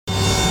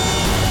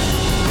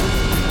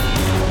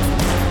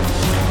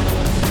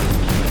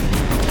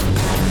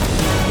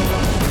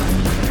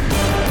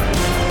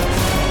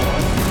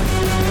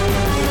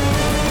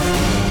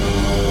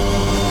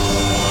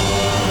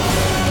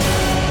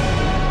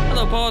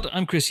pod,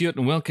 I'm Chris Hewitt,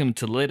 and welcome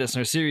to the latest in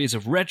our series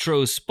of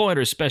retro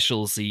spoiler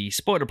specials, the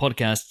spoiler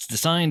podcasts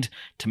designed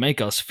to make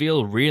us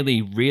feel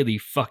really, really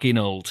fucking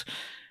old.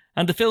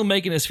 And the film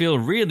making us feel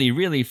really,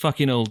 really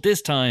fucking old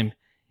this time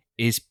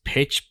is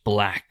Pitch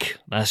Black.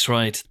 That's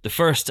right, the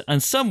first,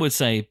 and some would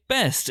say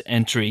best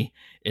entry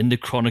in the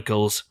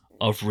Chronicles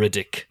of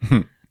Riddick.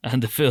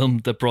 And the film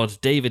that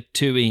brought David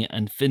Twohy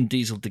and Vin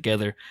Diesel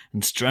together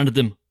and stranded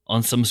them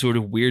on some sort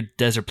of weird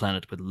desert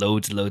planet with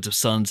loads and loads of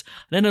suns,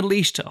 and then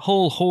unleashed a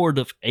whole horde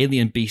of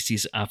alien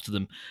beasties after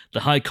them.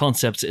 The high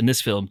concepts in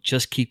this film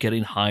just keep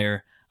getting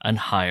higher and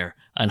higher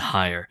and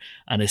higher,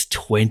 and it's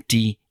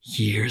 20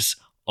 years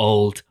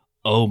old.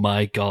 Oh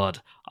my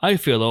god. I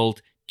feel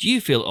old. Do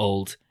you feel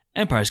old?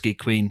 Empire's Geek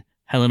Queen,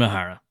 Helen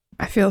O'Hara.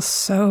 I feel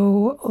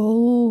so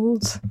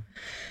old.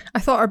 I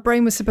thought our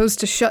brain was supposed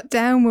to shut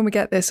down when we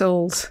get this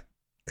old.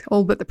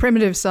 Old but the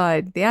primitive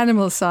side, the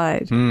animal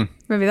side.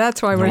 Maybe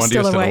that's why we're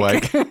still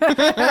awake.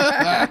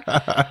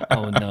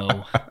 Oh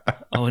no.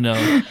 Oh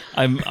no.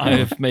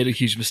 I've made a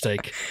huge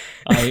mistake.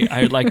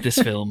 I like this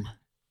film.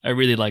 I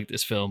really like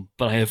this film,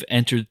 but I have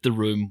entered the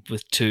room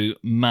with two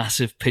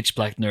massive pitch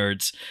black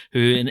nerds who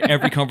in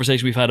every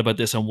conversation we've had about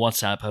this on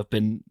WhatsApp have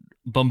been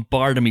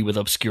bombarding me with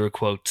obscure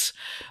quotes.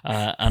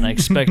 And I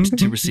expect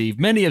to receive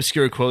many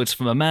obscure quotes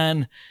from a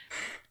man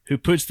who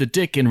puts the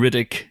dick in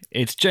Riddick.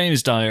 It's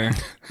James Dyer.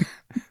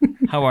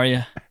 How are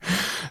you?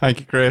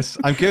 Thank you, Chris.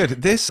 I'm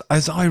good. This,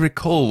 as I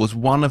recall, was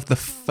one of the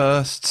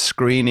first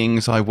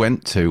screenings I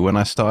went to when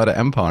I started at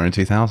Empire in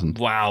 2000.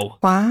 Wow.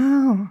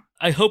 Wow.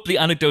 I hope the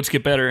anecdotes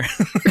get better.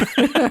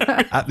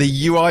 At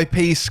the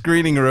UIP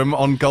screening room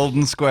on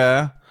Golden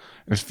Square.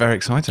 It was very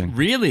exciting.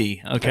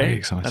 Really? Okay. Very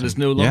exciting. That is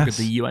no longer Yes.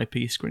 the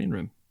UIP screening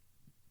room.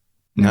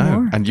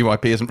 No, and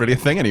UIP isn't really a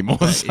thing anymore.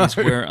 That is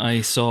where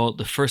I saw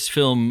the first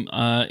film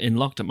in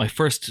lockdown. My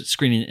first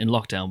screening in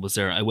lockdown was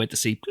there. I went to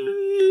see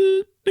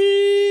Beep,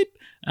 Beep,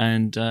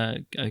 and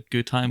a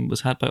good time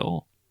was had by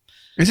all.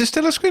 Is it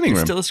still a screening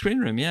room? It's still a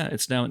screening room, yeah.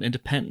 It's now an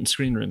independent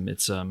screening room.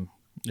 It's an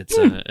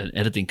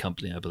editing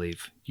company, I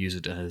believe, use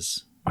it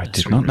as I a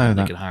did screening not know room.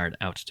 that. They can hire it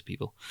out to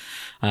people.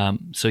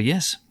 So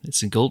yes,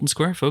 it's in Golden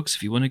Square, folks.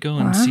 If you want to go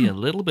and see a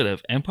little bit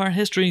of Empire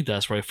history,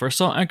 that's where I first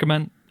saw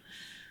Anchorman.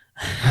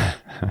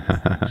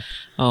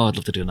 Oh, I'd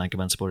love to do an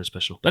Anchorman supporter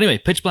special. But anyway,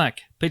 Pitch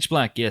Black. Pitch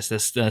Black, yes,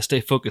 let's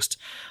stay focused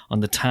on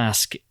the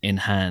task in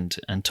hand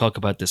and talk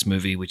about this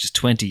movie, which is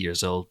 20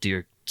 years old.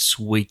 Dear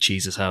sweet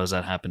Jesus, how has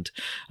that happened?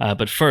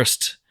 But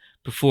first,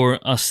 before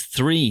us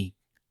three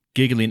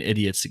giggling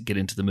idiots get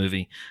into the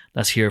movie,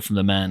 let's hear from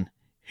the man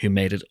who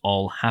made it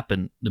all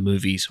happen, the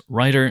movie's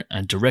writer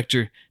and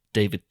director,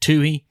 David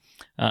Twohy.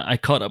 I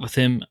caught up with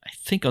him, I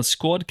think, on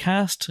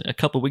Squadcast a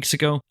couple of weeks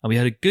ago, and we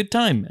had a good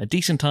time, a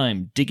decent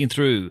time, digging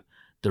through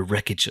the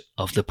wreckage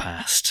of the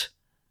past.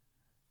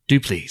 Do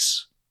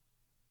please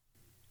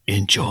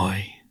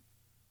enjoy.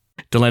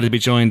 Delighted to be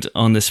joined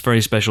on this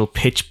very special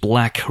Pitch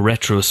Black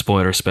retro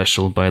spoiler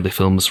special by the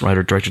film's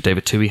writer-director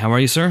David Twohy. How are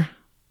you, sir?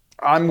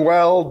 I'm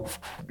well,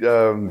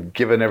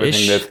 given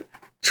everything Ish.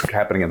 that's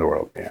happening in the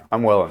world. Yeah,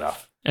 I'm well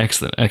enough.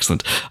 Excellent,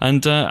 excellent.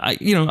 And, I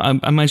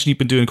imagine you've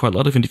been doing quite a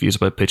lot of interviews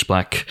about Pitch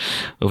Black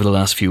over the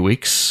last few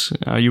weeks.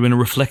 Are you in a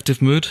reflective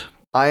mood?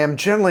 I am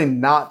generally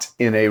not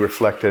in a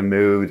reflective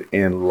mood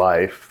in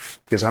life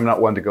because I'm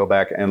not one to go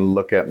back and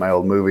look at my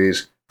old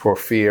movies for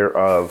fear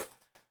of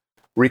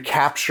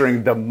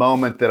recapturing the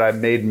moment that I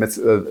made,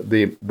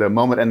 the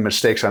moment and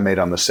mistakes I made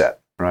on the set,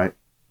 right?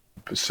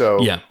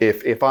 So Yeah.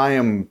 if I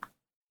am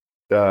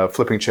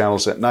flipping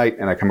channels at night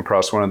and I come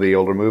across one of the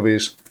older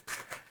movies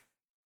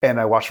and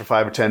I watch for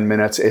 5 or 10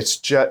 minutes,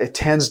 it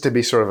tends to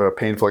be sort of a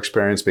painful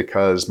experience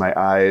because my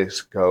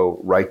eyes go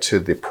right to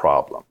the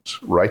problems,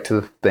 right to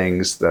the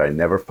things that I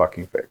never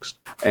fucking fixed.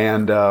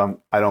 And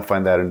I don't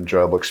find that an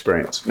enjoyable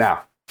experience.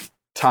 Now,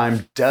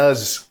 time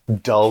does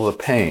dull the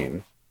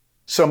pain,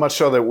 so much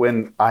so that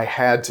when I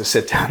had to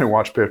sit down and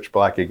watch Pitch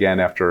Black again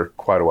after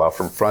quite a while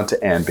from front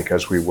to end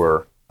because we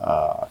were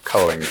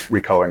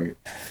recoloring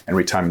and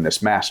retiming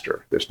this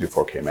new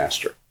 4K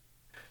master,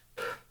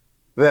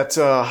 that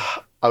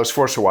I was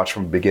forced to watch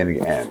from beginning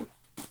to end.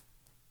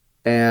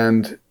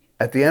 And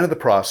at the end of the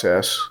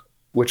process,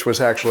 which was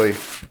actually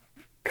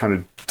kind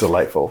of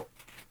delightful,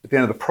 at the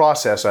end of the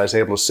process, I was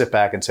able to sit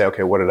back and say,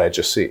 okay, what did I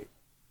just see?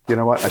 You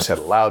know what? I said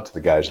aloud to the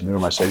guys in the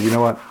room, I said, you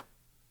know what?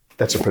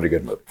 That's a pretty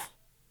good movie.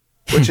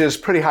 Which is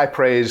pretty high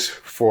praise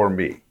for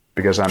me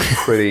because I'm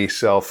pretty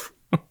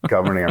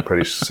self-governing, I'm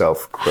pretty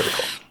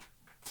self-critical.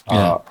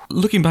 Yeah.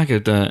 Looking back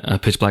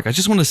at Pitch Black, I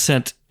just want to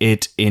set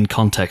it in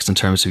context in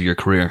terms of your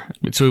career.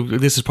 So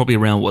this is probably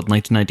around,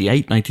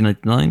 1998,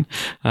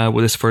 1999,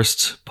 where this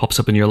first pops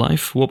up in your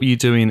life. What were you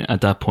doing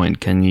at that point?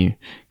 Can you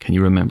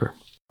remember?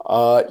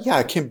 Yeah,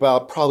 it came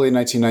about probably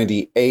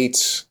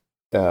 1998,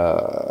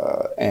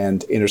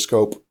 and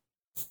Interscope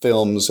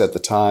Films at the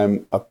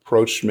time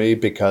approached me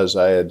because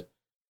I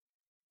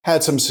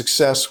had some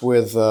success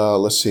with,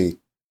 The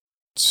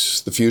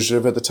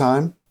Fugitive at the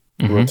time.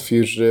 Wrote The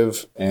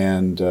Fugitive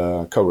and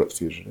co-wrote The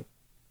Fugitive.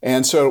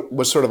 And so it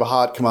was sort of a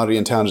hot commodity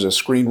in town as a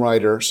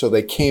screenwriter. So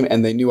they came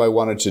and they knew I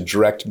wanted to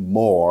direct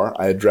more.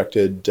 I had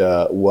directed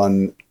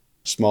one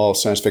small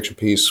science fiction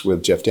piece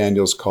with Jeff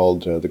Daniels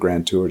called The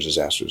Grand Tour,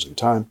 Disasters in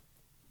Time.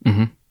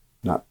 Mm-hmm.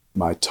 Not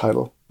my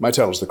title. My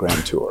title is The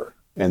Grand Tour.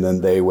 And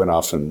then they went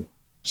off and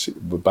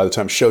by the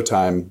time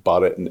Showtime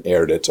bought it and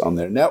aired it on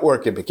their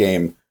network, it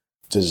became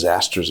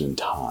Disasters in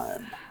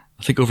Time.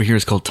 I think over here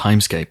it's called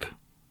Timescape.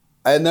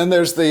 And then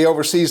there's the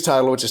overseas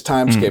title, which is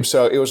Timescape.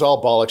 So it was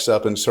all bollocks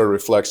up and sort of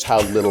reflects how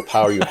little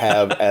power you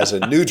have as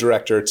a new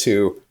director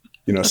to,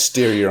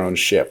 steer your own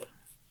ship.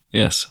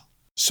 Yes.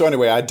 So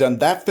anyway, I'd done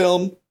that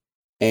film,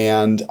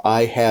 and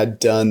I had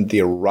done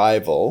The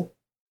Arrival,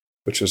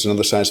 which was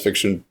another science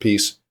fiction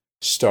piece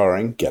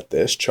starring, get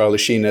this, Charlie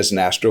Sheen as an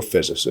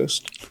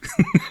astrophysicist.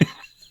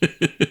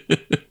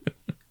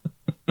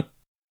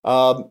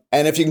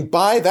 And if you can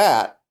buy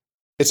that,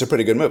 it's a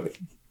pretty good movie.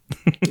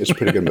 It's a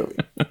pretty good movie,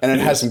 and it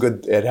has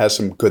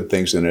some good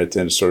things in it,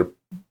 and it's sort of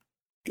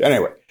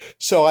anyway.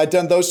 So I'd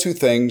done those two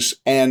things,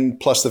 and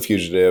plus The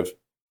Fugitive,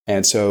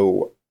 and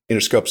so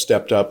Interscope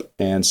stepped up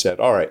and said,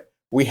 "All right,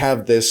 we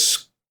have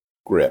this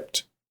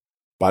script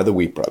by the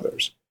Wheat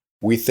Brothers.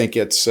 We think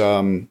it's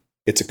a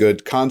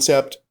good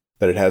concept,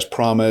 that it has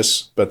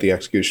promise, but the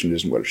execution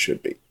isn't what it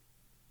should be.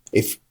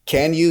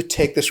 Can you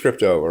take the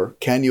script over?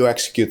 Can you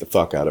execute the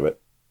fuck out of it?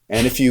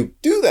 And if you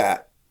do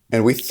that,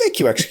 and we think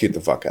you execute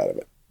the fuck out of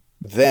it,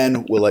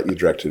 then we'll let you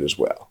direct it as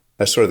well."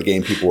 That's sort of the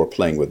game people were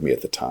playing with me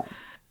at the time.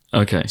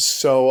 Okay.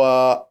 So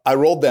I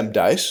rolled them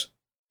dice,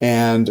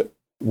 and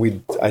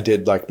I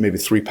did like maybe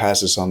 3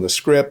 passes on the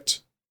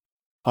script,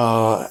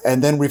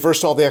 and then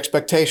reversed all the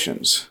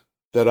expectations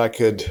that I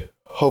could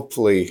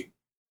hopefully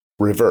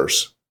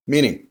reverse.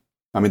 Meaning,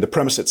 the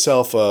premise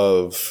itself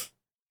of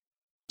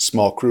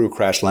small crew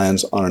crash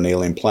lands on an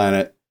alien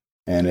planet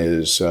and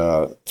is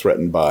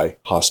threatened by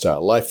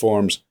hostile life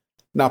forms,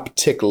 not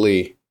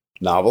particularly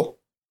novel.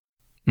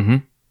 Mm-hmm.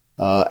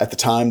 At the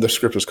time, the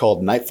script was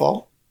called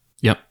Nightfall.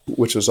 Yep.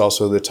 Which was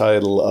also the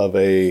title of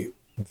a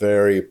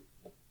very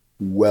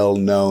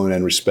well-known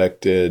and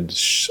respected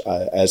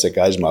Isaac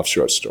Asimov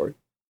short story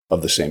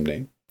of the same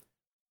name.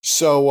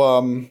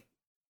 So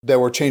there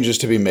were changes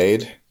to be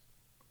made.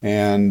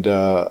 And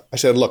I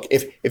said, look,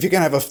 if you're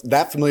going to have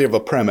that familiar of a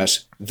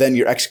premise, then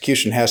your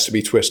execution has to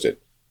be twisted.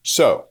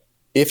 So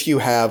if you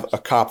have a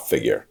cop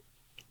figure,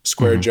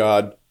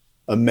 square-jawed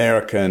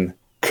American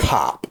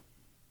cop,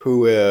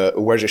 who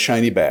wears a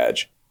shiny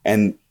badge,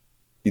 and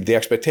the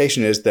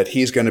expectation is that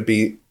he's going to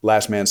be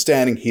last man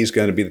standing, he's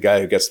going to be the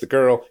guy who gets the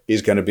girl,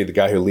 he's going to be the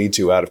guy who leads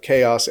you out of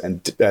chaos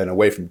and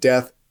away from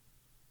death,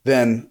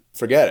 then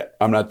forget it.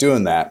 I'm not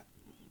doing that.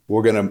 He's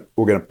going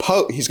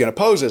to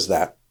pose as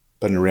that,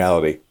 but in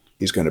reality,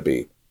 he's going to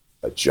be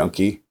a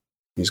junkie,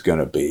 he's going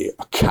to be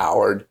a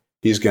coward,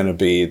 he's going to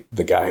be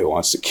the guy who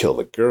wants to kill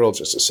the girl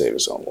just to save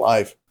his own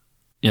life.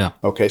 Yeah.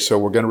 Okay, so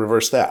we're going to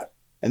reverse that.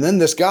 And then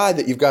this guy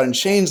that you've got in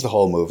chains the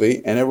whole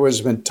movie, and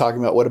everyone's been talking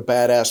about what a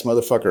badass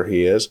motherfucker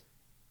he is.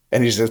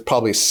 And he's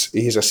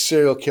a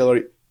serial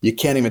killer. You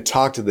can't even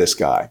talk to this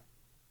guy.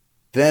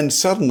 Then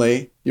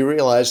suddenly you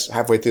realize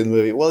halfway through the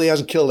movie, well, he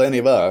hasn't killed any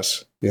of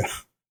us. Yeah.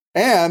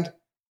 And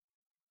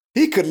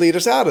he could lead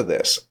us out of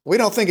this. We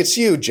don't think it's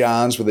you,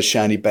 Johns, with a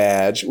shiny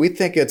badge. We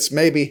think it's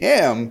maybe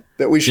him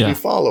that we should be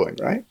following,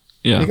 right?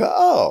 Yeah. And you go,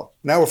 oh,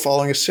 now we're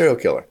following a serial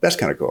killer. That's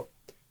kind of cool.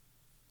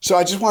 So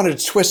I just wanted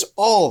to twist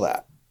all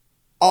that.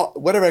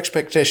 Whatever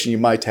expectation you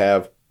might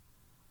have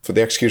for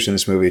the execution of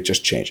this movie,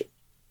 just change it.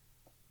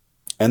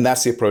 And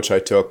that's the approach I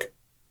took,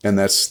 and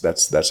that's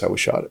how we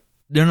shot it.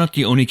 They're not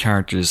the only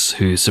characters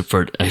who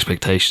subvert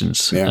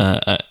expectations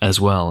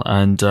as well.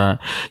 And,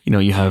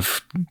 you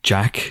have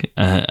Jack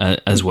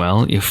as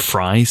well. You have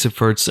Fry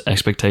subverts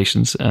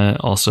expectations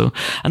also.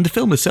 And the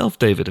film itself,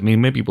 David,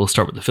 maybe we'll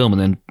start with the film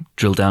and then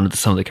drill down into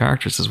some of the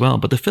characters as well.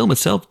 But the film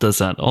itself does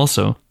that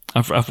also.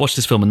 I've watched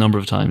this film a number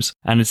of times,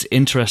 and it's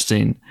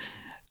interesting.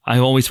 I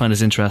always find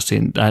it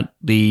interesting that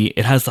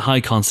it has the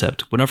high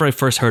concept. Whenever I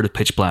first heard of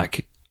Pitch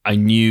Black, I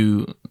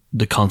knew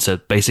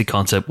the basic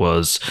concept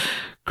was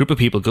group of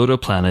people go to a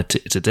planet,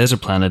 it's a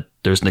desert planet,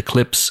 there's an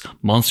eclipse,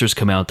 monsters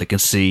come out they can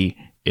see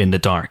in the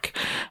dark.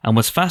 And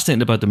what's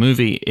fascinating about the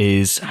movie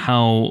is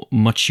how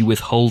much you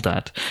withhold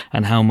that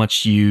and how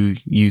much you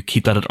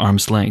keep that at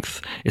arm's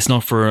length. It's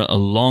not for a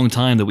long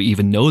time that we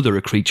even know there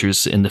are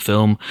creatures in the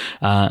film.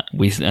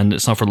 And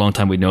it's not for a long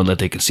time we know that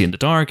they can see in the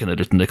dark and that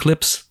there's an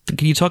eclipse.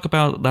 Can you talk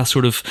about that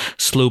sort of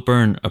slow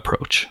burn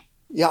approach?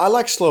 Yeah, I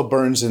like slow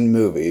burns in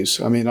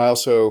movies. I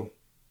also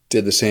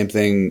did the same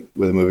thing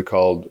with a movie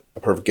called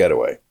A Perfect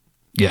Getaway.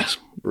 Yes.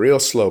 Real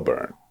slow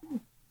burn.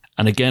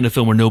 And again, a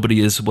film where nobody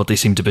is what they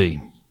seem to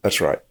be. That's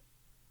right.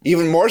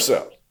 Even more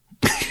so.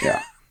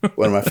 Yeah.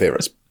 One of my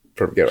favorites,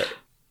 Perfect Getaway.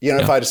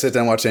 If I had to sit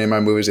down and watch any of my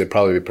movies, it'd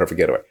probably be Perfect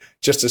Getaway.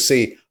 Just to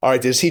see, all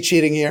right, is he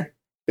cheating here?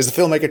 Is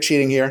the filmmaker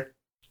cheating here?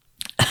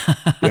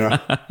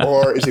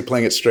 Or is he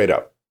playing it straight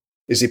up?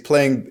 Is he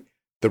playing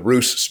the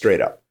ruse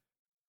straight up?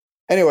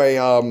 Anyway,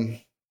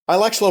 I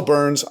like slow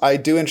burns. I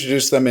do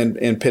introduce them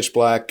in Pitch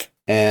Black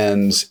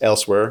and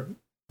elsewhere.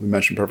 We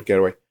mentioned Perfect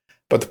Getaway.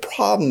 But the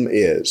problem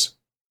is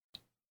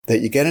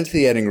that you get into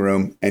the editing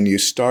room and you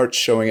start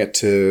showing it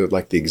to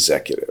like the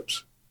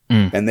executives,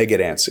 and they get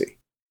antsy.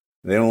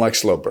 They don't like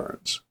slow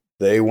burns.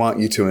 They want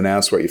you to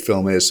announce what your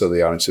film is so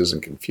the audience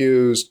isn't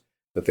confused,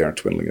 that they aren't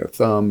twiddling their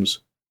thumbs,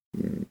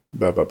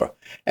 blah, blah, blah.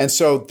 And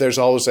so there's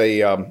always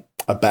a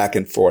back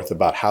and forth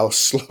about how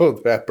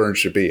slow that burn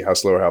should be, how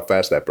slow or how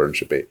fast that burn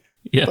should be.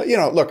 Yeah. But,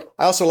 look,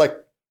 I also like,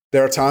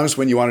 there are times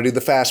when you want to do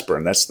the fast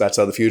burn. That's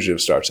how The Fugitive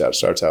starts out. It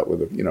starts out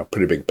with a,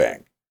 pretty big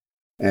bang.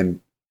 And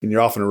you're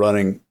often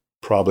running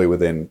probably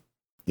within,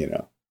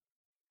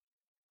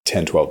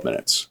 10, 12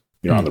 minutes.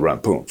 You're on the run,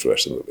 boom, for the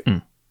rest of the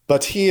movie.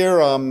 But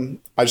here, I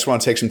just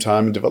want to take some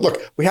time and develop.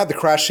 Look, we have the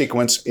crash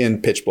sequence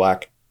in pitch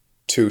black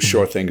to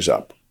shore things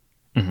up.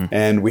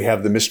 And we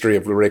have the mystery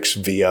of Riddick's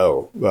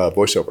VO,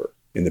 voiceover,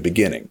 in the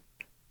beginning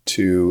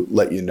to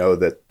let you know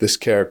that this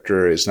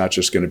character is not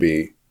just going to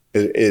be,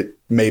 it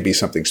may be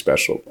something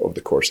special over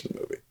the course of the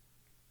movie.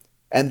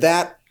 And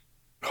that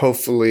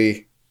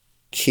hopefully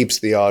keeps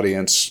the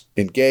audience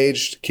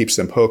engaged, keeps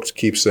them hooked,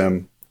 keeps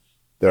them,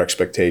 their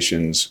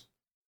expectations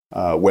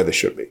where they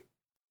should be.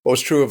 What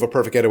was true of A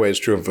Perfect Getaway is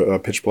true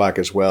of Pitch Black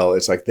as well.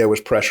 It's like there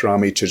was pressure on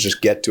me to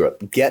just get to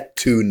it. Get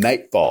to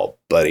nightfall,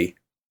 buddy,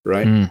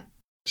 right? I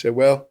said,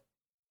 well,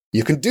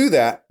 you can do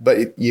that, but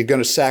you're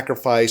going to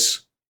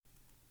sacrifice,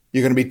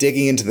 you're going to be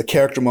digging into the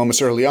character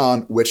moments early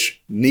on,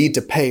 which need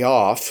to pay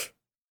off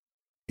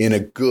in a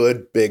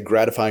good, big,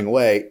 gratifying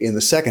way in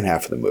the second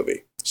half of the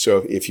movie.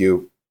 So if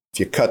you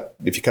cut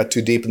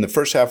too deep in the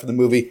first half of the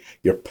movie,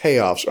 your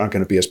payoffs aren't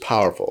going to be as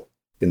powerful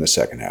in the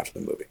second half of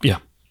the movie. Yeah.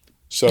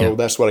 So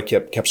that's what I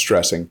kept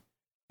stressing.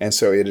 And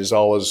so it is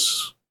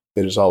always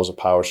a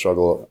power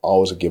struggle,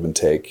 always a give and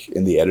take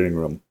in the editing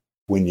room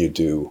when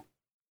you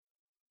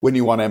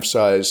want to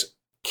emphasize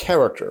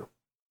character.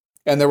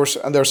 And there were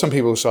some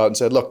people who saw it and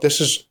said, look,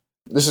 this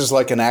is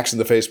like an axe in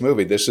the face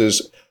movie. This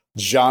is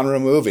genre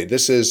movie.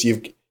 This is,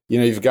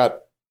 you've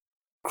got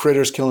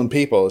critters killing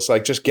people. It's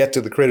like, just get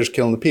to the critters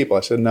killing the people. I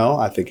said, no,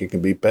 I think it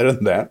can be better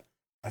than that.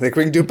 I think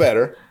we can do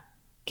better.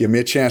 Give me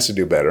a chance to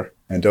do better.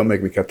 And don't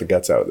make me cut the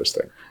guts out of this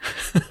thing.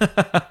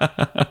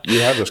 You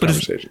have those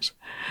conversations.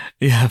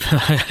 Yeah,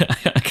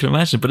 I can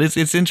imagine. But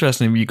it's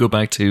interesting when you go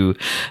back to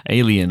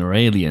Alien or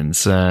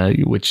Aliens,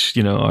 which,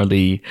 are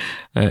the,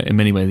 in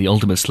many ways, the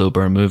ultimate slow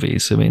burn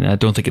movies. I mean, I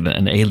don't think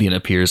an alien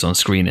appears on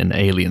screen in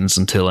Aliens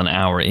until an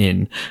hour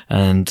in.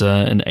 And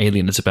an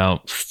Alien is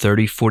about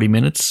 30, 40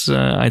 minutes,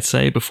 I'd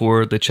say,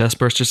 before the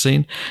chestburster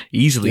scene.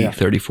 Easily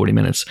 30, 40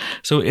 minutes.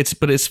 So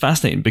it's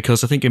fascinating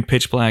because I think in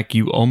Pitch Black,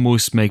 you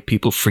almost make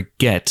people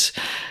forget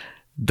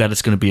that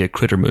it's going to be a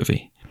critter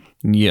movie.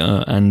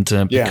 Yeah, and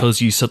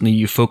because you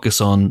focus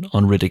on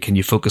Riddick and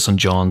you focus on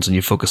Johns and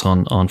you focus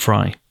on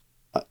Fry.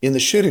 In the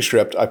shooting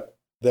script,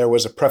 there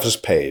was a preface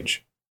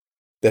page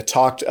that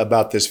talked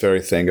about this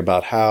very thing,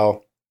 about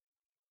how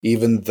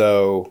even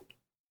though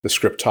the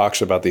script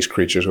talks about these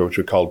creatures, which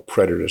we called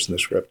predators in the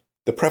script,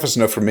 the preface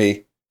note for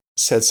me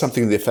said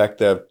something to the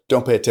effect of,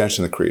 don't pay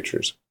attention to the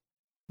creatures.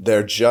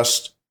 They're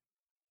just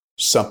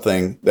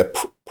something that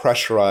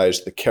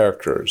pressurize the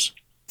characters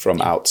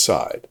from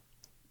outside.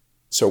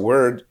 So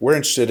we're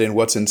interested in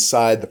what's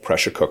inside the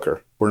pressure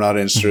cooker. We're not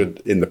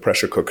interested in the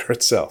pressure cooker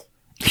itself.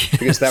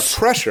 Because that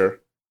pressure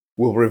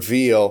will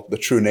reveal the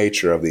true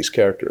nature of these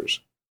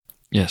characters.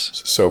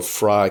 Yes. So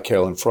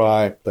Carolyn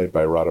Fry, played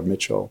by Radha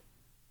Mitchell,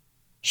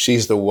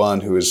 she's the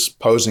one who is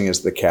posing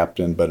as the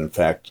captain, but in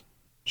fact,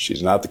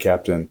 she's not the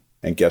captain.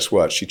 And guess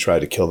what? She tried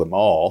to kill them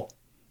all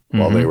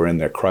while they were in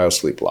their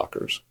cryosleep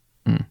lockers.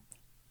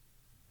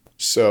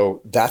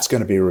 So that's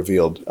going to be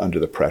revealed under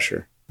the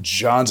pressure.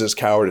 Johns'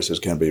 cowardice is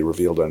going to be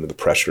revealed under the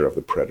pressure of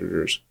the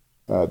predators.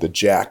 The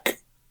Jack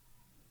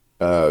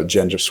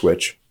gender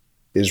switch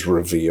is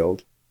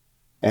revealed.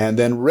 And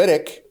then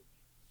Riddick,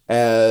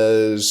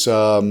 as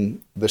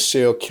the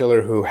serial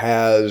killer who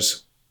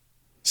has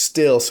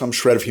still some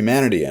shred of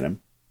humanity in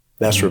him,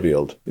 that's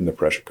revealed in the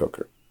pressure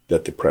cooker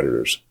that the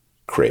predators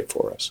create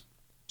for us.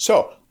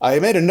 So I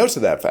made a note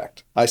of that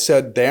fact. I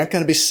said they aren't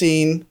going to be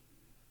seen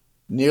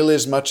nearly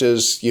as much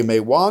as you may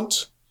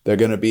want. They're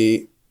going to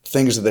be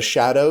things of the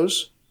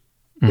shadows.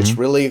 It's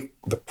really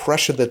the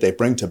pressure that they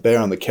bring to bear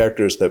on the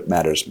characters that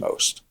matters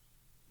most.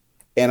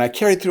 And I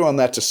carried through on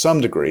that to some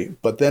degree.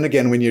 But then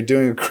again, when you're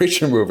doing a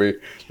creature movie,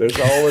 there's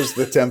always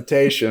the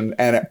temptation.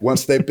 And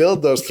once they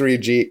build those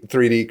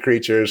 3D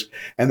creatures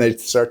and they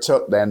start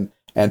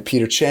and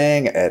Peter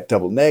Chang at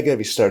Double Negative,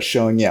 he starts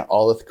showing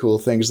all the cool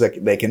things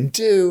that they can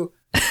do,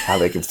 how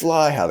they can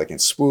fly, how they can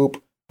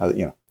swoop,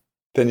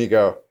 then you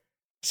go.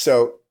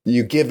 So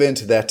you give in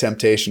to that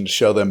temptation to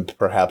show them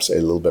perhaps a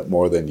little bit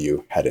more than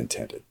you had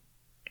intended.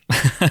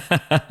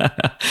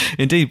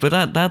 Indeed,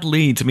 but that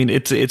leads. I mean,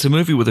 it's a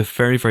movie with a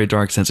very, very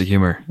dark sense of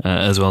humor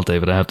as well,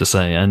 David. I have to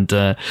say, and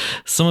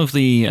some of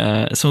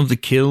the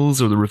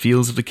kills or the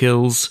reveals of the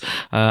kills,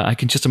 I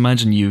can just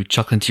imagine you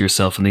chuckling to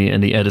yourself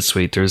in the edit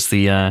suite. There's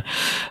the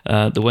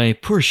way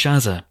poor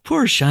Shaza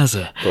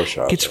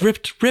gets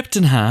ripped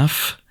in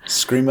half,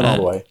 screaming all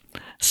the way.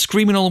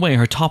 screaming all the way.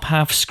 Her top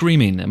half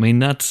screaming. I mean,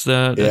 that's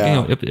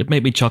it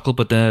made me chuckle,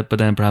 but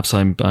then perhaps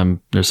I'm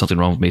there's something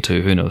wrong with me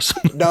too. Who knows?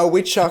 No,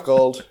 we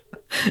chuckled,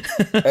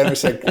 and we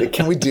said,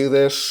 "Can we do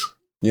this?"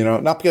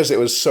 Not because it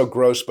was so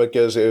gross, but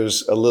because it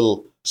was a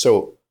little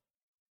so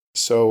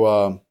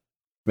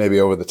maybe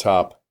over the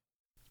top.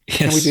 Yes.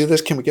 Can we do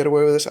this? Can we get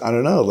away with this? I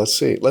don't know. Let's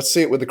see. Let's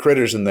see it with the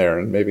critters in there,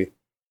 and maybe.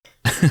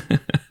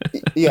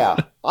 Yeah,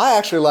 I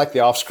actually like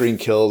the off-screen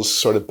kills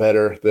sort of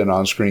better than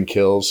on-screen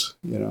kills.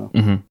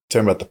 Talking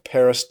about the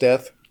Paris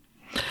death.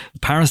 The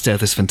Paris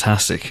death is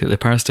fantastic. The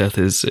Paris death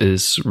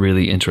is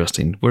really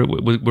interesting. Where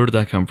did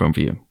that come from for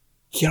you?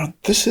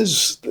 This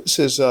is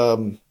it's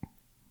an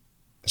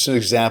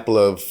example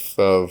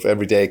of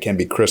every day can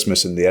be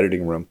Christmas in the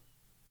editing room.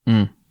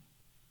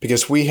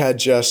 Because we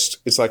had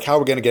it's like, how are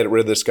we going to get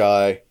rid of this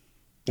guy?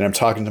 And I'm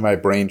talking to my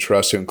brain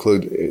trust,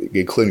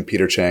 including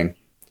Peter Chang,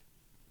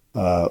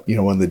 one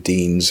of the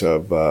deans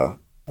of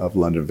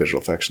London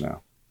visual effects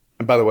now.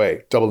 And by the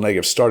way, Double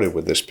Negative started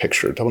with this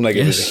picture. Double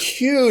Negative is a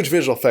huge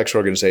visual effects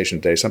organization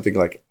today, something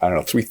like,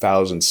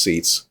 3,000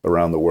 seats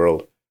around the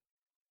world.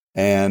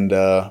 And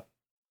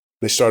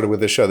they started with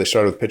this show. They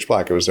started with Pitch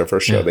Black. It was their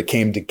first show. Yeah. They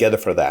came together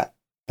for that.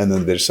 And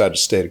then they decided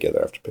to stay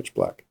together after Pitch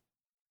Black.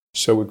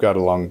 So we've got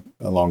a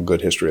long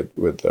good history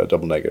with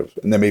Double Negative.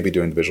 And they may be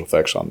doing visual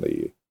effects on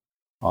the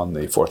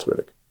fourth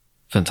Riddick.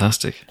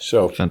 Fantastic.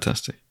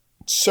 Fantastic.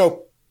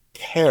 So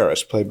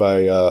Paris, played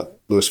by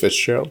Louis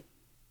Fitzgerald,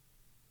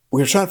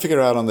 we were trying to figure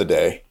it out on the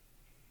day,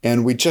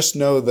 and we just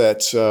know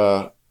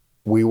that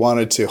we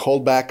wanted to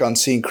hold back on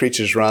seeing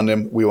creatures around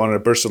him. We wanted a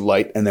burst of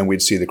light, and then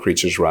we'd see the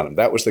creatures around him.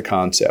 That was the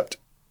concept.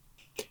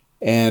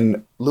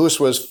 And Louis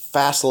was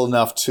facile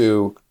enough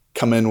to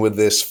come in with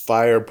this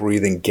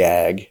fire-breathing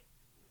gag,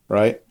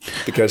 right?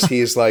 Because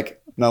he's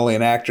like not only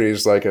an actor,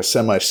 he's like a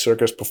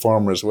semi-circus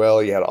performer as well.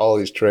 He had all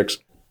these tricks,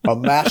 a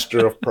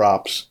master of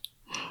props.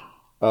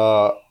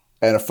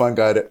 And a fun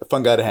guy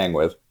to hang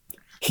with.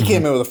 He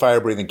came in with a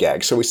fire-breathing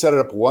gag. So we set it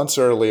up once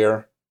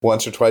or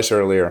twice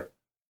earlier.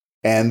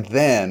 And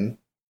then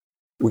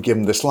we give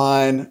him this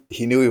line.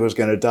 He knew he was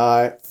going to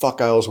die.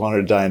 Fuck, I always wanted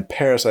to die in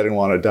Paris. I didn't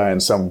want to die in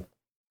some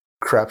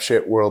crap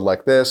shit world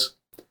like this.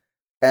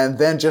 And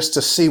then just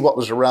to see what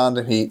was around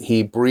him,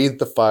 he breathed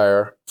the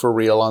fire for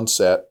real on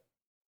set.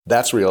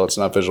 That's real. It's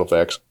not visual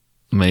effects.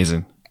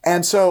 Amazing.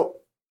 And so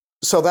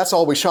that's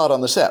all we shot on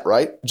the set,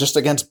 right? Just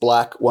against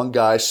black, one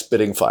guy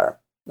spitting fire.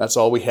 That's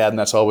all we had, and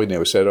that's all we knew.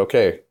 We said,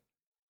 okay,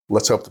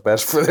 let's hope the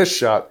best for this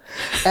shot.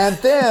 And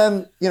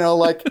then,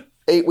 like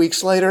 8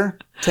 weeks later,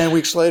 10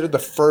 weeks later, the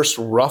first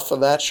rough of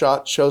that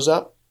shot shows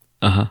up.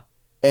 Uh-huh.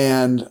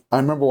 And I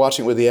remember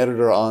watching it with the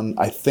editor on,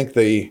 I think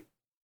the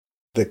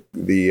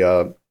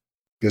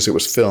because it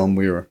was film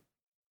we were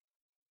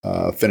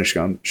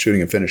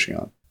shooting and finishing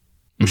on.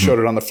 We showed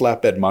it on the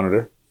flatbed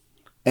monitor.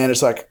 And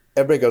it's like,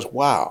 everybody goes,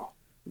 wow.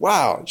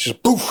 It's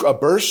just poof, a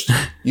burst.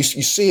 You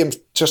see him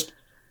just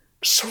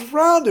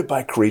surrounded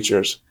by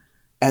creatures,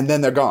 and then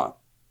they're gone.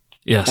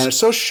 Yes. And it's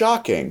so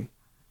shocking.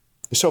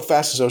 It's so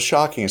fast and so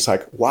shocking. It's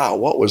like, wow,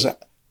 what was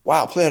that?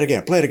 Wow, play it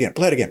again.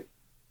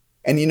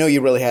 And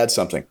you really had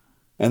something.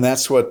 And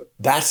that's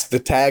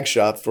the tag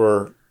shot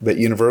that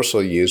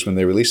Universal used when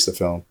they released the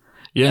film.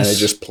 Yes. And they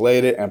just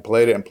played it and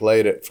played it and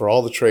played it for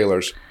all the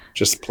trailers.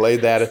 Just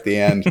played that at the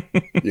end.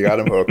 You got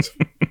them hooked.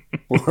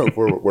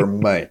 We're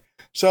money.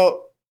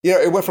 So,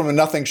 it went from a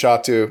nothing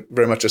shot to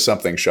very much a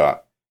something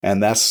shot.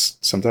 And that's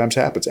sometimes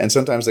happens. And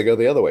sometimes they go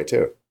the other way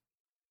too.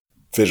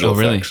 Visual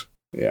effects.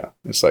 Really? Yeah.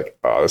 It's like,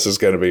 oh, this is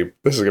gonna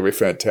be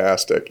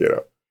fantastic,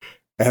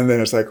 And then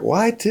it's like,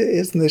 why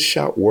isn't this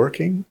shot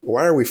working?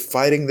 Why are we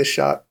fighting this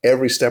shot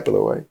every step of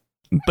the way?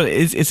 But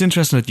it's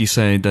interesting that you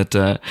say that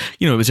it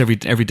was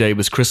every day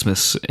was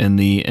Christmas in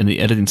the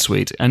editing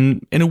suite,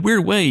 and in a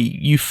weird way,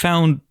 you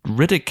found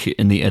Riddick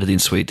in the editing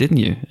suite, didn't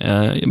you?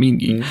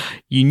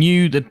 You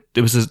knew that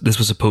this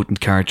was a potent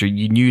character.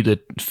 You knew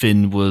that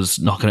Finn was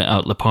knocking it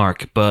out of the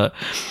park, but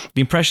the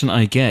impression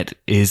I get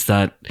is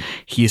that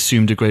he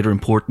assumed a greater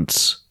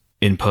importance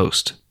in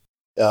post.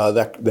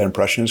 That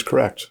impression is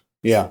correct.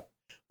 Yeah,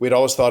 we'd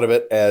always thought of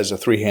it as a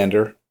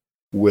three-hander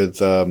with.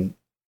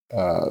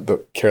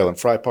 The Carolyn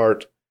Fry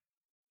part,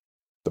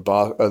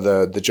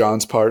 the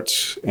Johns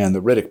part, and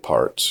the Riddick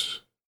part.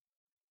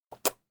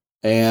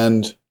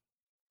 And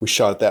we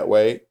shot it that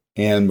way.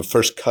 And the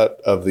first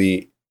cut of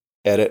the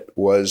edit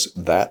was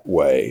that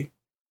way.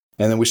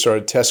 And then we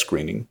started test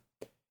screening.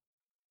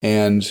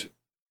 And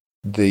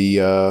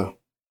the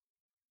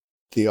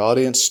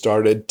audience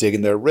started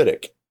digging their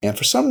Riddick. And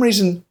for some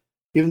reason,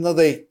 even though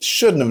they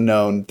shouldn't have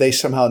known, they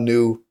somehow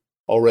knew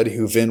already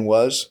who Vin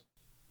was.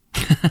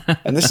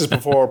 And this is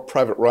before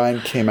Private Ryan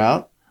came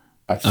out,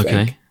 I think.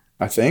 Okay.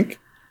 I think.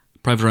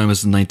 Private Ryan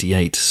was in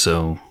 98,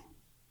 so...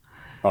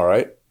 All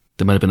right.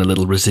 There might have been a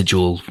little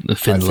residual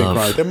Finn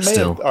love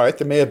still. All right,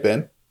 there may have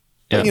been.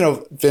 Yeah.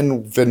 But,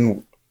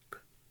 Vin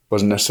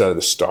wasn't necessarily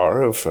the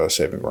star of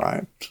Saving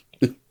Ryan.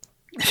 He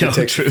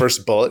takes the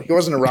first bullet. He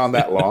wasn't around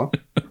that long.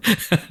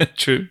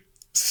 True.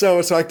 So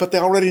it's like, but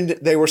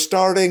they were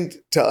starting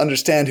to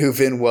understand who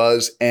Vin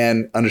was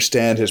and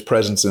understand his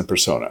presence and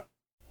persona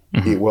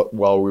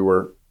while we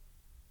were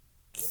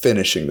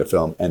finishing the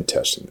film and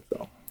testing the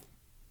film.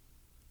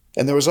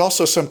 And there was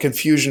also some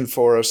confusion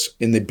for us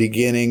in the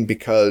beginning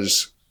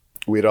because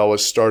we'd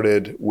always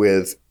started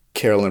with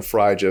Carol and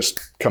Fry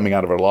just coming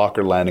out of her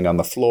locker, landing on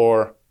the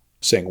floor,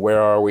 saying,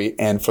 "Where are we?"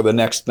 And for the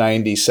next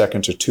 90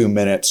 seconds or 2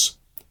 minutes,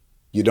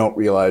 you don't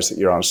realize that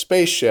you're on a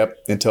spaceship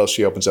until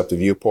she opens up the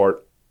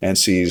viewport and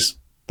sees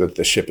that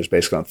the ship is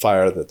basically on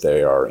fire, that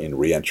they are in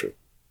re-entry.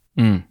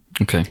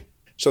 Okay.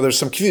 So there's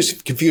some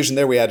confusion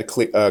there we had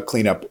to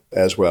clean up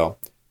as well.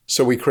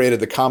 So we created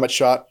the comet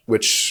shot,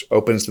 which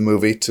opens the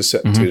movie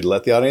to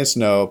let the audience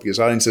know, because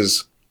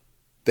audiences,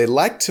 they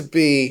like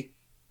to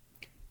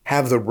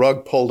have the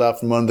rug pulled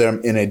out from under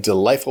them in a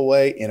delightful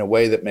way, in a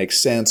way that makes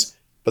sense,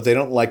 but they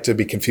don't like to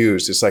be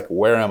confused. It's like,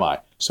 where am I?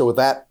 So with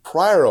that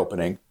prior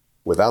opening,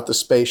 without the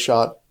space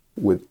shot,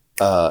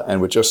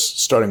 and with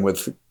just starting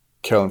with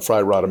Carolyn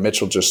Fry, Rhoda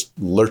Mitchell just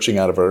lurching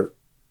out of her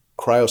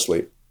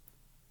cryosleep,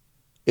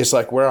 it's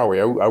like, where are we?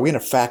 Are we in a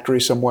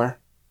factory somewhere?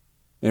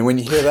 And when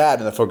you hear that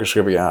in the focus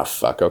group, you're,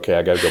 fuck, okay,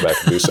 I got to go back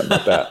and do something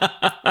about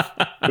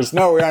that. Because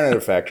no, we aren't in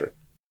a factory.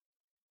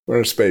 We're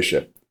in a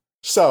spaceship.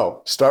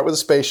 So start with a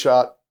space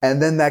shot, and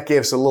then that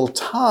gave us a little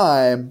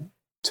time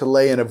to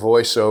lay in a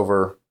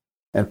voiceover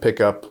and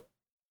pick up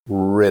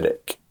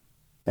Riddick.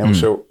 And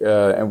so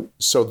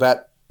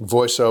that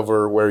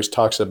voiceover where he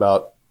talks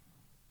about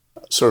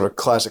sort of a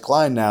classic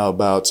line now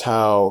about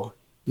how,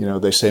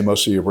 they say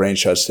most of your brain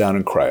shuts down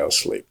in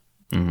cryosleep.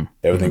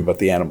 Everything but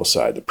the animal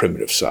side, the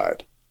primitive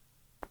side.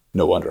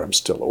 No wonder I'm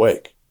still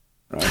awake.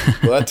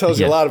 Right? Well, that tells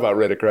you a lot about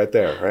Riddick right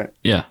there, right?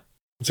 Yeah.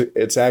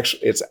 It's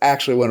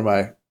actually one of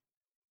my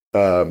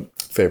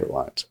favorite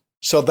lines.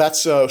 So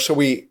that's so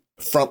we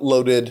front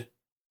loaded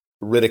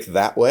Riddick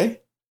that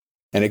way,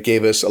 and it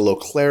gave us a little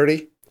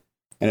clarity,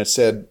 and it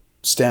said,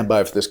 stand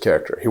by for this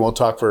character. He won't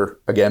talk for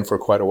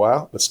quite a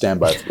while, but stand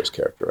by for this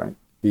character, right?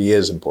 He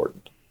is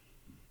important.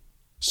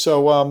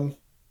 So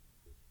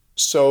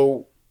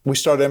we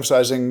started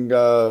emphasizing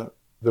the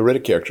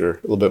Riddick character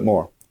a little bit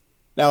more.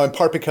 Now, in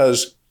part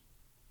because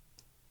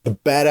the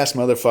badass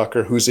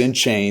motherfucker who's in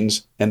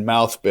chains and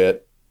mouth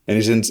bit, and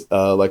he's in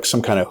like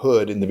some kind of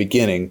hood in the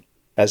beginning,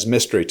 has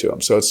mystery to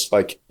him. So it's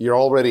like you're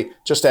already,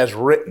 just as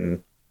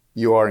written,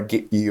 you want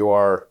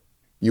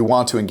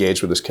to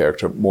engage with this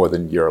character more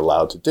than you're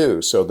allowed to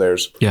do. So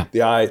there's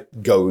the eye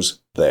goes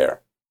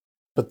there.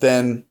 But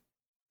then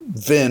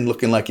Vin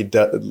looking like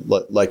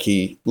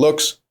he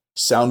looks,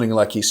 sounding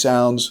like he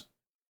sounds,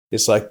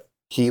 it's like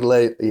he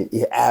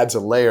adds a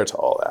layer to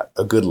all that,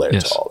 a good layer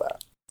to all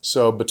that.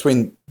 So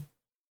between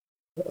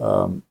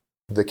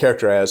the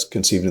character as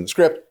conceived in the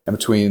script and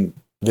between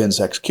Vin's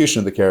execution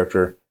of the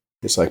character,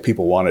 it's like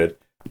people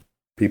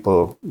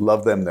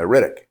love them, they're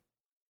Riddick.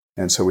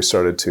 And so we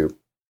started to,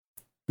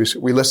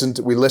 we listened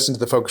to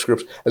the focus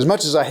groups. As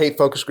much as I hate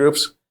focus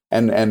groups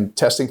and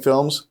testing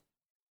films,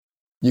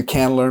 you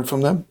can learn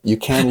from them. You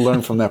can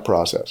learn from that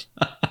process.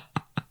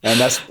 And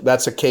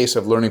that's a case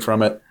of learning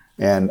from it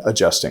and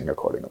adjusting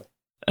accordingly.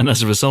 And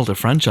as a result, a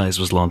franchise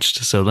was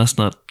launched. So that's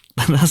not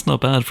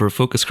bad for a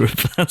focus group.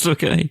 That's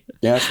okay.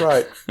 Yeah, that's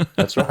right.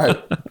 That's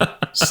right.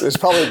 There's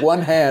probably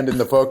one hand in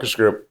the focus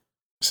group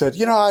said,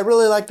 I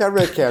really like that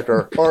Riddick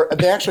character. Or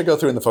they actually go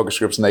through in the focus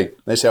groups and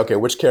they say, okay,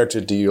 which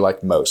character do you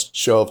like most?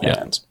 Show of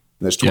hands.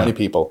 And there's 20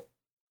 people.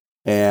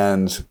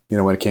 And,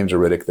 when it came to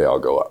Riddick, they all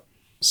go up.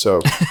 So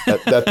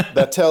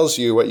that tells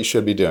you what you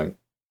should be doing.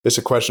 It's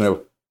a question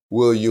of,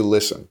 will you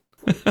listen?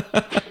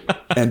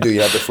 And do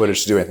you have the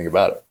footage to do anything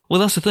about it? Well,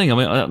 that's the thing. I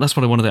mean, that's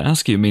what I wanted to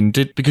ask you. I mean,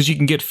 because you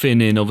can get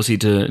Finn in, obviously,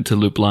 to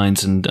loop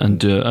lines and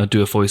do a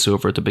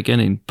voiceover at the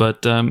beginning.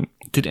 But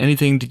did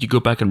you go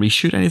back and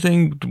reshoot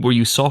anything? Were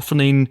you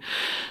softening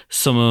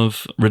some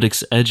of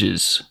Riddick's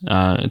edges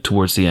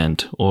towards the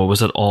end? Or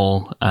was it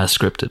all as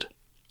scripted?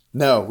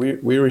 No, we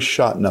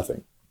reshot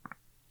nothing.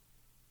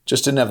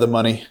 Just didn't have the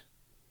money.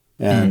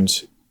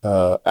 And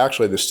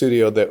actually, the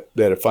studio that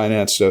had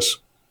financed us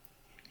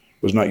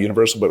was not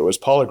Universal, but it was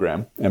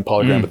Polygram. And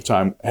Polygram at the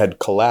time had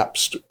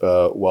collapsed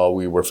while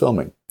we were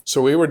filming.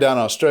 So we were down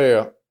in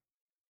Australia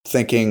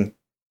thinking,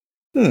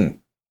 does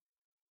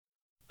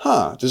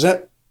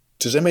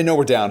anybody know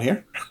we're down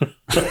here?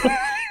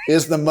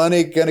 Is the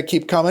money going to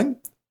keep coming?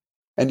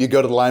 And you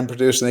go to the line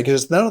producer and they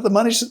goes, no, the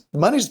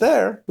money's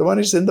there. The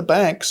money's in the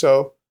bank.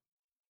 So,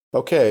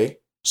 okay.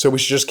 So we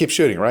should just keep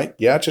shooting, right?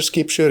 Yeah, just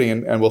keep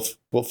shooting and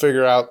we'll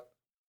figure out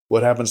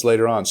what happens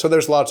later on. So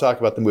there's a lot of talk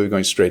about the movie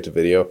going straight to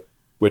video,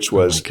 which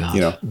was,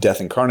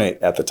 death incarnate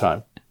at the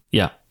time.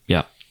 Yeah.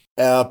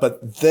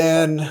 But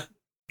then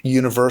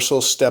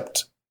Universal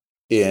stepped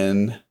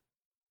in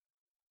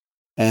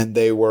and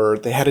they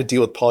had a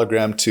deal with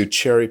Polygram to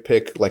cherry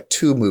pick like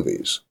 2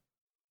 movies.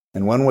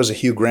 And one was a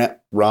Hugh Grant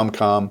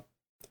rom-com.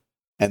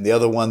 And the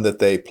other one that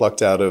they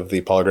plucked out of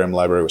the Polygram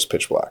library was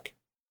Pitch Black.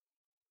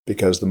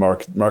 Because the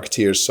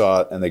marketeers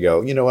saw it and they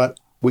go, you know what?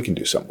 We can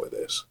do something with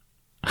this.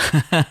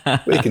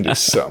 We can do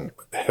something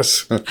with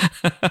this.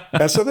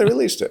 And so they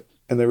released it.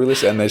 And they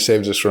released it, and they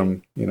saved us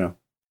from,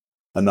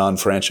 a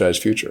non-franchise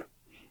future.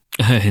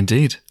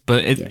 Indeed.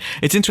 But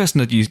it's interesting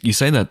that you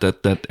say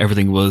that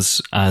everything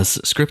was as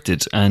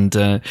scripted,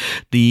 and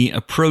the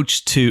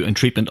approach to and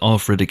treatment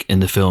of Riddick in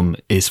the film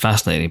is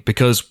fascinating,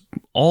 because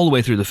all the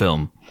way through the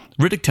film,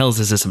 Riddick tells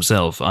us this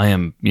himself. I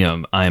am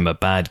a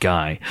bad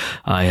guy.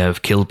 I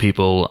have killed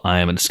people. I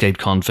am an escaped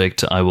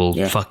convict. I will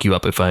fuck you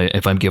up if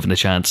I'm given the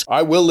chance.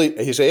 I will leave.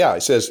 He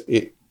says,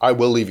 I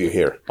will leave you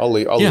here.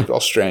 I'll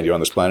strand you on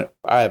this planet.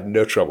 I have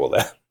no trouble with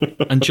that.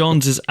 And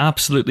John's is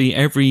absolutely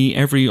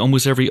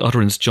almost every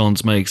utterance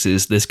John's makes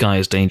is, this guy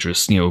is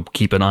dangerous.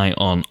 Keep an eye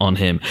on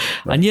him.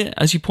 Right. And yet,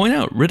 as you point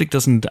out, Riddick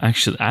doesn't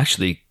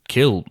actually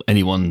kill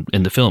anyone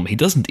in the film. He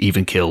doesn't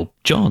even kill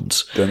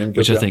Johns,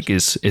 which I think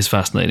is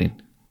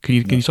fascinating. Can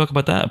you talk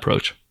about that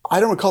approach? I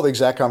don't recall the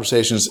exact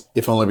conversations,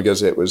 if only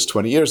because it was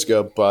 20 years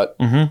ago, but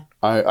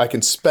I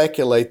can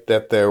speculate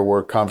that there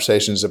were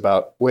conversations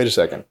about, wait a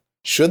second,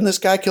 shouldn't this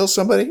guy kill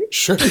somebody?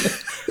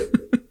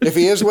 If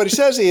he is what he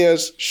says he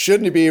is,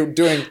 shouldn't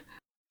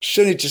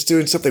he just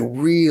doing something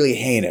really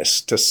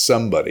heinous to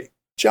somebody?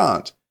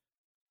 John.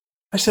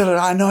 I said,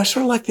 I know, I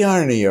sort of like the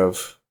irony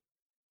of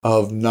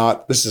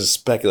not, this is a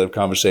speculative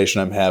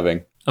conversation I'm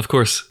having. Of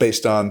course.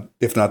 Based on,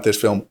 if not this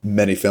film,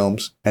 many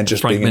films, and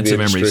just being in the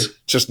industry,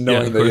 just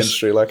knowing the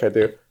industry like I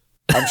do.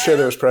 I'm sure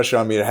there was pressure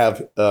on me to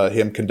have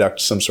him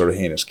conduct some sort of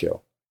heinous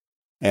kill.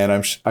 And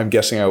I'm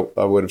guessing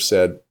I would have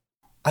said,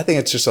 I think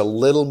it's just a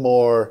little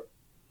more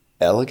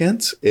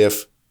elegant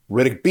if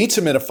Riddick beats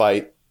him in a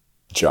fight,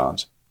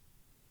 Johns,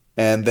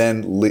 and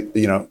then,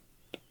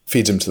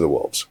 feeds him to the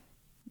wolves,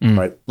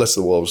 right? Lets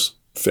the wolves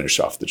finish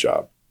off the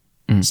job.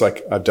 It's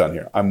like, I've done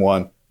here.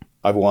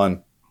 I've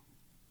won.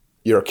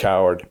 You're a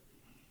coward.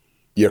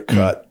 You're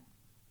cut.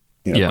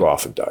 Go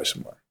off and die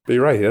somewhere. But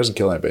you're right. He doesn't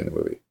kill anybody in the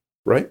movie,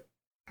 right?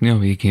 He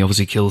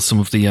obviously kills some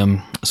of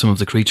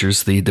the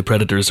creatures, the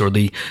predators, or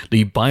the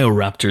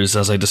bioraptors,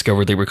 as I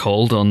discovered they were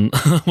called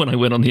when I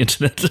went on the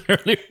internet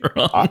earlier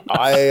on.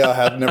 I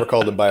have never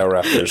called them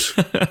bioraptors,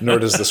 nor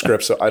does the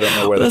script, so I don't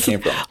know where that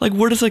came from. Like,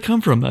 where does that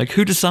come from? Like,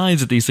 who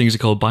decides that these things are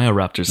called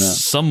bioraptors? Yeah.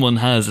 Someone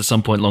has at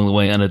some point along the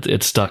way, and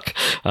it stuck.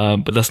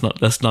 But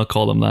let's not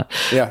call them that.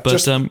 Yeah,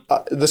 but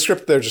the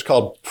script they're just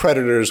called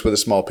predators with a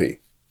small p.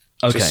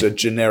 Okay. Just a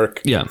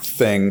generic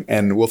thing,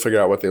 and we'll figure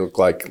out what they look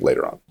like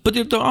later on. But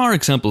there are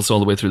examples all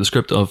the way through the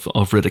script of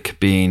Riddick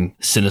being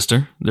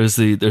sinister. There's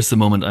the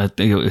moment, I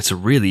think it's a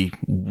really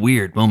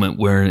weird moment,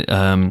 where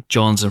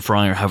Johns and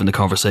Fry are having the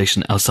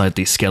conversation outside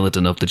the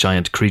skeleton of the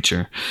giant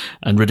creature,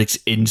 and Riddick's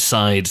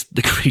inside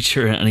the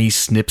creature, and he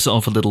snips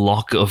off a little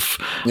lock of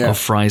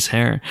Fry's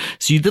hair.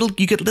 So you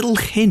get little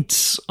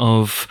hints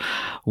of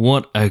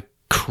what a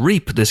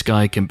creep this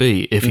guy can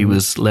be if he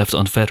was left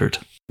unfettered.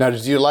 Now,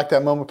 did you like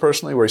that moment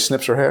personally where he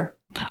snips her hair?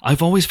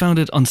 I've always found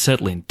it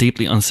unsettling,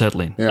 deeply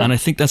unsettling. Yeah. And I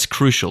think that's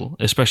crucial,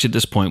 especially at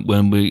this point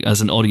when we, as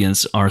an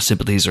audience, our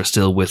sympathies are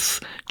still with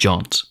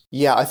Johns.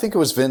 Yeah, I think it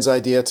was Vin's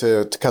idea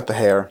to cut the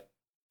hair.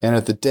 And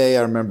at the day,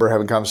 I remember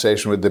having a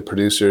conversation with the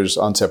producers,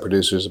 on-set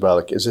producers, about,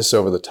 like, is this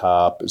over the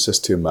top? Is this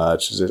too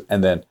much?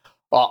 And then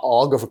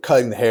I'll go for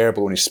cutting the hair,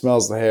 but when he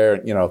smells the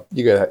hair,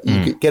 you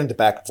get into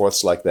back and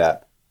forths like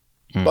that.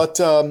 But,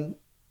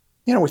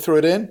 we threw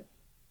it in.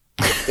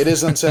 It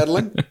is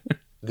unsettling.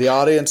 The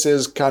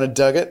audiences kind of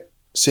dug it,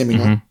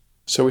 seemingly.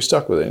 So we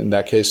stuck with it. In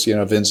that case,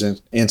 Vin's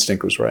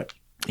instinct was right.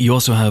 You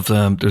also have,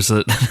 there's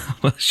a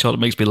shot that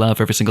makes me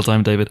laugh every single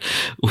time, David,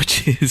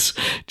 which is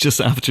just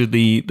after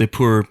the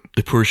poor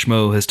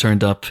schmo has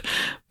turned up,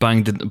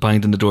 banged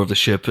in the door of the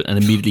ship and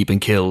immediately been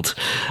killed.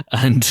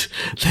 And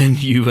then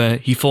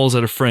he falls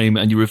out of frame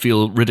and you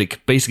reveal Riddick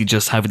basically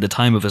just having the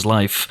time of his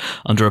life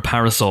under a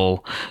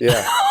parasol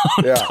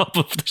on top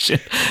of the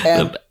ship.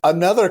 And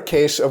another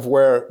case of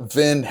where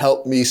Vin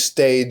helped me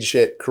stage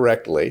it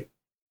correctly,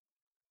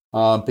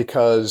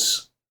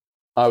 because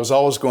I was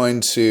always going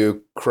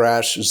to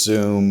crash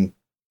zoom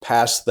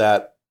past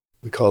that.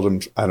 We called him,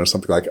 I don't know,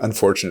 something like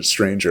unfortunate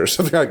stranger or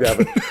something like that.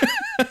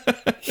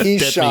 But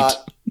he's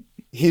shot.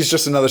 He's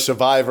just another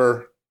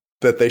survivor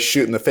that they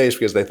shoot in the face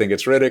because they think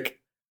it's Riddick.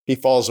 He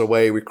falls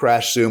away. We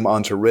crash zoom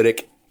onto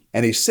Riddick,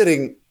 and he's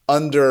sitting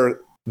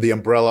under the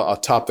umbrella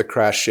atop the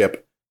crash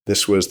ship.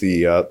 This was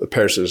the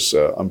Paris's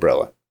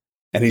umbrella,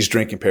 and he's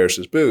drinking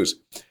Paris's booze.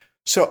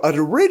 So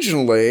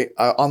originally,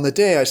 on the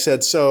day, I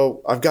said,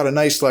 so I've got a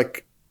nice,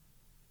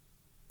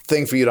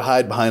 thing for you to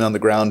hide behind on the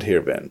ground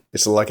here, Vin.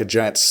 It's like a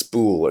giant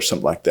spool or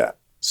something like that.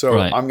 So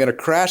I'm going to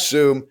crash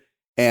zoom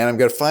and I'm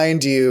going to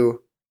find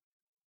you.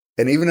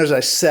 And even as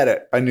I said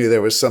it, I knew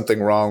there was something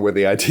wrong with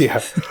the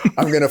idea.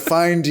 I'm going to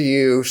find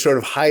you sort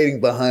of hiding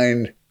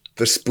behind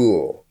the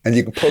spool and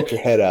you can poke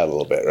your head out a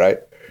little bit, right?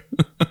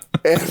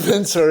 And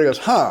Vin sort of goes,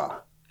 I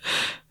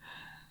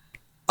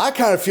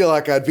kind of feel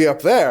like I'd be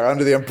up there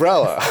under the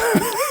umbrella,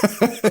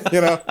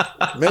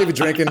 maybe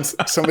drinking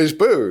somebody's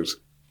booze.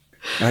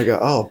 And I go,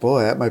 oh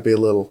boy, that might be a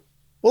little,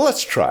 well,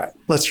 let's try it.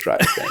 Let's try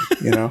it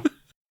then,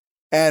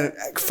 And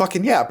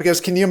fucking yeah, because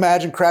can you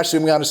imagine crash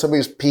zooming onto somebody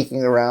who's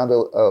peeking around a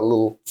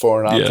little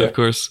foreign object? Yeah, of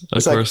course.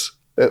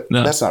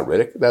 That's not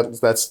Riddick.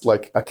 That's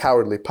like a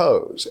cowardly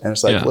pose. And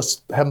it's like,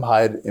 let's have him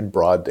hide in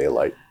broad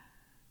daylight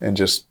and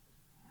just,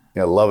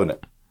 loving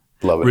it.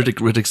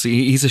 Riddick's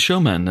he's a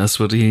showman. That's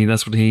what he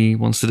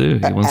wants to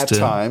do. He wants at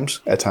times.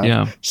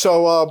 Yeah.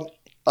 So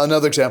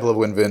another example of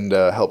when Vin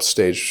helped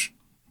stage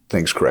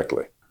things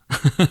correctly.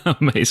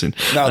 Amazing.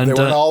 Now they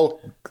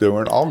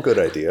weren't all good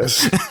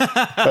ideas,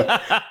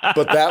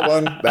 but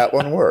that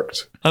one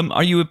worked.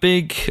 Are you a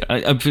big,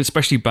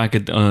 especially back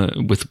at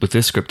with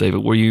this script,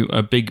 David? Were you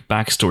a big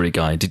backstory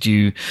guy? Did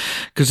you?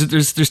 Because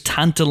there's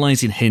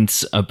tantalizing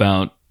hints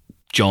about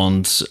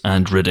Johns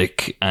and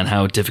Riddick and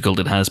how difficult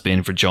it has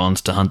been for Johns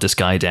to hunt this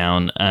guy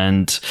down.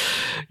 And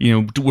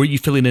were you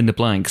filling in the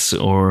blanks,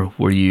 or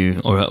were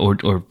you,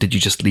 or did you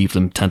just leave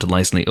them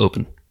tantalizingly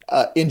open?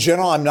 In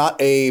general, I'm not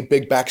a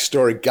big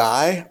backstory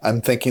guy.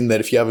 I'm thinking that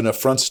if you have enough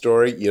front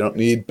story, you don't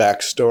need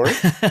backstory.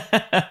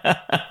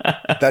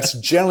 That's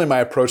generally my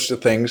approach to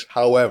things.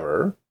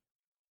 However,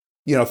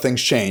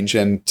 things change,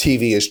 and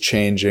TV is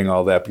changing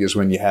all that, because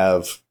when you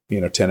have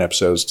 10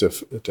 episodes to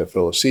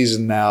fill a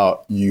season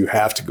now, you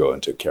have to go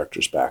into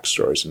characters'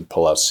 backstories and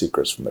pull out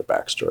secrets from their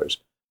backstories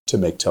to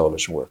make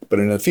television work. But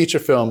in a feature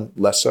film,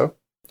 less so.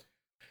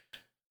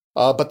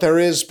 But there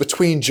is,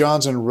 between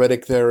Johns and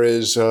Riddick, there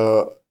is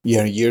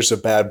years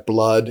of bad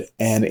blood.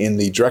 And in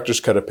the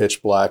director's cut of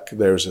Pitch Black,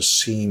 there's a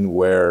scene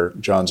where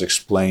Johns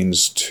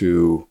explains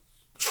to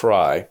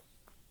Fry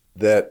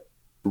that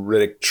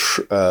Riddick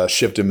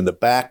shivved him in the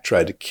back,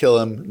 tried to kill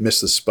him,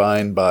 missed the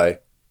spine by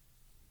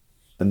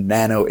a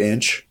nano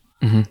inch,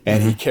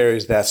 and he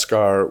carries that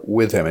scar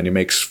with him, and he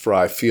makes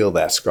Fry feel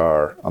that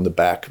scar on the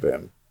back of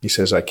him. He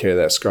says, I carry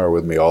that scar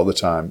with me all the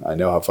time. I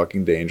know how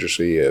fucking dangerous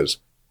he is.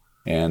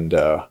 And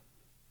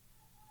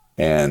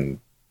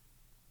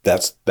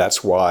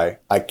that's why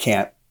I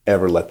can't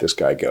ever let this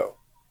guy go.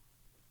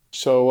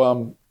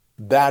 So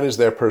that is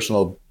their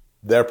personal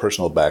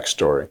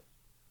backstory.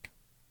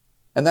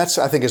 And that's,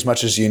 I think, as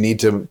much as you need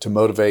to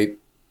motivate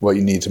what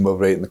you need to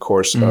motivate in the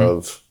course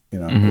of a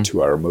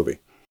 2-hour movie.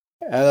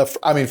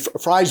 And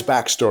Fry's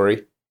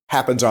backstory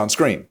happens on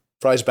screen.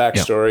 Fry's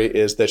backstory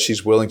is that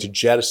she's willing to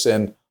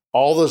jettison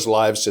all those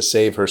lives to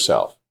save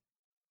herself.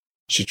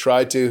 She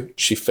tried to,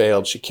 she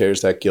failed, she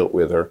carries that guilt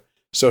with her.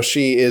 So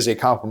she is a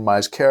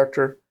compromised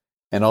character,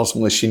 and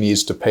ultimately she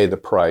needs to pay the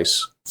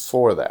price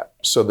for that.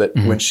 So that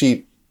when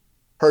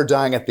her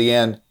dying at the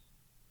end,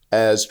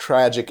 as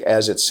tragic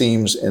as it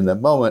seems in the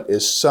moment,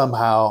 is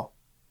somehow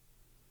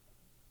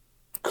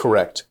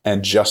correct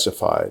and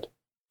justified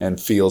and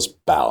feels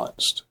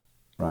balanced,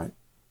 right?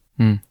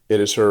 It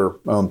is her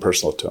own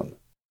personal atonement.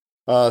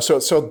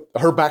 So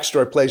her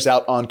backstory plays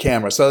out on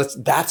camera. So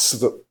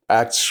that's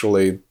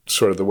actually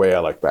sort of the way I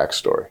like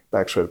backstory.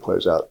 Backstory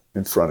plays out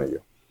in front of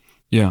you.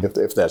 Yeah.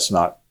 If that's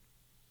not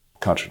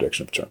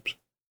contradiction of terms.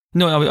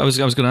 No, I was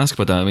going to ask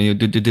about that. I mean,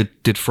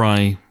 did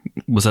Fry,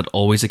 was that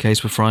always the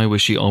case with Fry?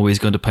 Was she always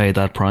going to pay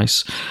that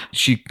price?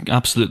 She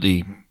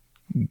absolutely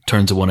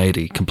turns a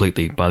 180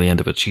 completely by the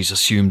end of it. She's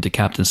assumed the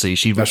captaincy.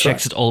 She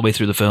rejects it all the way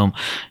through the film.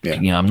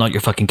 Yeah. I'm not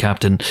your fucking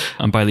captain.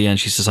 And by the end,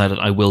 she's decided,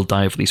 I will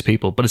die for these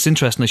people. But it's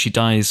interesting that she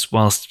dies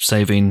whilst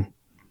saving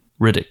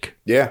Riddick.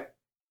 Yeah.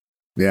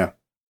 Yeah.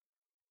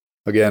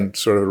 Again,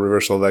 sort of a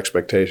reversal of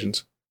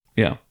expectations.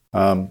 Yeah.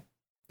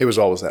 It was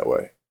always that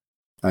way.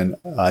 And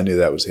I knew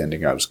that was the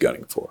ending I was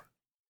gunning for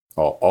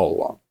all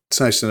along. It's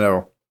nice to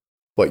know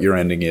what your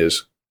ending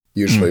is,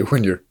 usually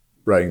when you're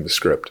writing the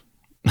script.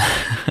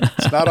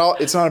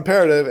 It's not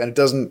imperative, and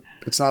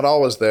it's not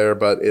always there,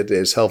 but it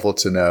is helpful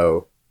to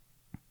know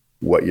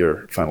what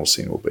your final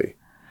scene will be.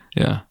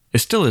 Yeah.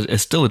 It's still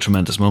a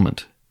tremendous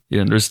moment.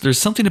 There's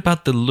something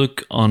about the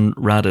look on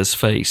Rada's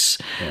face.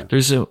 Yeah.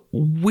 There's a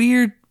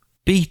weird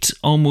beat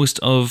almost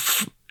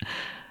of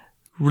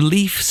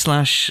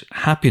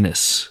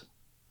relief/happiness.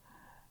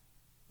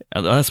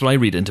 That's what I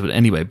read into it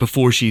anyway,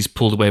 before she's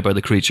pulled away by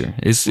the creature.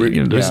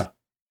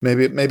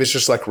 Maybe it's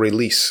just like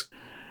release.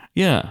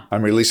 Yeah.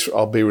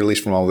 I'll be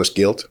released from all this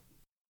guilt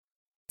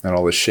and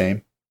all this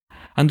shame.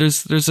 And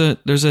there's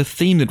a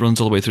theme that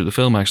runs all the way through the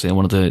film, actually. I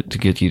wanted to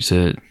get you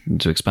to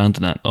expand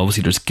on that.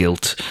 Obviously there's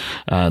guilt,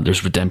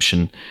 there's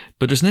redemption,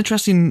 but there's an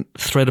interesting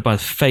thread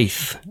about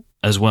faith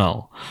as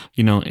well.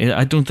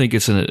 I don't think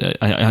it's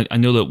I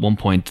know that at one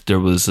point there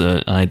was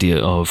an idea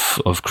of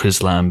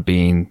Chrislam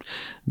being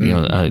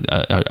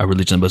a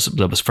religion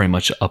that was very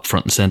much up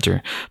front and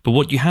center. But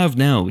what you have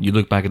now, you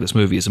look back at this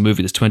movie, is a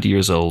movie that's 20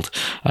 years old,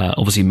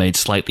 obviously made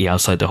slightly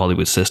outside the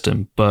Hollywood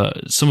system,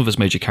 but some of its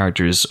major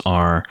characters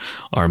are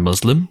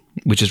Muslim,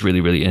 which is really,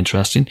 really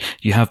interesting.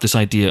 You have this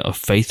idea of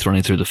faith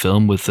running through the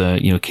film with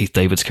Keith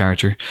David's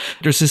character.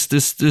 There's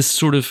this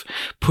sort of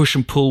push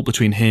and pull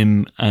between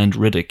him and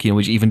Riddick,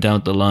 which even down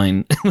the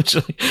line, which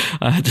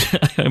I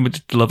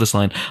love this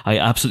line, I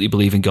absolutely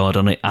believe in God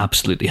and I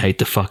absolutely hate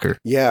the fucker.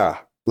 Yeah.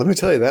 Let me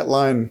tell you, that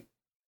line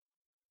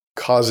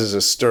causes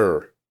a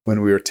stir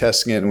when we were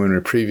testing it and when we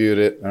previewed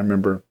it. I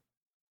remember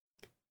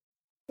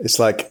it's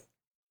like,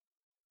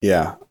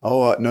 yeah,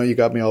 no, you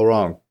got me all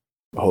wrong,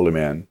 holy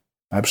man.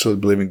 I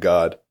absolutely believe in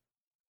God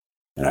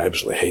and I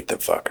absolutely hate the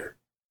fucker.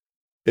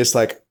 It's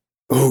like,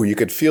 ooh, you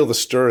could feel the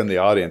stir in the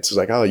audience. It's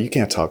like, oh, you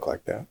can't talk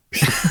like that.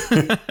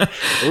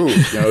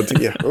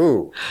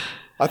 Ooh.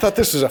 I thought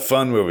this was a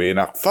fun movie.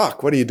 Now,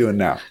 fuck, what are you doing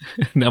now?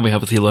 Now we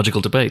have a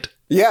theological debate.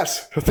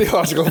 Yes, a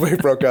theological debate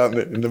broke out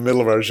in the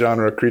middle of our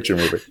genre creature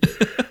movie.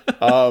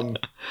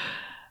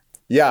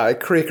 It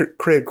created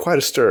quite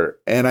a stir.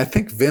 And I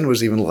think Vin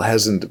was even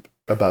hesitant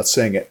about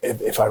saying it,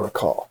 if I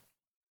recall.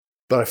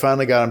 But I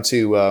finally got him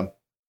to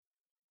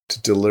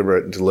deliver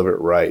it and deliver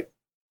it right.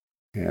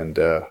 And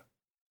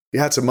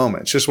it's a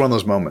moment. It's just one of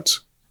those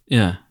moments.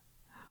 Yeah.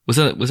 Was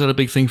that a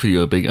big thing for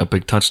you? A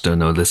big touchstone,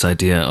 though, this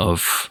idea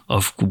of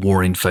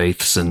warring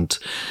faiths and,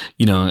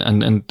 you know,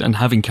 and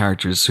having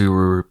characters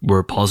who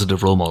were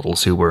positive role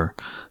models who were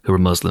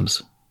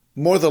Muslims?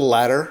 More the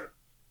latter.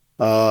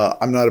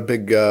 I'm not a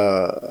big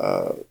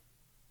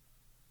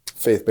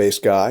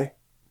faith-based guy,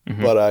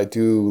 but I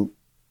do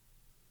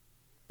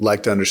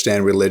like to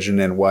understand religion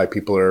and why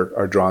people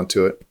are drawn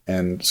to it,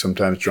 and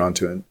sometimes drawn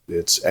to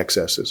its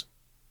excesses.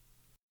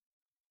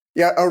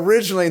 Yeah,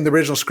 originally in the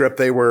original script,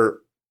 they were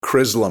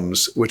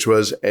Chrislams, which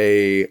was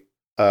followed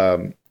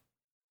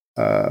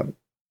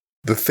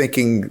the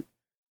thinking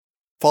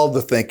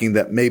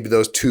that maybe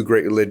those two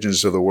great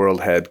religions of the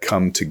world had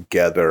come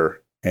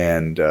together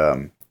and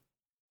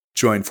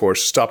joined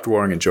forces, stopped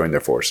warring and joined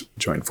forces.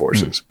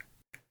 Mm-hmm.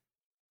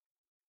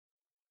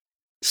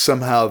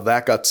 Somehow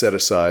that got set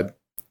aside,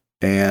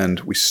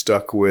 and we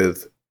stuck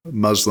with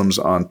Muslims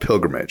on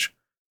pilgrimage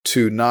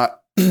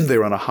they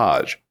were on a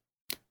Hajj,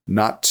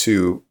 not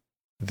to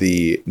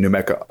the New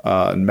Mecca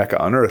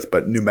on earth,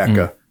 but New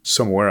Mecca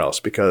somewhere else,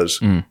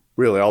 because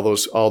really all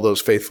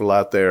those faithful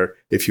out there,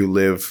 if you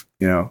live,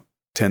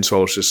 10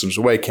 solar systems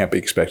away, can't be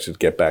expected to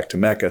get back to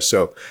Mecca.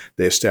 So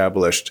they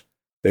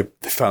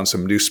found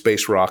some new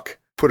space rock,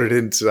 put it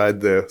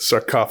inside the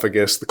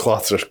sarcophagus, the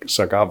cloth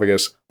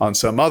sarcophagus on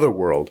some other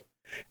world.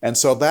 And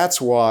so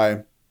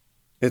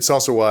it's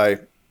also why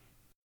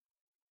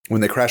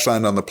when they crash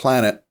land on the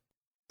planet,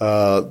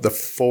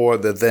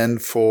 the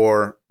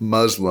four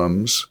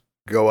Muslims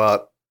go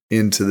out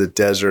into the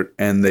desert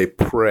and they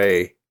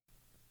pray.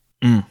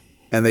 And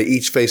they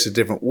each face a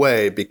different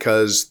way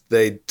because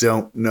they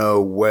don't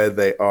know where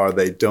they are.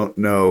 They don't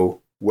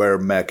know where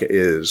Mecca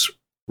is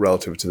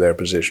relative to their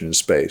position in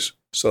space.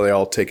 So they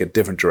all take a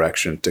different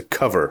direction to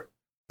cover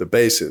the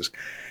bases.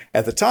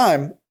 At the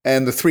time,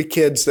 and the three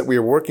kids that we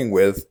were working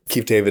with,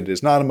 Keith David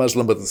is not a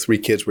Muslim, but the three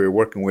kids we were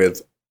working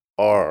with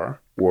were,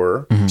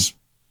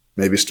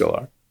 maybe still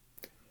are.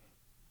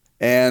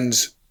 And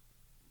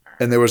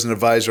there was an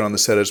advisor on the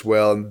set as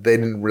well, and they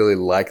didn't really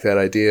like that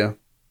idea.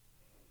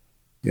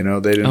 They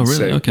didn't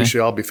say, we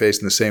should all be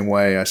facing the same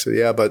way. I said,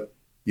 yeah, but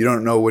you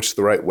don't know what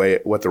the right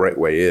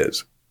way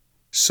is.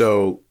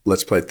 So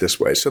let's play it this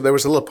way. So there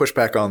was a little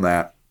pushback on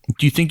that.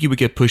 Do you think you would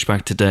get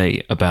pushback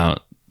today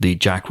about the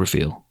Jack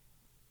reveal?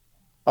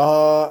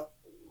 I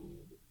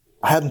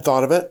hadn't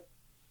thought of it.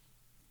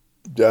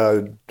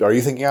 Are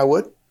you thinking I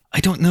would? I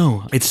don't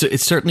know.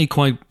 It's certainly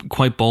quite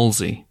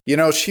ballsy.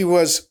 She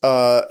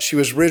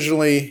was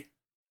originally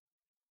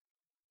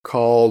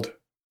called.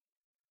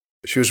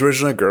 She was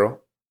originally a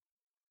girl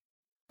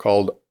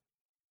called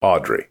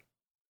Audrey,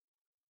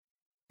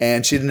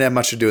 and she didn't have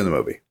much to do in the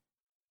movie.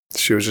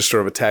 She was just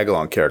sort of a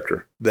tag-along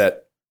character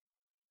that,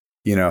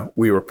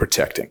 we were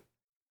protecting.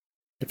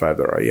 If I have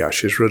that right, yeah,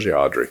 she's really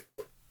Audrey.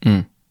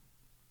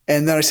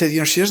 And then I said,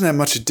 she doesn't have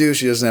much to do.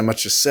 She doesn't have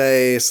much to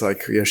say. It's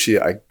like,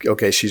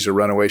 she's a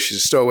runaway. She's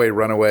a stowaway,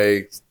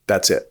 runaway.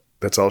 That's it.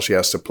 That's all she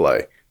has to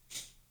play.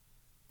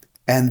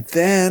 And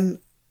then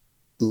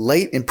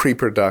late in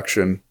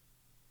pre-production,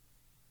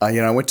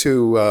 I went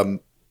to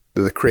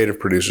the creative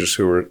producers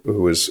who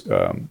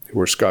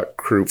were Scott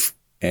Krupp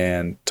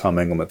and Tom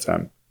Engelman at the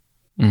time.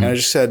 And I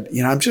just said,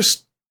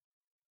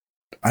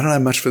 I don't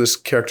have much for this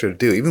character to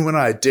do. Even when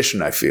I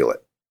audition, I feel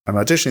it. I'm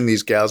auditioning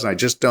these gals and I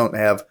just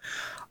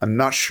I'm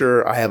not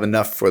sure I have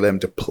enough for them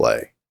to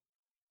play.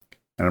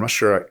 And I'm not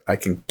sure I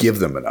can give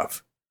them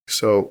enough.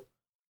 So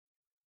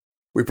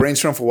we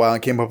brainstormed for a while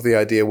and came up with the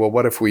idea, well,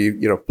 what if we,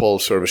 pull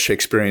sort of a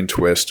Shakespearean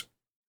twist,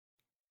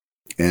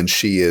 and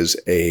she is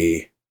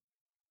a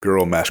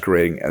girl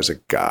masquerading as a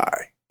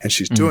guy. And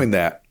she's doing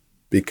that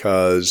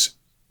because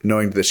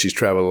knowing that she's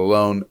traveled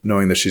alone,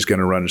 knowing that she's going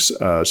to run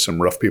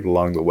some rough people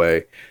along the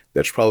way,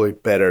 that's probably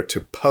better to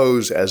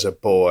pose as a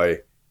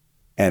boy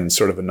and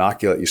sort of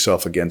inoculate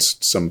yourself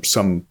against some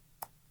kind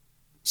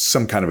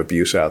of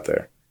abuse out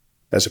there,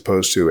 as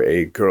opposed to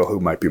a girl who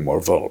might be more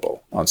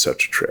vulnerable on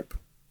such a trip.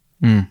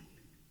 And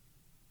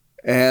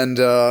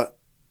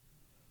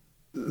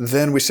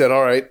then we said,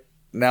 all right,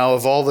 now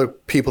of all the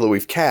people that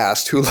we've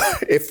cast, who,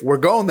 if we're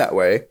going that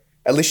way,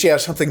 at least she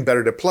has something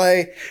better to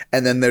play.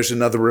 And then there's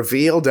another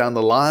reveal down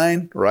the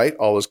line, right?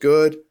 All is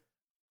good.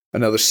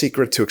 Another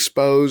secret to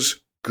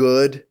expose,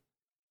 good.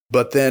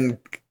 But then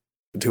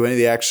do any of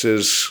the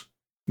actresses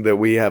that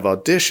we have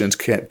auditions,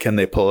 can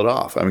they pull it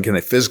off? I mean, can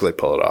they physically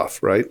pull it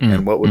off, right?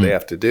 And what would they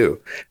have to do?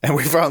 And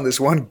we found this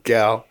one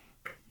gal,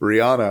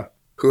 Rihanna,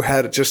 who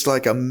had just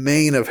like a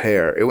mane of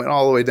hair. It went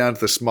all the way down to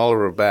the small of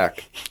her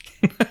back.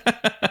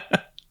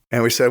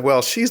 And we said,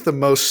 well, she's the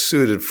most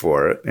suited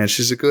for it, and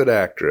she's a good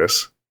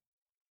actress.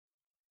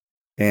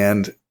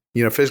 And,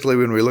 physically,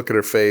 when we look at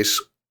her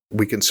face,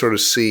 we can sort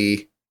of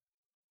see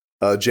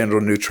gender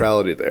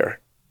neutrality there.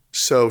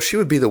 So she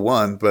would be the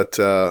one, but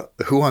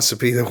who wants to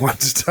be the one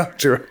to talk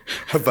to her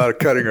about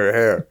cutting her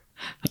hair?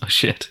 Oh,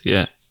 shit,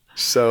 yeah.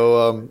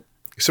 So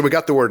we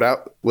got the word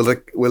out. We'll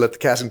let the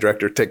casting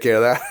director take care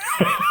of that.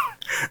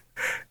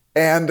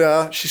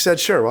 And she said,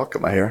 sure, I'll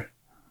cut my hair.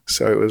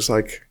 So it was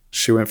like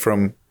she went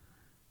from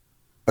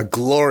a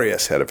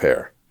glorious head of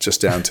hair just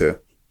down to,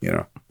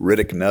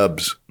 Riddick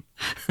nubs.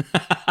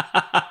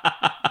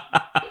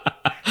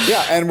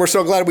 Yeah, and we're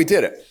so glad we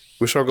did it.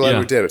 We're so glad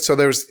we did it. So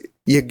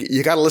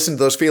you got to listen to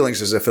those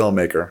feelings as a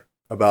filmmaker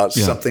about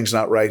something's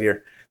not right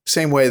here.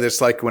 Same way that's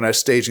like when I was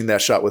staging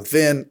that shot with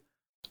Vin,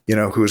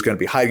 who was going to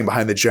be hiding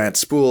behind the giant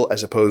spool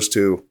as opposed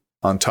to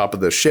on top of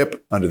the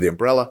ship under the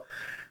umbrella.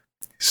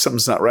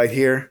 Something's not right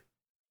here.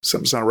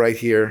 Something's not right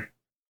here.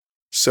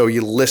 So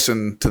you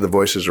listen to the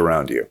voices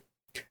around you.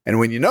 And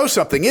when you know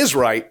something is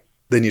right,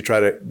 then you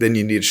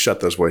need to shut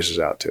those voices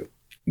out too.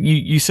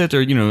 You said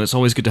there, it's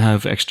always good to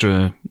have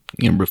extra,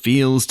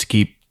 reveals to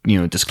keep,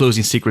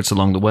 disclosing secrets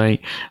along the way.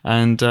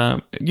 And,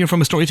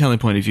 from a storytelling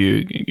point of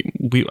view,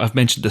 I've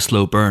mentioned the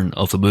slow burn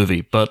of the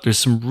movie, but there's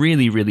some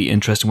really, really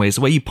interesting ways.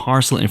 The way you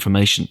parcel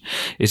information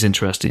is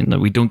interesting. That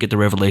we don't get the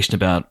revelation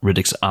about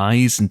Riddick's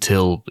eyes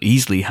until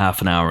easily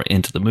half an hour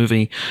into the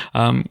movie.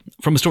 From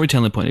a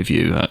storytelling point of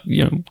view,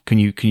 can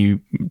you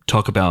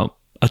talk about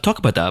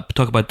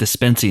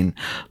dispensing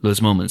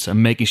those moments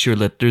and making sure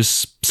that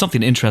there's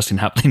something interesting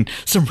happening,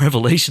 some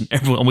revelation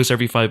almost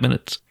every 5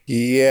 minutes.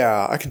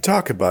 Yeah, I can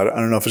talk about it. I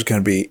don't know if it's going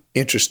to be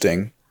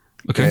interesting.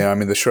 Okay. Yeah,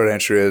 the short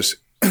answer is,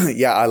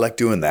 yeah, I like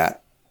doing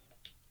that.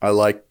 I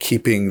like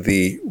keeping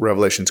the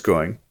revelations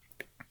going.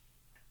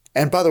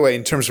 And by the way,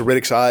 in terms of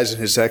Riddick's eyes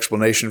and his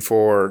explanation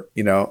for,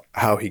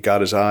 how he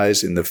got his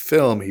eyes in the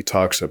film, he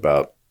talks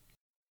about,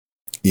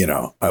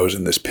 I was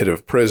in this pit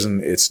of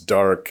prison. It's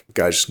dark.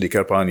 Guys sneak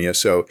up on you.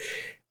 So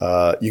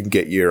you can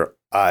get your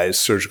eyes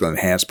surgically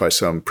enhanced by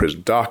some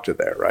prison doctor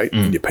there, right?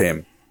 And you pay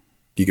him,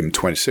 you give him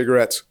 20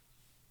 cigarettes,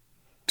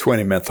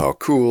 20 menthol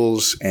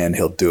cools, and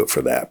he'll do it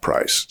for that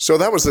price. So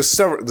that was the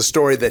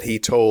story that he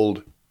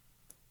told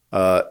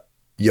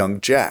young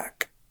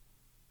Jack.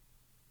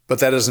 But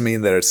that doesn't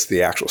mean that it's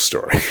the actual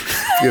story.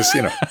 Because,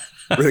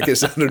 Riddick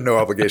is under no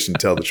obligation to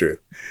tell the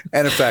truth.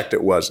 And in fact,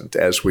 it wasn't.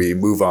 As we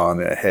move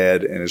on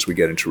ahead and as we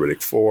get into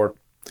Riddick 4,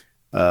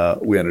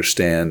 we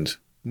understand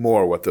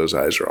more what those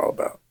eyes are all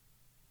about.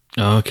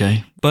 Oh,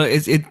 okay. But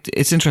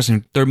it's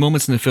interesting. There are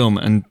moments in the film,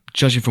 and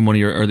judging from one of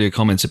your earlier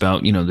comments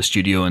about, the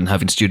studio and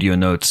having studio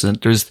notes, and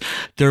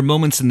there are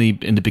moments in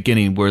the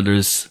beginning where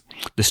the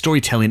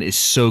storytelling is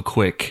so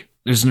quick.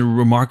 There's a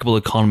remarkable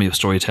economy of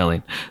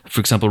storytelling. For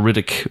example,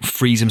 Riddick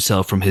frees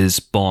himself from his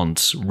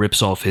bonds,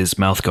 rips off his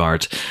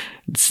mouthguard.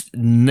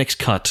 Next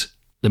cut,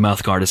 the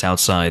mouthguard is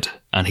outside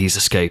and he's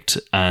escaped,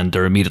 and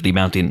they're immediately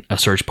mounting a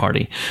search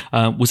party.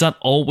 Was that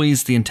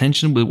always the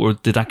intention, or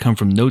did that come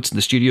from notes in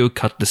the studio?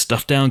 Cut this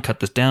down,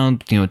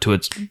 to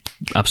it's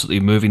absolutely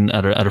moving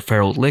at a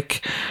feral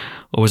lick?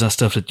 Or was that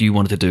stuff that you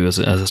wanted to do as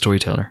a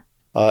storyteller?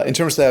 In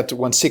terms of that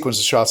one sequence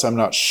of shots, I'm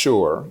not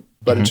sure.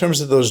 But in terms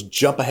of those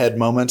jump ahead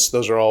moments,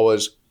 those are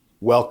always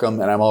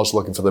welcome, and I'm always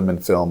looking for them in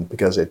film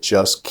because it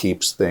just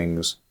keeps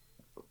things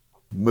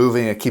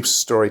moving. It keeps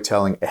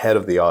storytelling ahead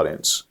of the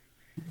audience.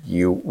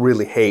 You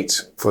really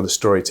hate for the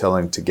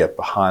storytelling to get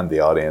behind the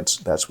audience.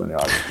 That's when the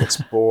audience gets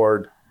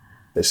bored.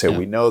 They say,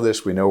 we know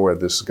this, we know where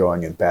this is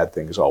going, and bad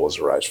things always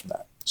arise from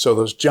that. So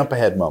those jump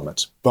ahead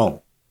moments, boom,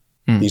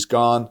 he's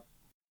gone.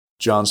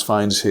 Johns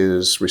finds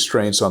his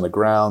restraints on the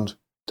ground,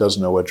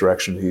 doesn't know what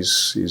direction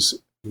he's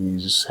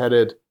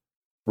headed.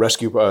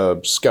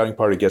 Rescue scouting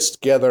party gets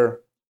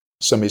together.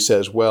 Somebody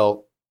says,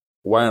 well,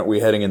 why aren't we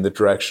heading in the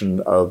direction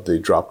of the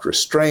dropped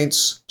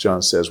restraints?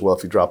 John says, well,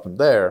 if you drop them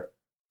there,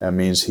 that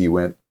means he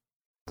went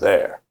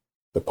there,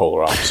 the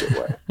polar opposite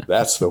way.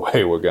 That's the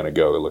way we're going to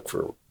go look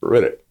for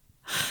Riddick,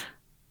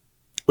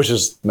 which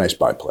is nice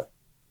byplay.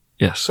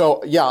 Yes.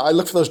 So, yeah, I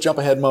look for those jump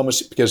ahead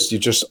moments because you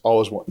just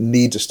always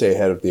need to stay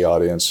ahead of the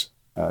audience.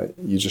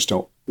 You just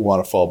don't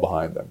want to fall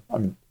behind them. I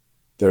mean,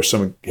 there are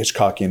some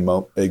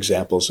Hitchcockian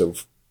examples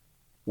of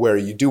where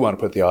you do want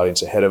to put the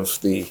audience ahead of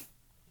the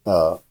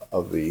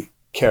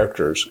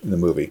characters in the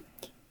movie,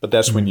 but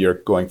that's when you're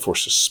going for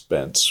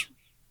suspense.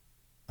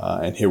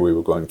 And here we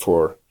were going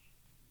for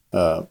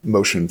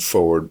motion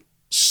forward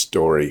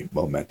story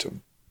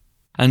momentum.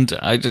 And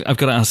I've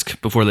got to ask,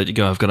 before I let you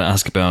go, I've got to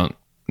ask about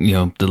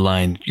the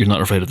line, "You're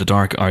not afraid of the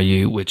dark, are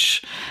you?"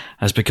 which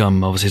has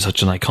become obviously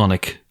such an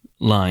iconic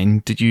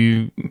line. Did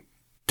you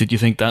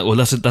think that? Well,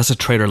 that's a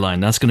trailer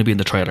line. That's going to be in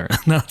the trailer.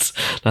 that's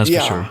for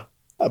sure.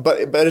 But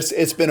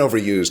it's been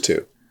overused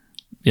too.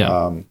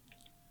 Yeah.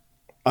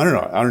 I don't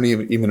know. I don't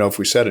even know if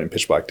we said it in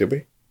Pitch Black, did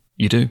we?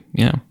 You do.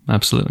 Yeah,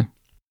 absolutely.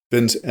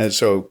 And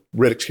so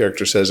Riddick's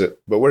character says it,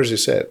 but where does he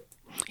say it?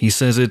 He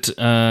says it.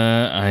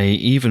 I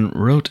even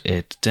wrote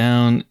it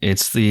down.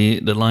 It's the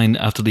line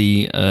after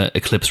the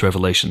eclipse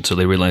revelation. So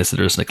they realize that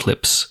there's an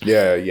eclipse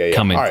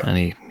coming. All right. And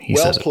he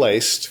well says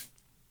placed.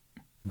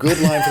 Good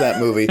line for that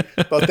movie.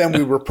 But then we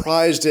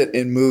reprised it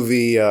in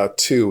movie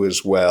 2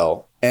 as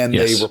well. And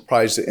they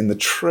reprised it in the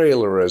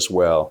trailer as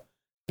well.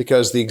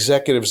 Because the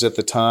executives at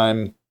the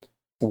time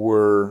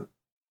were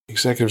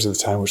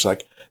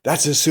like,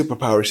 that's his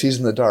superpower. He's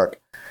in the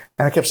dark.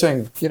 And I kept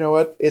saying, you know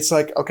what? It's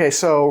like, okay,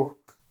 so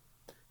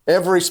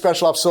every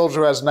special ops soldier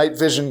who has night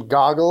vision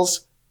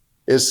goggles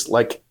is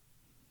like,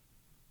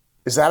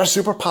 is that a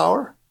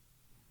superpower?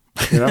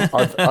 You know,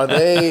 are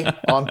they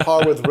on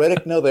par with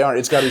Riddick? No, they aren't.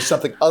 It's got to be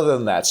something other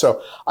than that.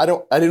 So I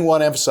didn't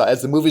want to emphasize,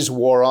 as the movies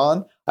wore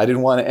on, I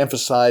didn't want to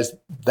emphasize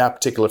that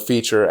particular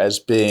feature as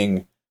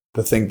being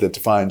the thing that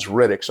defines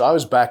Riddick. So I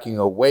was backing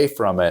away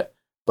from it.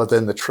 But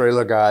then the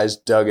trailer guys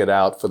dug it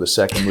out for the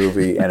second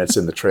movie, and it's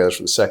in the trailers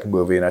for the second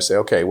movie. And I say,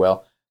 okay,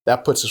 well,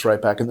 that puts us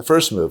right back in the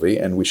first movie,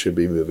 and we should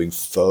be moving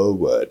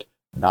forward,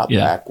 not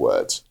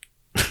backwards.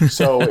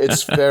 So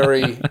it's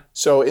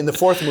so in the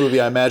fourth movie,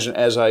 I imagine,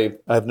 as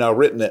I've now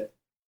written it,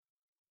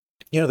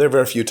 you know, there are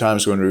very few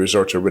times when we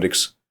resort to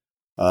Riddick's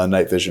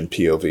night vision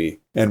POV,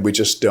 and we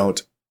just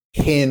don't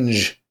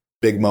hinge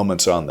big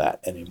moments on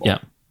that anymore. Yeah.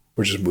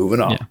 We're just moving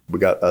on. Yeah. We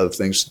got other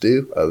things to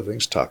do, other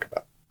things to talk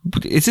about.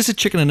 But is this a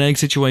chicken and egg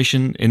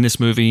situation in this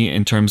movie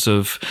in terms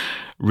of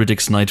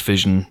Riddick's night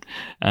vision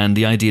and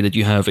the idea that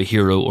you have a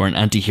hero or an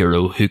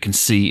anti-hero who can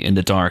see in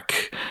the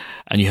dark,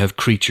 and you have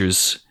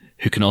creatures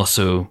who can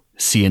also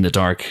see in the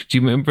dark? Do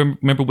you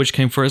remember which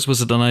came first?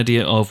 Was it an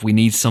idea of we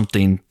need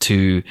something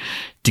to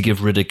give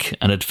Riddick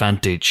an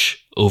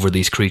advantage over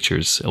these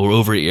creatures or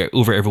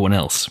over everyone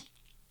else?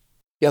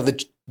 Yeah,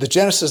 the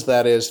genesis of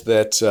that is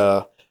that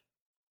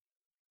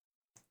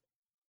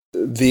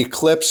the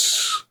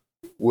eclipse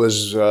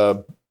was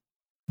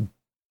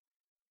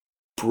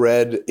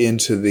bred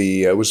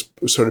into was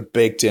sort of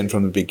baked in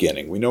from the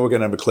beginning. We know we're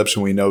going to have eclipse,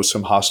 and we know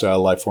some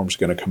hostile life forms are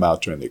going to come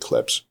out during the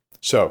eclipse.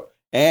 So,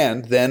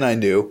 and then I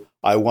knew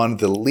I wanted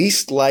the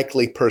least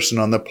likely person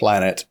on the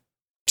planet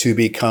to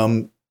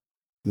become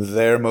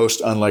their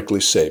most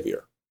unlikely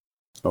savior.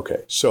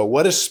 Okay, so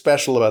what is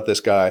special about this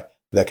guy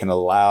that can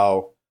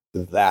allow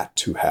that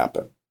to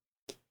happen?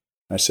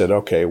 I said,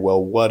 okay,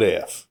 well, what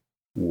if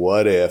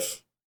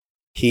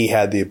he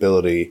had the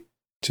ability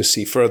to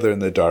see further in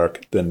the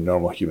dark than a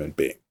normal human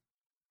being?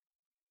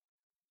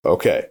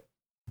 Okay,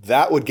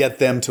 that would get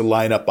them to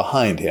line up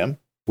behind him,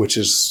 which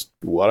is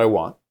what I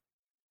want.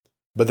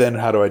 But then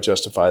how do I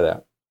justify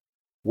that?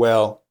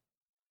 Well,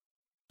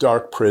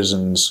 dark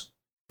prisons,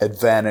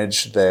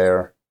 advantage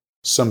there,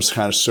 some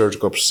kind of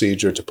surgical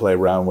procedure to play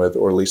around with,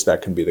 or at least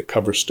that can be the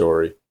cover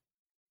story.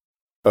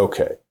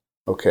 Okay,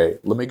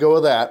 let me go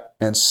with that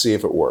and see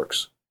if it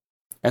works.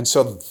 And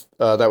so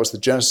that was the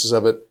genesis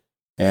of it.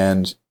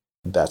 And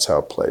that's how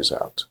it plays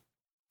out.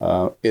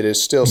 It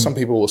is still, some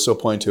people will still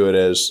point to it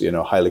as, you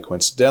know, highly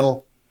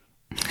coincidental.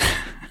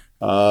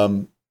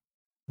 But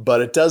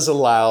it does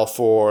allow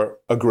for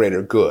a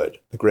greater good.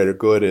 The greater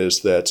good is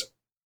that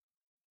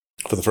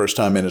for the first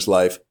time in his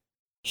life,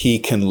 he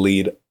can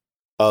lead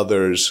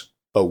others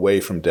away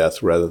from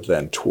death rather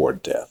than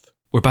toward death.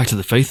 We're back to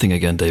the faith thing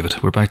again, David.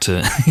 We're back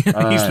to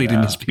he's leading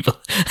these people.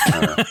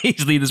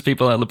 He's leading these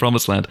people out of the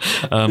promised land.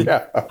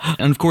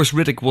 And of course,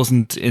 Riddick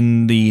wasn't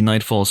in the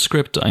Nightfall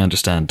script. I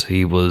understand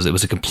it was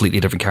a completely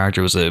different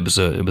character. It was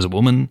a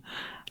woman.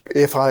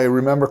 If I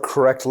remember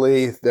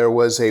correctly, there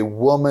was a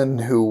woman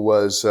who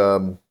was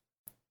some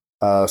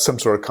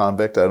sort of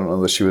convict. I don't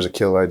know that she was a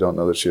killer. I don't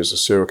know that she was a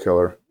serial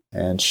killer,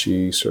 and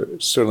she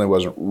certainly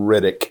wasn't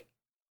Riddick.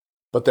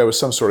 But there was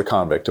some sort of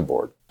convict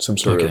aboard, some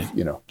sort of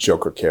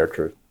Joker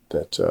character.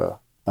 That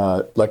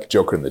like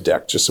Joker in the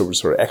deck, just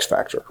sort of X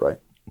Factor, right?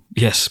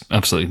 Yes,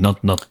 absolutely.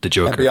 Not the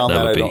Joker. And beyond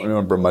that I don't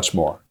remember much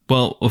more.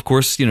 Well, of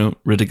course,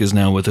 Riddick is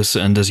now with us,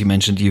 and as you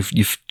mentioned,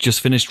 you've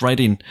just finished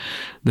writing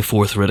the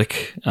fourth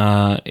Riddick.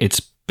 It's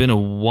been a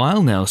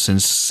while now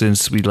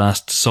since we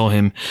last saw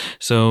him.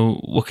 So,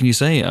 what can you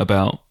say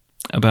about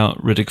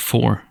Riddick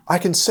 4? I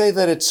can say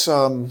that it's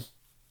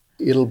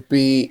it'll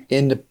be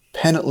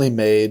independently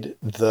made,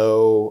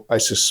 though I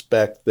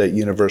suspect that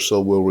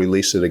Universal will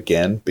release it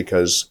again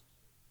because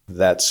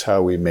that's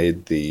how we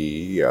made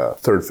the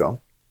third film.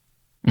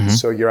 Mm-hmm.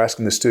 So you're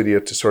asking the studio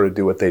to sort of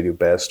do what they do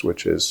best,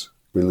 which is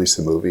release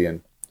the movie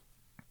and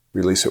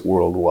release it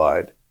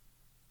worldwide.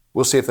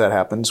 We'll see if that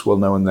happens. We'll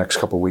know in the next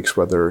couple of weeks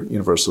whether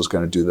Universal is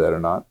going to do that or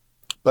not.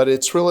 But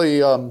it's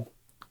really an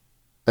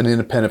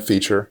independent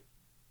feature.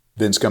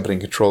 Vince Company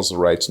controls the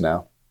rights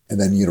now, and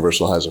then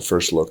Universal has a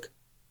first look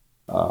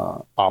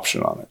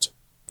option on it.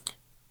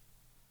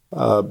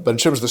 But in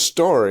terms of the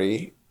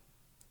story,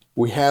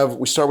 we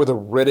start with a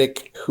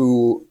Riddick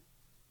who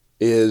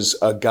is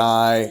a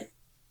guy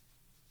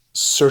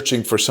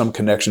searching for some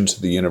connection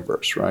to the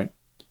universe, right?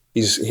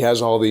 He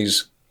has all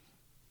these,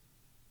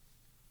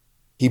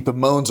 he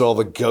bemoans all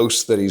the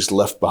ghosts that he's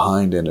left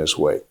behind in his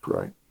wake,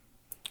 right?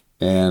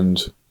 And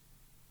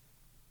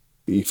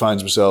he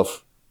finds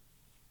himself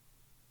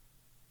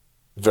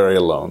very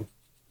alone,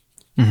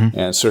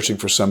 and searching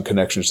for some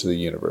connections to the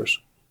universe.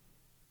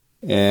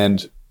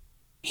 And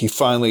he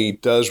finally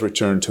does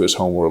return to his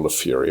homeworld of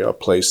Furia, a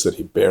place that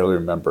he barely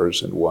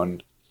remembers, and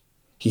one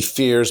he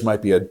fears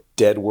might be a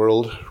dead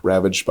world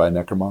ravaged by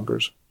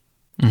necromongers.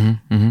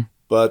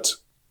 But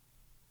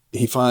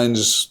he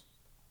finds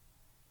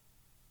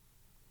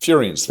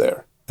Furians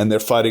there, and they're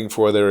fighting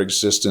for their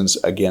existence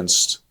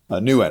against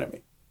a new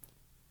enemy.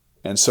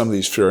 And some of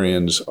these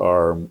Furians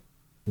are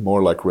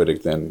more like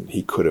Riddick than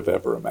he could have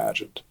ever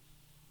imagined.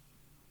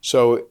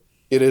 So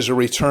it is a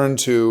return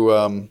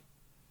to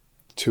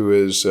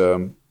his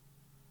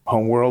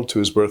homeworld, to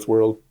his birth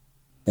world,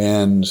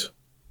 and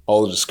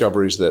all the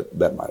discoveries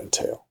that might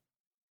entail.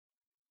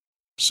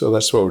 So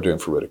that's what we're doing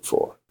for Riddick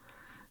 4.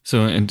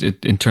 So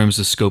in terms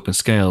of scope and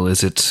scale,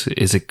 is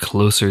it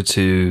closer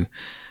to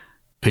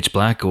Pitch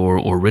Black or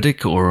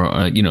Riddick,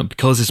 or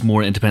because it's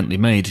more independently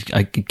made?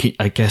 I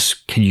guess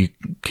can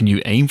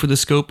you aim for the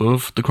scope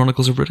of the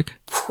Chronicles of Riddick?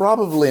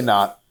 Probably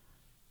not.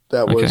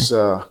 That was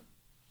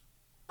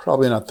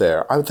probably not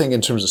there. I would think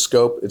in terms of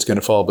scope, it's going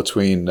to fall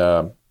between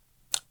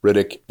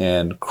Riddick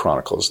and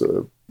Chronicles,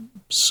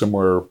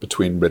 somewhere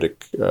between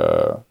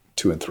Riddick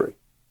 2 and 3.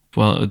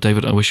 Well,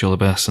 David, I wish you all the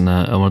best, and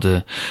I want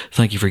to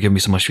thank you for giving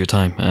me so much of your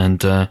time.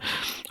 And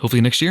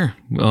hopefully next year,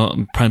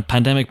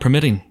 pandemic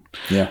permitting,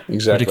 yeah,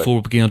 exactly, Riddick 4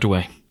 will be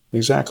underway.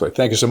 Exactly.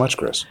 Thank you so much,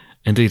 Chris.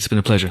 Indeed, it's been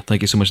a pleasure.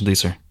 Thank you so much indeed,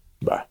 sir.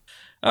 Bye.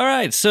 All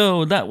right,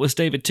 so that was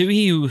David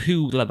Twohy,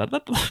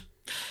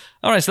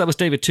 All right, so that was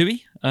David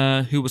Twohy,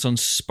 who was on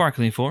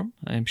sparkling form.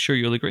 I'm sure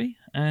you'll agree,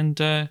 and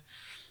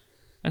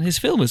his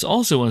film is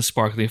also on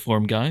sparkling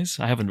form, guys.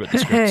 I haven't read the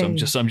script,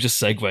 so I'm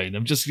just segueing.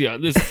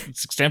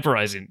 It's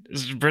extemporizing.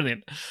 This is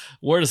brilliant.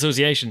 Word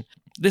association.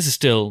 This is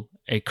still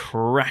a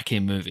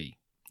cracking movie.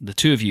 The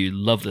two of you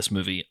love this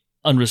movie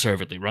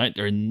unreservedly, right?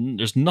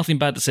 There's nothing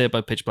bad to say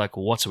about Pitch Black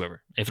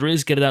whatsoever. If there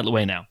is, get it out of the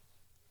way now.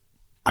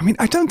 I mean,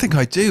 I don't think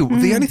I do.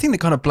 The only thing that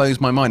kind of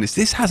blows my mind is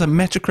this has a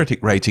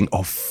Metacritic rating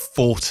of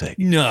 40.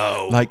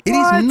 No. It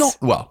is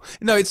not,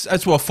 no, it's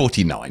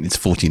 49. It's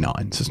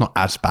 49, so it's not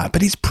as bad,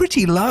 but it's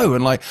pretty low.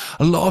 And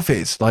a lot of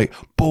it's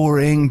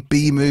boring,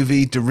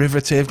 B-movie,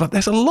 derivative.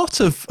 There's a lot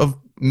of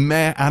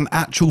meh and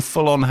actual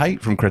full-on hate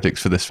from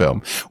critics for this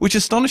film, which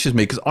astonishes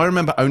me because I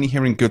remember only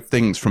hearing good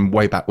things from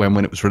way back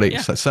when it was released.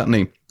 Yeah. So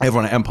certainly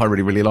everyone at Empire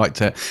really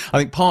liked it. I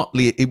think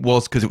partly it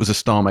was because it was a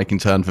star-making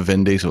turn for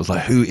Vin Diesel. It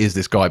was who is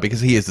this guy? Because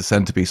he is the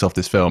centerpiece of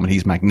this film and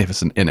he's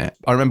magnificent in it.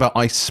 I remember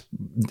when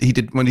he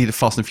did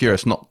Fast and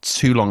Furious not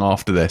too long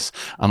after this,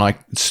 and I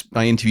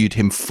interviewed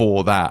him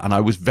for that, and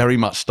I was very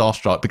much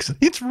starstruck because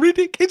it's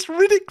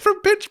Riddick from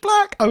Pitch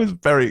Black. I was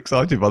very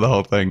excited by the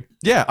whole thing.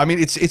 Yeah, I mean,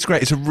 it's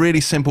great. It's a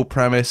really simple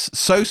premise,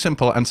 so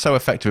simple and so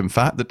effective, in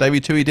fact, that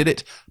David Twohy did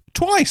it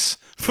twice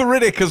for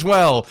Riddick as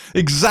well.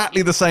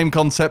 Exactly the same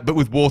concept, but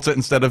with water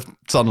instead of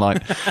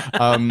sunlight.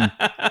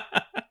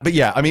 But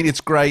yeah, I mean,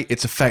 it's great.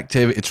 It's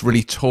effective. It's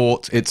really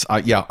taut.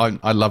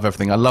 I love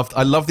everything. I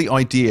love the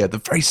idea, the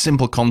very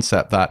simple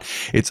concept that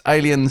it's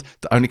aliens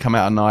that only come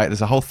out at night.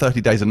 There's a whole 30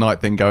 days a night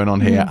thing going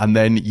on here. And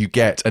then you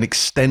get an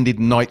extended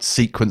night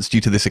sequence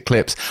due to this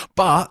eclipse.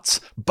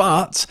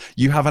 But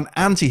you have an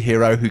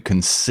anti-hero who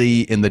can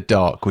see in the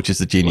dark, which is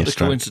the genius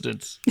stroke.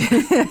 Coincidence.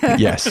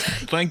 Yes.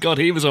 Thank God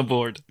he was on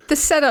board. The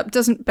setup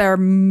doesn't bear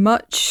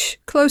much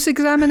close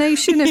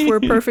examination, if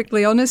we're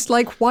perfectly honest.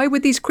 Why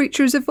would these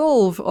creatures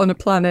evolve on a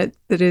planet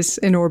that is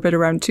in orbit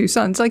around two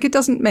suns? It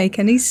doesn't make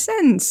any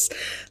sense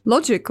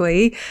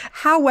logically.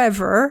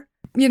 However,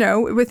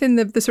 within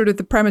the sort of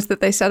the premise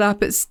that they set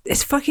up,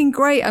 it's fucking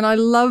great. And I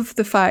love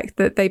the fact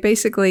that they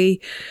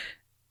basically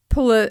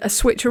pull a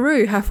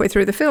switcheroo halfway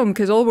through the film,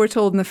 because all we're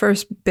told in the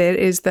first bit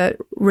is that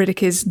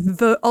Riddick is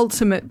the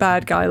ultimate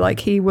bad guy.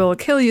 He will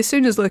kill you as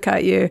soon as look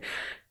at you.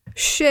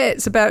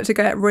 Shit's about to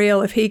get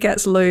real if he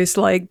gets loose.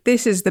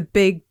 This is the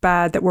big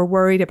bad that we're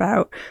worried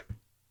about.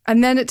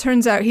 And then it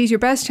turns out he's your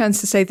best chance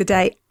to save the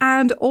day.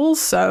 And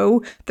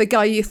also, the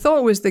guy you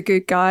thought was the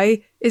good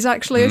guy is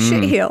actually a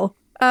shitheel.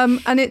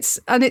 And it's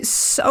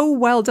so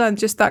well done.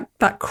 Just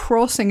that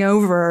crossing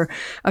over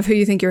of who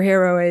you think your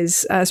hero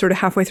is sort of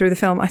halfway through the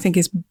film, I think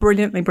is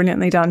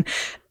brilliantly done.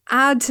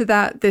 Add to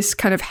that this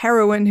kind of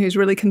heroine who's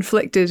really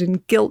conflicted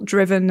and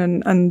guilt-driven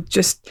and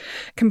just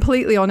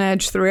completely on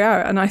edge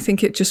throughout. And I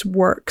think it just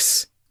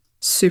works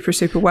super,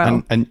 super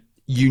well. And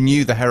you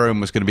knew the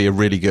heroine was going to be a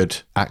really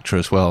good actor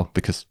as well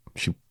because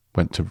she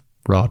went to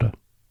RADA.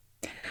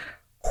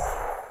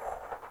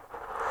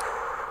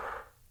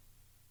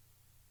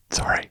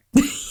 Sorry.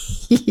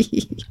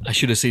 I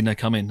should have seen that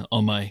coming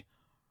on my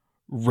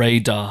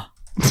radar.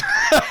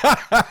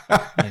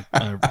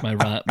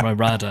 my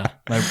radar.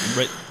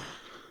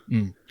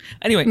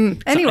 Anyway,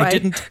 so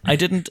I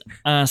didn't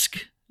ask.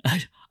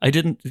 I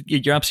didn't.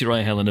 You're absolutely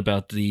right, Helen,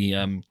 about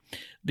the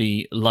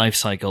life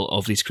cycle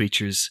of these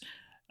creatures.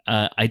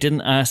 I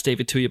didn't ask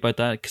David Twohy about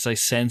that because I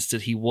sensed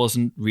that he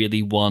wasn't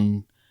really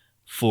one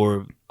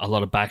for a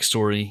lot of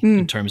backstory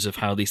in terms of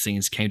how these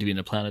things came to be on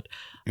the planet.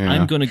 Yeah.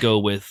 I'm going to go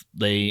with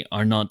they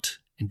are not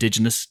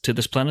indigenous to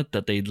this planet,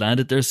 that they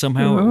landed there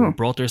somehow or were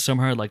brought there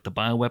somehow, like the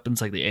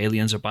bioweapons, like the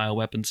aliens are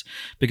bioweapons,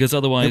 because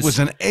otherwise... It was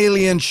an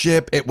alien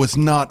ship, it was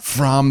not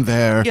from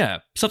there. Yeah,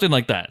 something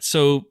like that.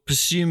 So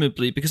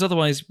presumably, because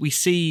otherwise we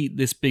see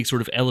this big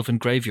sort of elephant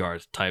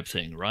graveyard type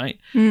thing, right?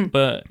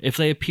 But if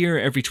they appear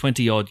every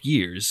 20 odd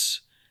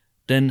years,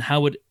 then how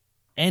would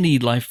any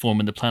life form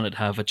in the planet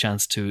have a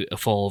chance to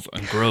evolve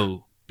and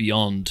grow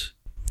beyond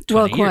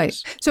 20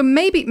 years? So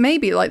maybe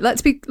like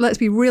let's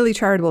be really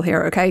charitable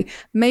here, okay?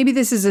 Maybe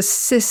this is a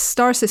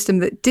star system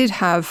that did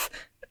have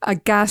a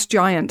gas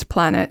giant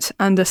planet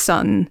and a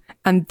sun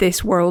and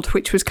this world,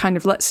 which was kind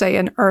of, let's say,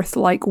 an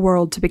Earth-like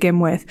world to begin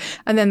with.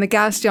 And then the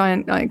gas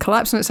giant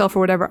collapsed on itself or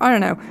whatever. I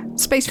don't know.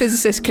 Space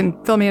physicists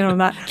can fill me in on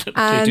that.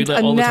 And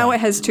now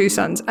it has two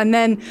suns. And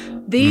then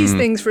these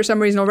things, for some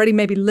reason, already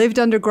maybe lived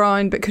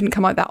underground but couldn't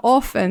come out that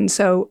often.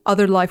 So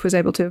other life was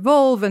able to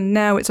evolve, and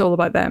now it's all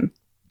about them.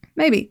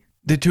 Maybe.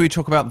 Did we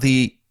talk about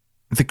the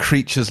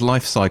creatures'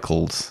 life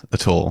cycles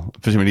at all?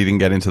 Presumably you didn't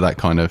get into that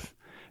kind of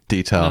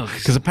detail,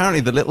 because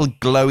apparently the little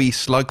glowy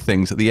slug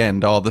things at the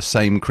end are the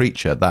same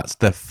creature. That's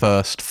their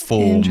first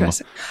form.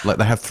 Like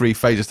they have 3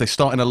 phases. They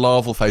start in a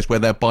larval phase where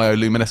they're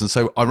bioluminescent,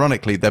 so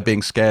ironically they're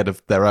being scared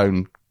of their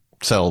own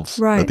selves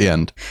at the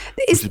end,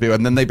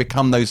 and then they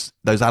become those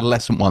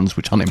adolescent ones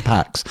which hunt in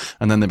packs,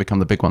 and then they become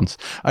the big ones.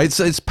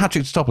 It's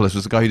Patrick Totopoulos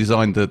was the guy who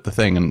designed the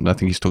thing, and I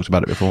think he's talked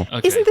about it before.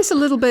 Isn't this a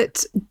little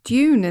bit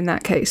Dune in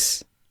that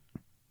case,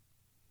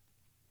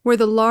 where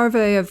the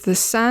larvae of the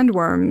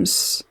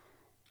sandworms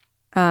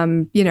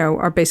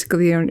are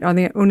basically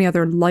the only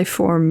other life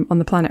form on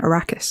the planet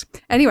Arrakis?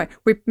 Anyway,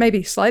 we may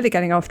be slightly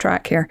getting off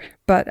track here,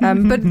 but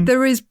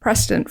there is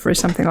precedent for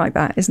something like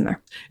that, isn't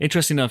there?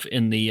 Interesting enough,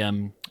 in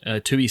the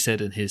Twohy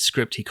said in his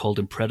script he called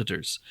them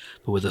predators,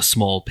 but with a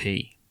small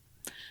p,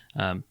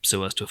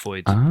 so as to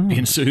avoid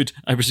being sued,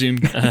 I presume,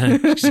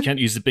 because you can't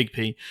use the big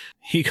P.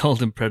 He called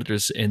them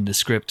predators in the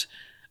script,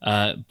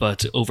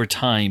 but over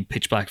time,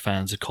 Pitch Black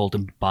fans have called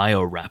them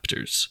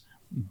bioraptors.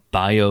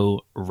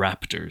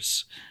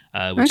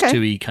 Which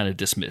Twohy kind of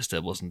dismissed.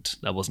 That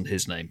wasn't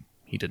his name.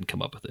 He didn't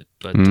come up with it.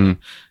 But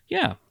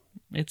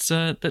it's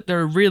that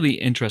they're a really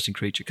interesting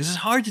creature, because it's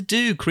hard to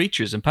do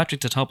creatures. And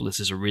Patrick Totopoulos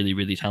is a really,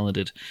 really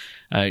talented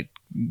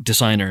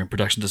designer and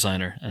production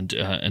designer and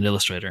an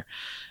illustrator.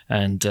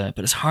 And but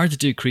it's hard to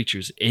do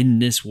creatures in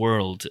this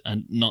world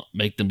and not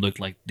make them look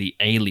like the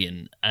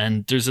alien.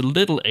 And there's a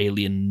little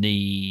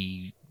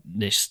alien-ness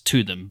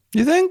to them.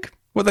 You think?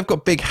 Well, they've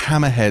got big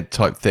hammerhead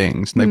type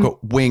things, and they've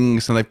got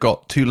wings, and they've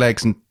got 2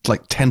 legs and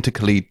like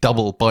tentacly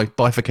double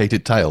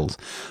bifurcated tails,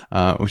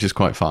 which is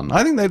quite fun.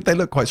 I think they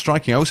look quite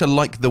striking. I also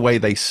like the way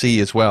they see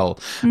as well,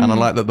 and I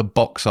like that the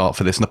box art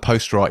for this and the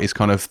poster art is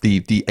kind of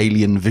the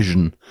alien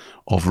vision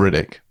of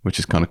Riddick, which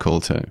is kind of cool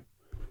too.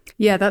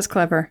 Yeah, that's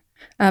clever.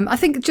 I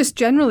think just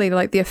generally,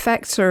 like, the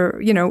effects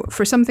are,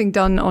 for something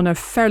done on a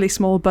fairly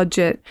small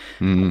budget,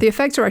 the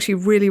effects are actually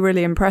really,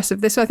 really impressive.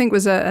 This, I think,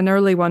 was an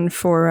early one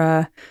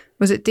for,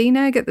 was it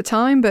DNEG at the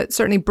time? But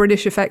certainly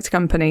British effects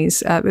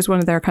companies, it was one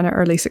of their kind of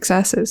early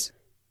successes.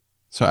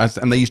 So,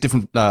 and they use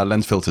different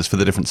lens filters for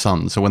the different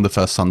suns. So when the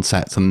first sun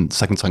sets and the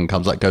second sun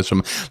comes, that goes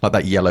from like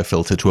that yellow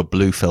filter to a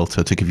blue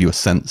filter to give you a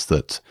sense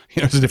that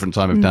it's a different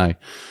time of day.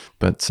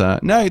 But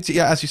no, it's,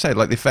 as you say,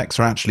 like the effects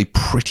are actually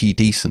pretty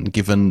decent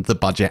given the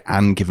budget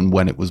and given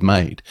when it was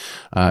made.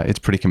 It's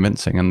pretty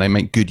convincing, and they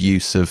make good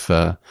use of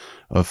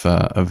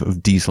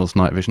Diesel's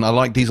night vision. I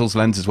like Diesel's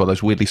lenses as well,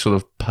 those weirdly sort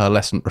of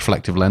pearlescent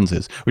reflective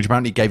lenses, which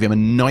apparently gave him a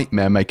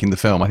nightmare making the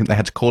film. I think they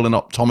had to call an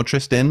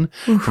optometrist in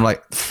from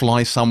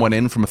fly someone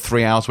in from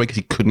 3 hours away because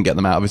he couldn't get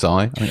them out of his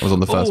eye. I think it was on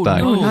the first day.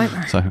 No.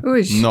 So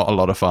not a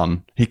lot of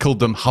fun. He called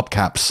them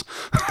hubcaps.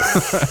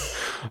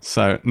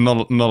 So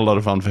not a lot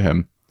of fun for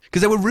him.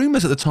 Because there were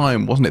rumours at the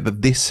time, wasn't it,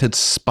 that this had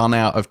spun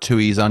out of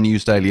Twohy's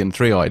Unused Alien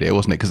 3 idea,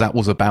 wasn't it? Because that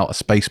was about a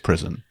space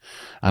prison.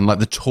 And like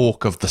the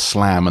talk of the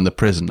slam and the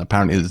prison,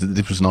 apparently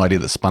this was an idea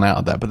that spun out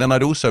of that. But then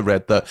I'd also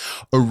read that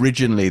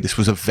originally this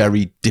was a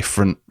very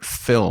different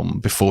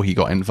film before he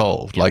got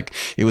involved. Like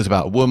it was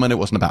about a woman, it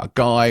wasn't about a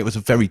guy. It was a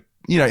very,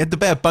 the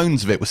bare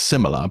bones of it was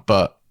similar,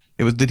 but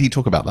did he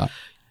talk about that?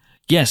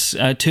 Yes,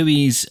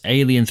 Twohy's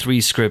Alien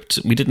 3 script,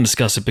 we didn't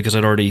discuss it because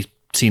I'd already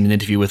seen an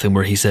interview with him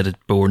where he said it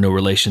bore no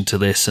relation to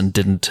this and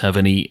didn't have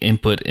any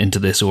input into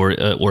this or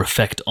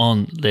effect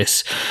on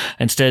this.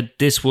 Instead,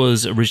 this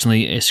was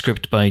originally a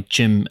script by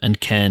Jim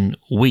and Ken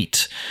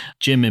Wheat.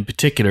 Jim in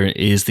particular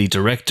is the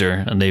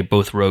director, and they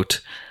both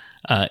wrote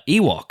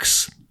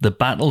Ewoks, The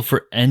Battle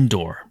for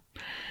Endor.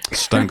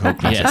 Stone Cold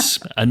classic. Yes,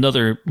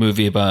 another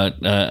movie about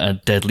a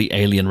deadly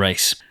alien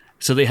race.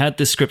 So they had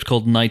this script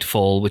called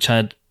Nightfall, which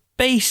had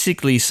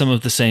basically some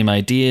of the same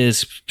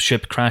ideas.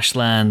 Ship crash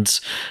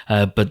lands,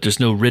 but there's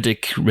no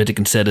Riddick. Riddick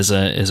instead is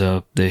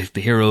the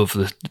hero of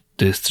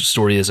the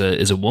story is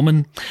a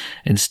woman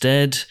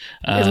instead.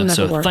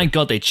 So thank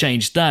God they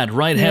changed that,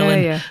 right,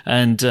 Helen? Yeah.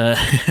 And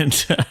then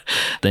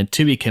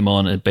Twohy came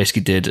on and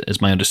basically did,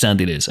 as my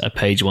understanding is, a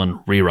page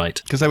 1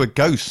 rewrite. Because they were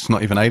ghosts,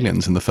 not even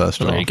aliens in the first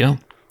draft. There you go.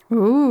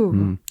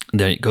 Ooh.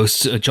 There,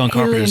 John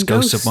Carpenter's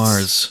Ghosts of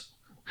Mars.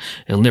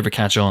 it'll never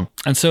catch on.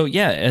 And so,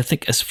 yeah, I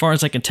think as far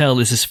as I can tell,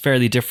 this is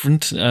fairly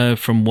different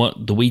from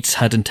what the Wheats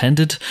had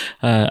intended,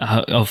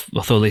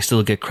 although they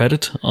still get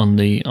credit on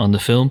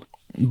the film.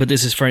 But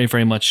this is very,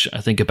 very much,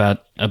 I think,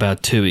 about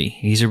Twohy.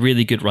 He's a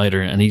really good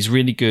writer, and he's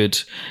really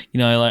good.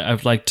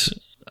 I've liked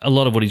a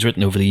lot of what he's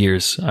written over the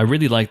years. I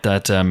really liked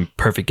that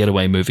Perfect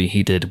Getaway movie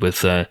he did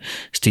with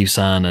Steve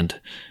Zahn and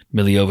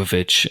Milla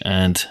Jovovich,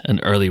 and an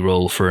early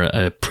role for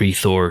a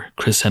pre-Thor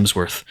Chris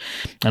Hemsworth.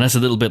 And that's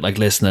a little bit like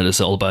Listen, that it's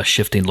all about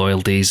shifting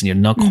loyalties, and you're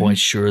not quite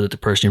sure that the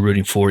person you're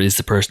rooting for is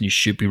the person you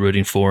should be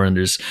rooting for, and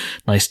there's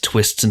nice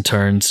twists and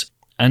turns.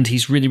 And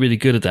he's really, really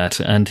good at that.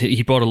 And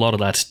he brought a lot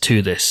of that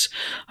to this.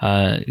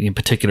 In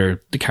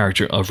particular, the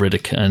character of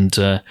Riddick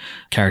and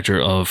character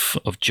of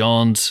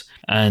Johns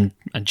and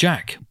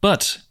Jack.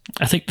 But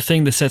I think the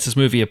thing that sets this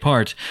movie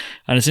apart,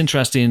 and it's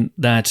interesting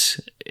that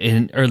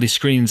in early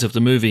screenings of the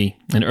movie,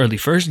 in early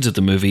versions of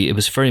the movie, it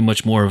was very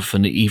much more of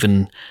an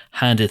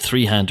even-handed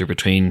three-hander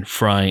between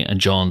Fry and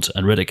Johns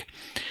and Riddick.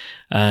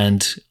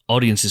 And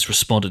audiences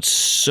responded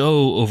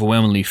so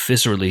overwhelmingly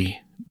viscerally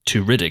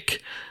to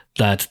Riddick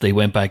that they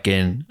went back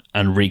in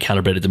and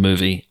recalibrated the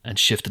movie and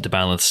shifted the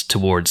balance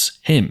towards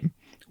him,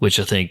 which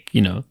I think,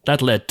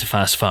 that led to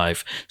Fast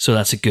 5. So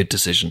that's a good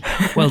decision.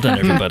 Well done,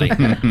 everybody.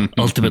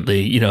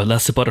 Ultimately,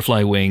 that's the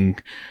butterfly wing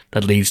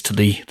that leads to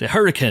the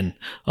hurricane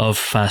of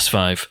Fast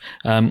 5.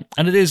 And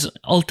it is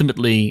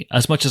ultimately,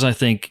 as much as I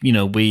think,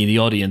 we, the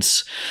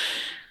audience,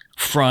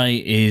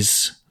 Fry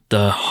is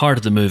the heart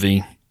of the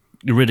movie,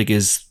 Riddick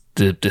is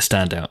the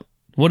standout.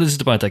 What is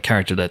it about that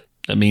character that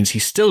means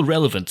he's still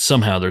relevant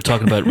somehow? They're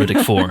talking about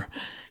Riddick 4,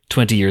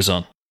 20 years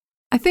on.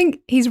 I think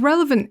he's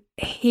relevant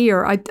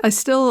here. I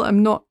still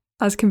am not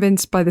as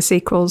convinced by the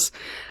sequels.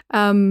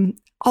 Although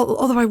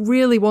I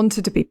really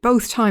wanted to be.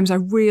 Both times I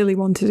really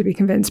wanted to be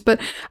convinced.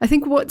 But I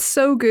think what's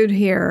so good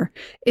here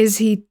is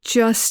he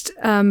just...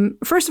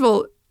 first of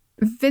all,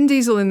 Vin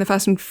Diesel in the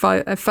Fast and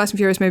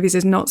Furious movies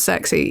is not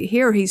sexy.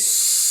 Here he's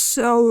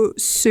so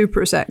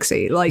super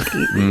sexy. Like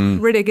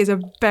Riddick is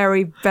a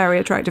very, very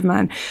attractive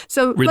man.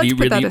 So let's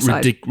put that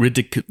aside.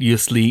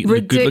 Ridiculously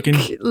good looking.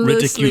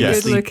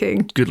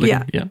 Good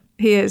looking. Yeah.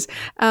 He is.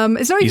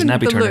 It's not even the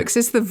looks.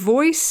 It's the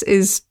voice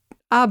is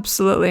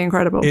absolutely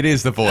incredible. It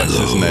is the voice,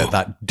 isn't it?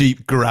 That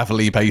deep,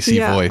 gravelly, bassy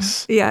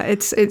voice. Yeah,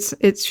 it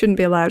shouldn't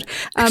be allowed.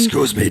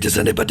 Excuse me, does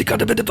anybody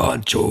got a bit of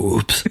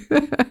arm-jobes?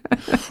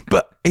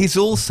 But he's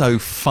also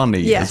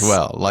funny as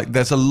well. Like,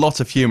 there's a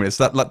lot of humour. It's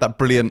that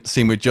brilliant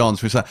scene with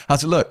Johns. Who's like,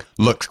 how's it look?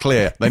 Looks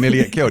clear. They nearly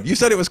get killed. You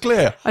said it was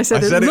clear. I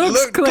said it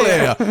looks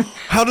clear.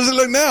 How does it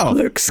look now?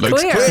 Looks clear.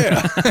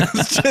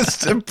 It's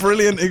just a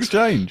brilliant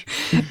exchange.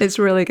 It's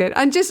really good.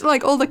 And just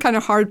like all the kind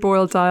of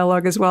hard-boiled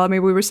dialogue as well. I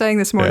mean, we were saying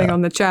this morning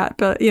on the chat,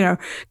 but,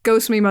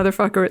 ghost me,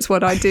 motherfucker, it's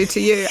what I do to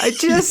you. I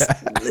just,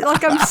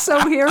 I'm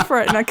so here for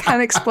it, and I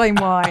can't explain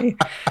why.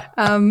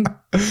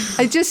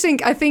 I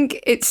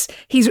think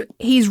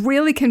he's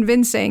really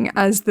convincing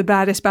as the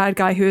baddest bad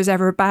guy who has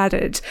ever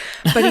badded,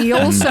 but he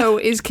also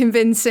is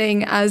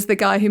convincing as the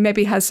guy who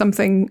maybe has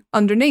something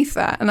underneath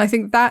that. And I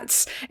think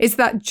it's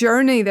that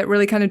journey that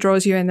really kind of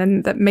draws you in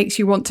and that makes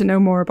you want to know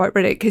more about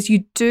Riddick, because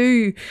you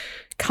do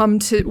come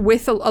to,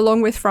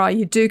 along with Fry,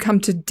 you do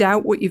come to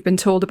doubt what you've been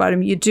told about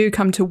him. You do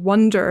come to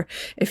wonder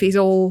if he's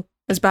all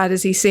as bad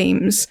as he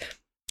seems.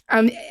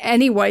 And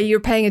anyway, you're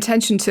paying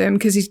attention to him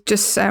because he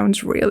just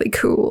sounds really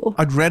cool.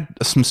 I'd read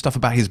some stuff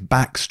about his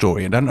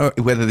backstory. I don't know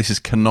whether this is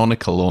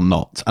canonical or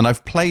not. And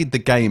I've played the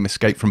game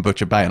Escape from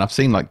Butcher Bay, and I've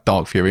seen like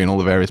Dark Fury and all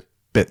the various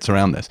bits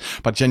around this,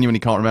 but genuinely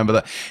can't remember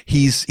that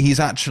he's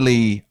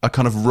actually a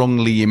kind of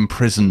wrongly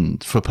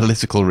imprisoned for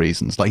political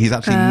reasons. Like, he's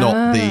actually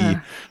not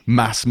the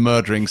mass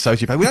murdering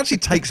sociopath, which actually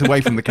takes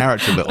away from the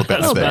character a little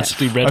bit. That's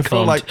massively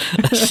retconned.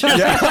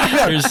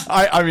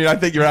 I mean, I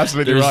think you're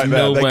absolutely right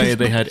there. There's no way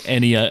they had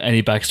any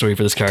backstory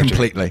for this character.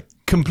 Completely.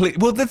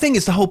 Well, the thing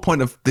is, the whole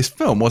point of this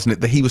film, wasn't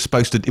it, that it was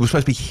supposed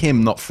to be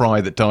him, not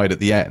Fry, that died at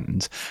the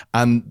end.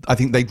 And I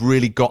think they'd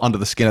really got under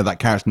the skin of that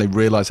character, and they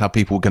realised how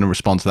people were going to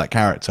respond to that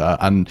character.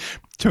 And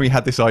Twohy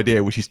had this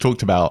idea, which he's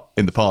talked about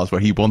in the past,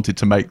 where he wanted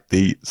to make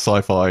the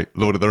sci-fi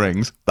Lord of the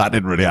Rings. That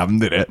didn't really happen,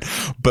 did it?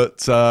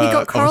 But he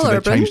got obviously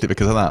they changed it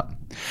because of that.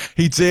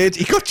 He did.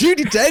 He got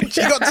Judi Dench.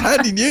 He got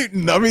Tandy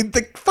Newton. I mean,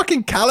 the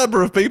fucking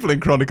caliber of people in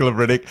Chronicle of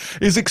Riddick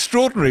is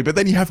extraordinary. But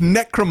then you have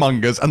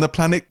necromongers and the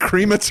planet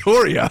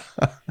Crematoria.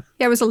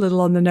 Yeah, it was a little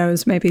on the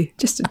nose, maybe.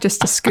 Just a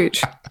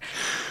scooch.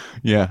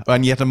 Yeah,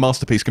 and yet a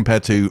masterpiece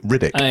compared to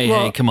Riddick.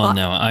 Hey, come on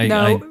now.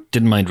 I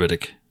didn't mind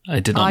Riddick. I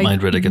did not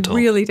mind Riddick at all. I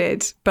really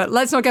did. But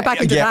let's not get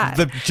back into that.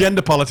 The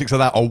gender politics of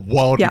that are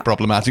wildly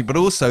problematic, but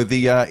also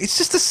it's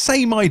just the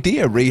same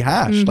idea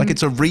rehashed. Like,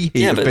 it's a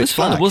reheat of but it was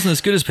fun. It wasn't as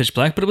good as Pitch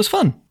Black, but it was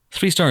fun.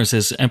 3 stars,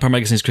 says Empire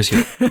Magazine's Chris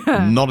Hewitt.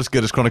 Not as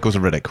good as Chronicles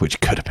of Riddick,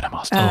 which could have been a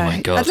master. Oh my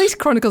God. At least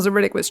Chronicles of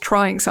Riddick was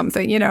trying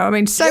something, you know. I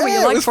mean, say what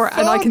you like for it,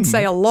 and I can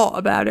say a lot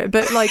about it,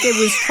 but like it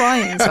was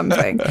trying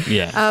something.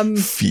 Yeah.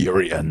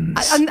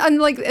 Furians. And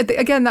like,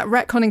 again, that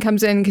retconning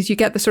comes in because you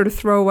get the sort of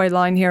throwaway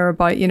line here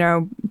about, you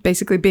know,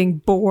 basically being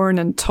born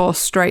and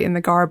tossed straight in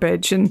the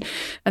garbage. And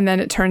then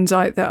it turns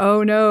out that,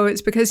 oh no,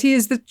 it's because he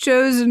is the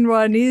chosen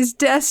one. He is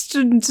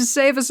destined to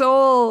save us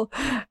all.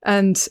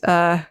 And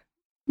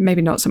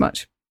maybe not so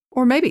much.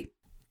 Or maybe.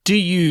 Do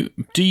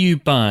you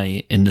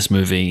buy in this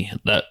movie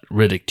that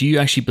Riddick, do you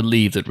actually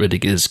believe that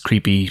Riddick is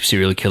creepy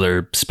serial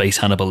killer, space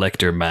Hannibal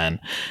Lecter man?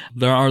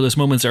 There are those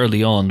moments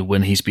early on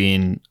when he's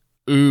being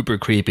uber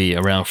creepy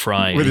around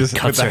Fry and he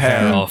cuts her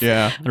hair off.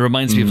 Yeah. It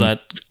reminds me of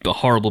that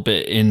horrible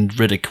bit in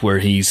Riddick where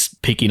he's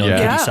picking on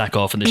Katie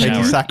Sackhoff in the shower.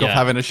 Katie Sackhoff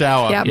having a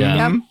shower. Yep.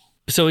 Yeah.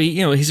 So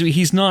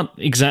he's not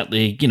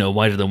exactly,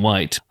 whiter than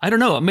white. I don't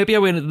know. Maybe I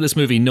went into this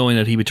movie knowing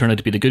that he would turn out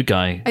to be the good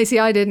guy. I see.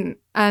 I didn't,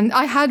 and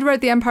I had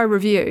read the Empire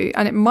Review,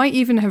 and it might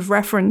even have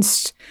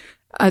referenced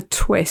a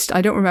twist.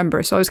 I don't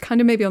remember, so I was kind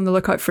of maybe on the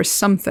lookout for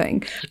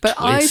something. But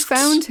I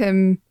found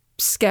him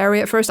scary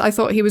at first. I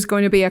thought he was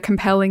going to be a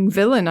compelling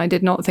villain. I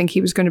did not think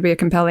he was going to be a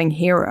compelling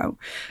hero.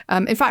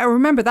 In fact, I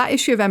remember that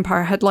issue of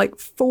Empire had like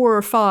 4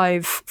 or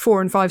 5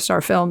 4- and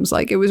 5-star films.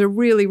 Like it was a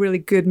really, really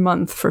good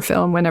month for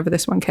film whenever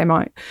this one came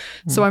out.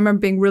 So I remember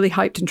being really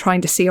hyped and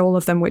trying to see all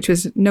of them, which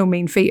was no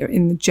mean feat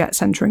in the jet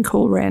center in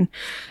cool rain.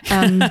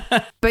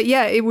 But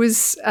yeah, it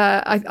was,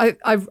 I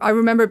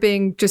remember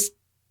being just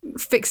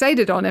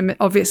fixated on him,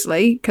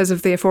 obviously, because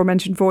of the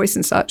aforementioned voice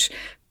and such,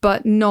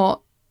 but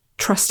not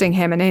trusting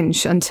him an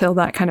inch until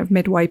that kind of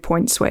midway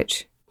point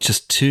switch.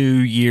 Just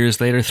 3 years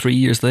later,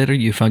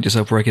 you found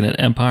yourself working at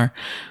Empire,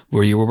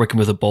 where you were working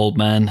with a bald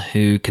man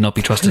who cannot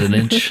be trusted an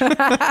inch.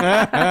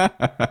 Yeah,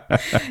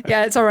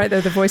 it's all right though.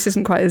 The voice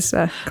isn't quite as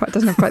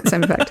doesn't have quite the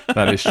same effect.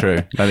 That is true.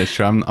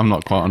 I'm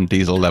not quite on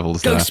Diesel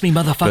levels. Ghost me,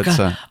 motherfucker!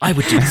 But, I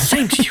would do the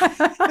same to you.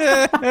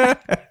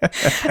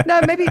 No,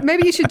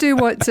 maybe you should do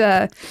what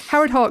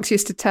Howard Hawks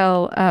used to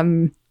tell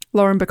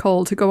Lauren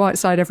Bacall to go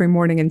outside every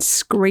morning and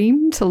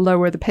scream to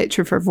lower the pitch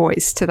of her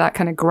voice to that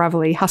kind of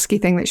gravelly, husky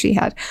thing that she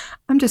had.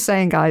 I'm just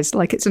saying, guys,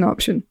 like it's an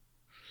option.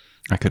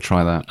 I could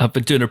try that. I've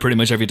been doing it pretty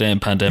much every day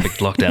in pandemic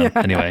lockdown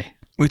anyway.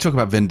 We talk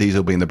about Vin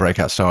Diesel being the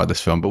breakout star of this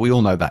film, but we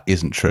all know that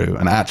isn't true.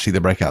 And actually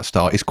the breakout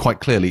star is quite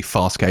clearly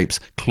Farscape's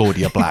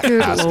Claudia Black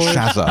as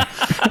Shazza,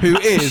 who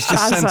is the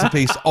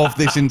centerpiece of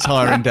this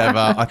entire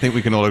endeavor. I think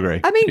we can all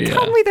agree. I mean,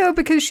 can we though?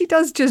 Because she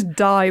does just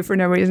die for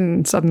no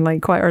reason suddenly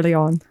quite early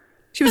on.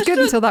 She was good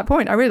until that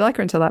point. I really like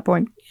her until that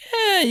point.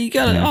 Yeah, you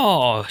got it.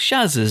 Oh,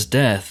 Shazza's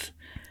death.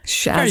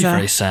 Shazza. Very,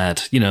 very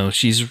sad.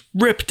 She's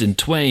ripped in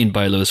twain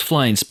by those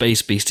flying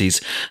space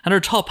beasties, and her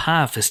top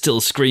half is still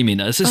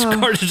screaming as it's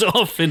carted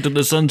off into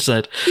the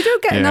sunset. You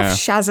don't get enough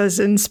Shazzas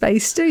in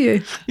space, do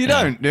you? You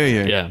don't, do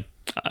you? Yeah.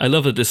 I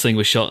love that this thing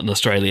was shot in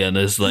Australia, and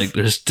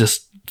there's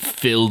just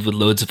filled with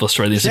loads of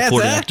Australian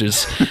supporting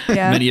actors,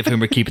 many of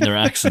whom are keeping their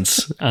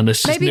accents, and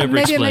it's just never explained.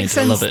 Maybe it makes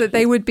sense that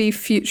they would be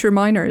future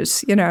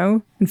miners,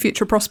 and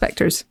future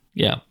prospectors.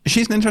 Yeah.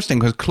 She's interesting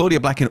because Claudia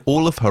Black in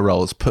all of her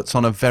roles puts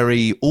on a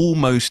very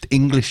almost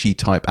Englishy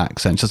type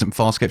accent. She does it in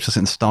Farscape, she does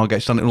it in Stargate,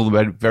 she's done it in all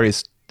the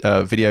various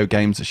video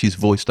games that she's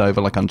voiced over,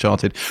 like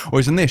Uncharted.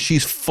 Whereas in this,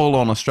 she's full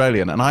on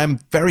Australian, and I am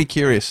very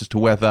curious as to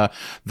whether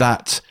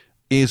that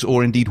is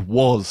or indeed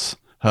was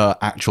her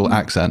actual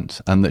accent,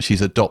 and that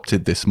she's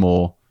adopted this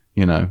more,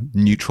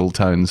 neutral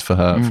tones for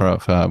her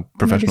for her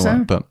professional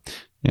work. But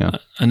yeah,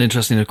 and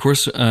interesting, of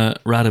course,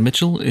 Radha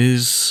Mitchell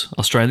is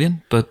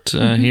Australian, but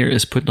here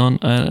is putting on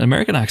an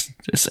American accent.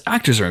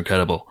 Actors are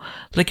incredible;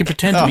 they can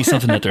pretend to be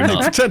something that they're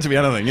not. Pretend to be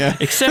anything, yeah.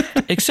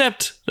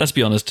 Except, let's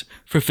be honest,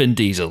 for Vin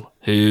Diesel,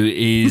 who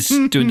is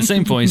doing the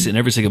same voice in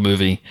every single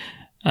movie.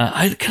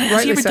 Has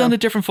he ever done a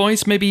different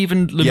voice? Maybe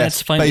even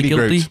Lumet's Find Me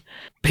Guilty? Groot.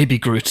 Baby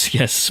Groot,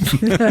 yes.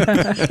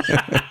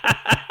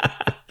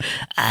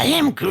 I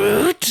am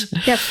Groot.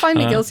 Yeah, Find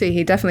Me Guilty,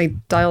 he definitely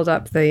dialed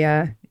up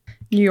the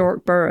New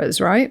York boroughs,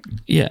 right?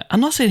 Yeah,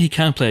 I'm not saying he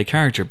can't play a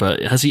character,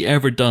 but has he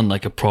ever done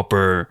like a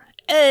proper,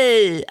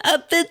 hey, a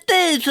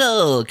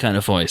potato kind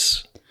of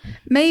voice?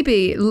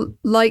 Maybe,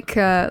 like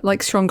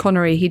Sean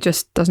Connery, he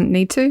just doesn't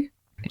need to.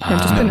 I'm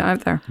just putting it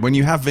out there. When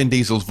you have Vin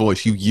Diesel's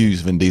voice, you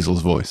use Vin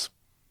Diesel's voice.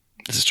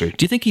 This is true.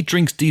 Do you think he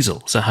drinks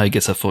diesel? Is that how he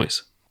gets that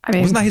voice? I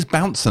mean, wasn't that his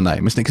bouncer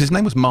name? Isn't it? Because his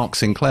name was Mark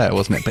Sinclair,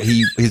 wasn't it? But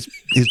his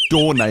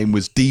door name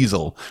was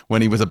Diesel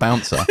when he was a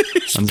bouncer,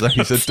 and so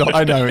he said,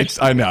 "I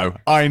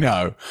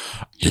know.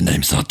 Your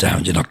name's not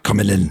down. You're not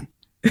coming in."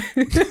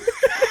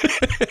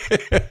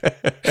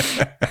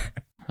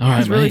 All right,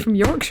 he's really from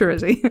Yorkshire,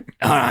 is he?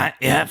 All right,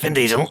 yeah, Vin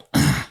Diesel.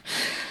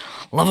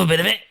 Love a bit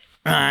of it.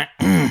 All right,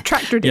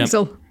 Tractor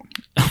Diesel.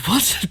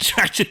 What's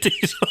attracted to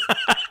Diesel?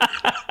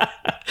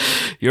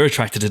 You're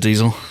attracted to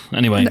Diesel.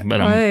 Anyway,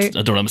 but I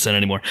don't know what I'm saying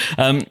anymore.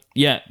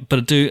 Yeah, but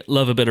I do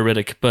love a bit of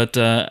Riddick. But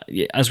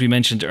as we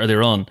mentioned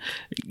earlier on,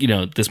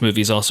 this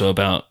movie is also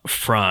about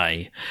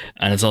Fry,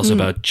 and it's also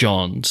about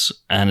Johns,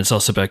 and it's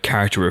also about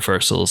character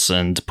reversals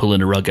and pulling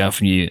the rug out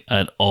from you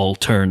at all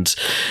turns.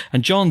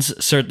 And Johns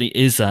certainly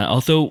is that.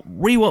 Although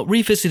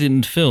revisited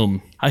in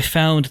film, I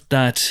found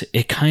that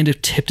it kind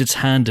of tipped its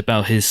hand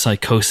about his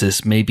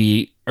psychosis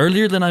maybe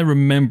earlier than I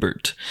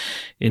remembered.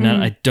 In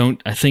that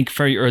I think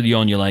very early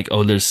on you're like,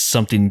 oh, there's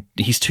something,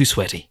 he's too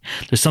sweaty.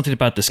 There's something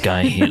about this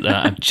guy.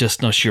 I'm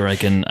just not sure I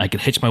can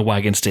hitch my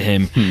wagons to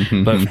him.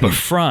 but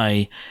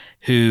Fry,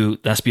 who,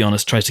 let's be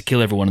honest, tries to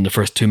kill everyone in the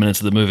first 2 minutes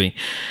of the movie,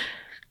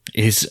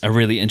 is a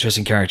really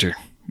interesting character,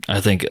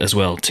 I think, as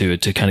well, to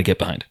kind of get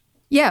behind.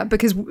 Yeah,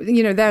 because,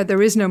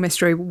 there is no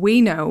mystery.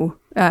 We know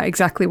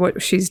exactly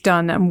what she's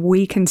done, and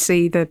we can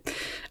see the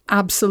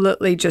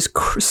absolutely just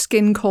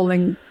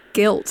skin-crawling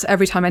guilt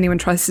every time anyone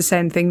tries to say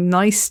anything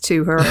nice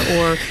to her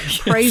or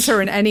praise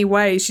her in any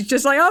way. She's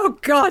just like, oh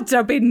God,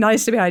 don't be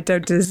nice to me. I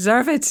don't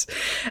deserve it.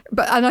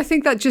 And I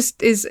think that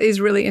just is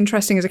really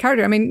interesting as a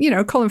character. I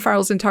mean, Colin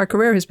Farrell's entire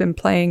career has been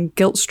playing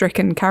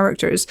guilt-stricken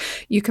characters.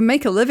 You can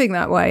make a living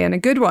that way, and a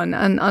good one.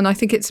 And I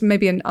think it's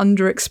maybe an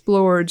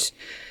underexplored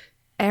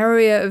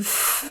area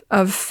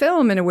of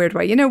film in a weird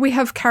way. We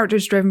have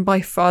characters driven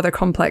by father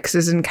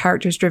complexes and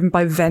characters driven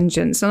by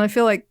vengeance. And I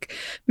feel like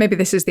maybe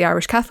this is the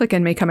Irish Catholic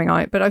in me coming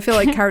out, but I feel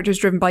like characters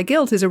driven by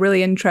guilt is a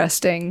really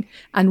interesting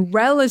and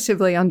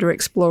relatively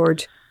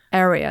underexplored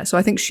area. So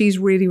I think she's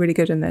really, really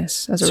good in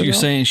this as a result. So you're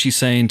saying she's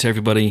saying to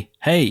everybody,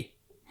 hey,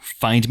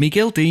 find me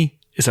guilty.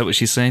 Is that what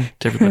she's saying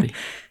to everybody?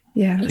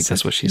 Yeah. I think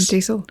that's what she's... Vin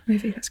Diesel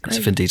movie. That's great. It's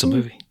a Vin Diesel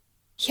movie.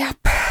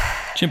 Yep.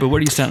 Jimbo, where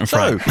do you stand on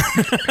Fry?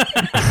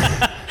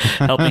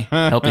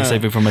 Help me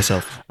save it for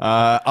myself.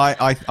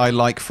 I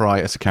like Fry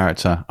as a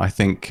character. I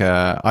think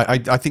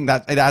I think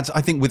that it adds.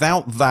 I think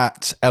without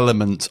that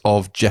element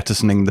of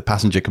jettisoning the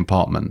passenger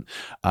compartment,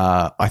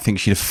 I think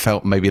she'd have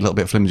felt maybe a little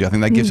bit flimsy. I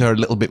think that gives her a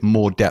little bit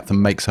more depth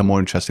and makes her more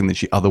interesting than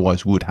she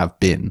otherwise would have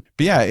been.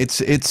 But yeah,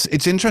 it's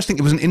interesting.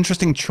 It was an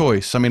interesting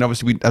choice. I mean,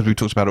 obviously, as we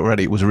talked about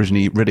already, it was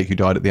originally Riddick who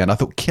died at the end. I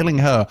thought killing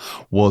her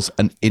was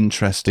an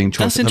interesting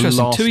choice. That's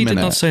interesting. Twohy did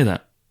not say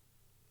that.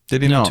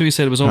 Did he not? Twohy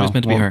said it was always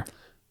meant to be her.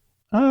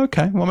 Oh,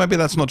 okay. Well, maybe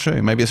that's not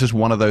true. Maybe it's just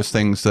one of those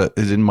things that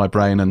is in my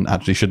brain and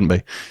actually shouldn't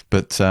be.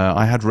 But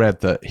I had read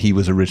that he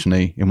was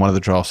originally, in one of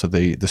the drafts of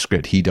the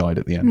script, he died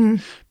at the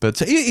end.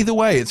 But either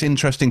way, it's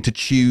interesting to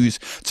choose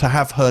to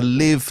have her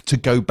live to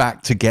go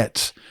back to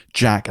get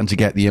Jack and to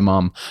get the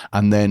Imam,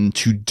 and then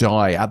to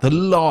die at the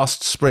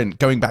last sprint,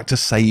 going back to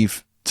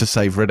save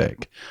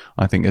Riddick.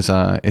 I think it's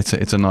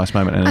a nice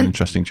moment and an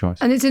interesting choice.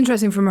 And it's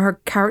interesting from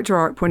her character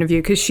arc point of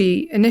view, because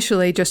she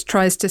initially just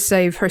tries to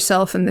save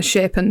herself and the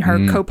ship and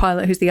her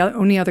co-pilot, who's the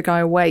only other guy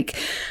awake,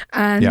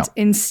 and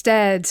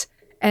instead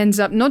ends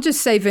up not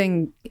just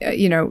saving,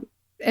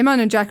 Iman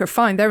and Jack are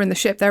fine, they're in the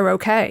ship, they're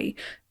okay.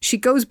 She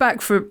goes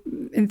back for,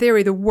 in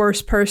theory, the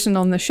worst person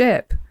on the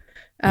ship.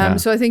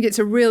 So I think it's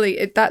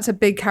that's a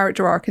big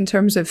character arc in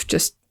terms of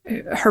just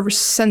her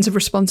sense of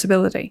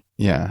responsibility.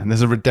 Yeah, and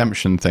there's a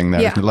redemption thing there.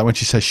 Yeah. Like when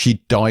she says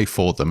she'd die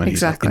for them, and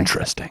exactly. He's like,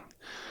 interesting.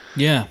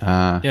 Yeah,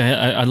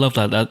 I love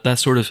that. That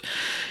sort of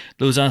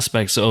those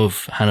aspects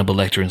of Hannibal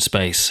Lecter in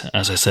space,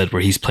 as I said,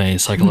 where he's playing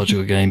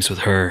psychological games with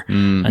her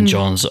and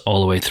John's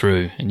all the way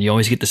through, and you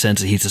always get the sense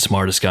that he's the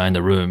smartest guy in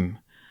the room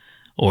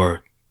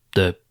or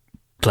the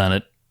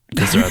planet,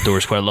 because they're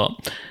outdoors quite a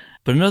lot.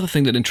 But another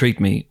thing that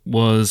intrigued me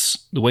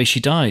was the way she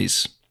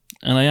dies.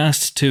 And I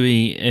asked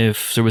Twohy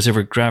if there was ever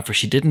a graph where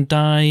she didn't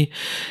die.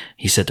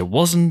 He said there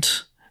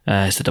wasn't.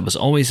 He said that was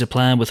always a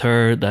plan with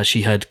her, that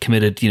she had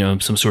committed,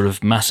 some sort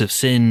of massive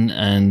sin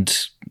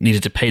and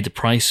needed to pay the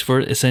price for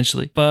it,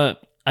 essentially.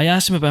 But I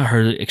asked him about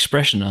her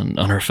expression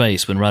on her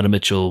face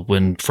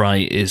when Fry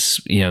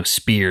is,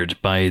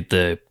 speared by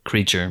the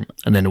creature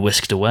and then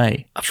whisked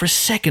away. For a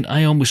second,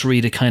 I almost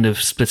read a kind of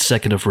split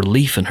second of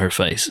relief in her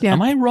face. Yeah.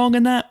 Am I wrong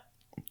in that?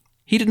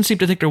 He didn't seem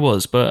to think there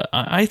was, but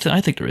I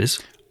think there is.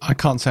 I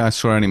can't say I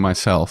saw any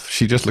myself.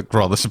 She just looked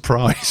rather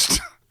surprised.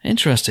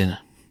 Interesting.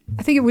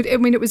 I think it would. I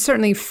mean, it would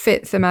certainly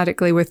fit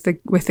thematically with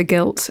the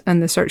guilt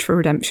and the search for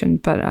redemption.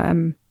 But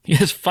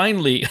yes,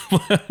 finally,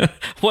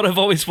 what I've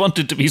always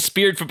wanted to be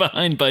speared from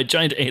behind by a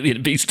giant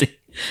alien beastie.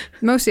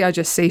 Mostly, I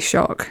just see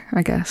shock,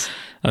 I guess.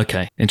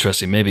 Okay,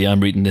 interesting. Maybe I'm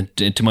reading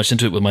too much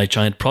into it with my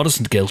giant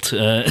Protestant guilt.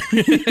 That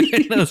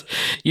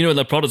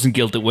Protestant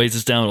guilt that weighs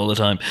us down all the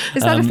time.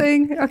 Is that a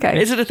thing? Okay.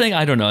 Is it a thing?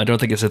 I don't know. I don't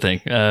think it's a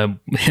thing. I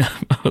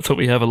thought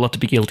we have a lot to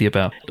be guilty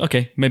about.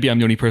 Okay, maybe I'm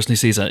the only person who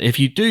sees that. If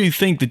you do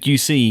think that you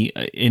see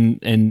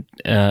in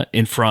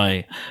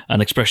Fry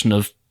an expression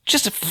of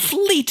just a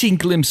fleeting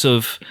glimpse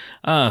of,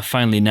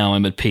 finally now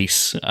I'm at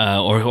peace,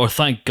 or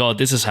thank God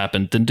this has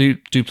happened, then do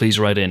please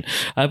write in.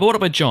 But what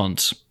about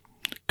Johns?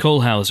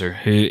 Cole Hauser,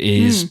 who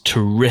is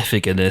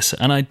terrific in this,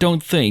 and I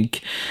don't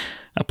think,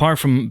 apart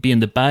from being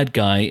the bad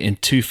guy in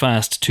Too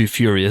Fast, Too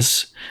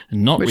Furious,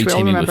 not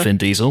reteaming with Vin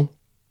Diesel,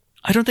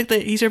 I don't think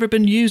that he's ever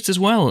been used as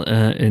well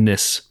in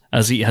this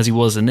as he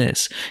was in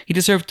this. He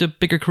deserved a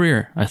bigger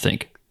career, I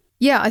think.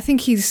 Yeah, I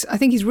think he's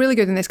really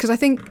good in this, because I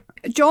think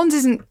Johns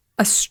isn't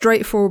a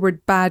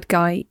straightforward bad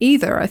guy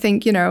either. I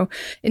think,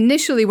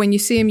 initially when you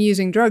see him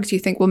using drugs, you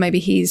think, well, maybe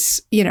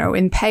he's,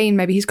 in pain,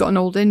 maybe he's got an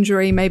old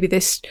injury, maybe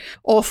this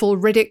awful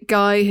Riddick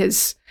guy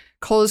has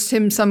caused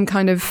him some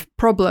kind of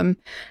problem.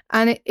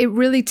 And it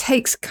really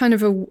takes kind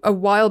of a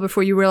while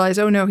before you realize,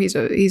 oh no, he's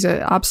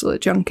an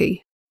absolute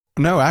junkie.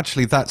 No,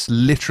 actually, that's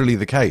literally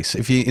the case.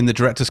 If you in the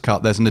director's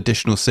cut, there's an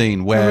additional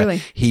scene where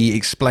he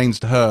explains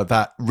to her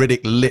that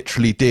Riddick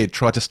literally did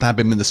try to stab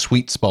him in the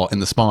sweet spot in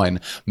the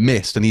spine,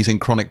 missed, and he's in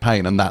chronic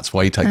pain, and that's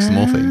why he takes the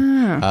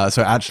morphine.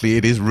 So actually,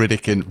 it is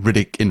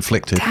Riddick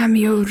inflicted. Damn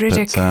you,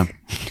 Riddick!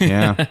 But,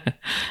 yeah,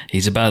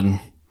 he's a bad one.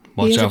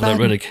 Watch out for that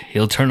Riddick.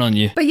 He'll turn on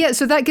you. But yeah,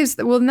 so that gives,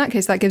 in that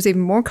case, that gives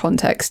even more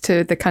context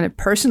to the kind of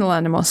personal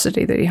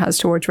animosity that he has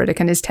towards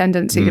Riddick and his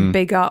tendency to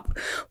big up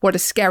what a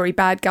scary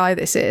bad guy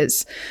this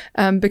is.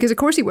 Because of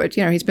course he would,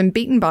 he's been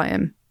beaten by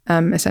him,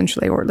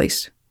 essentially, or at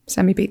least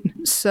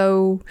semi-beaten.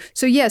 So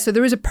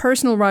there is a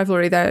personal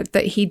rivalry there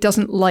that he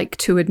doesn't like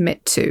to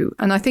admit to.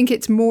 And I think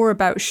it's more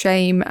about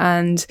shame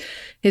and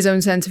his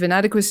own sense of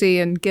inadequacy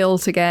and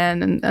guilt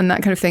again and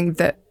that kind of thing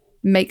that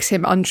makes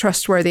him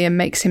untrustworthy and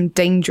makes him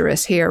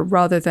dangerous here,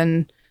 rather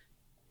than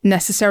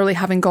necessarily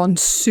having gone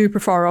super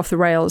far off the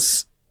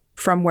rails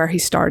from where he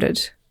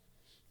started.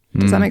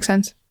 Does that make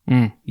sense?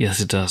 Yes,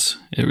 it does.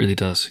 It really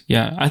does.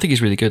 Yeah, I think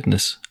he's really good in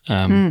this.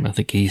 I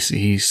think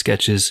he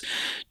sketches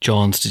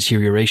John's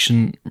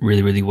deterioration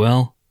really, really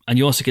well. And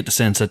you also get the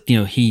sense that,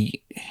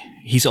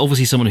 he's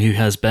obviously someone who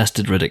has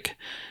bested Riddick,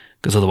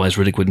 because otherwise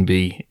Riddick wouldn't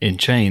be in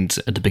chains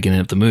at the beginning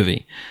of the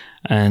movie.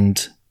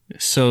 And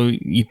so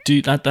you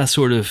do that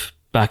sort of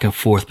back and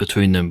forth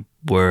between them,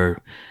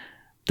 where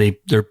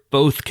they're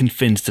both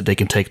convinced that they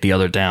can take the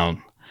other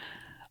down,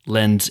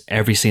 lends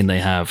every scene they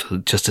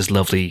have just this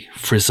lovely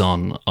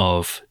frisson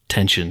of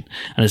tension,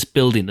 and it's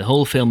building. The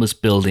whole film is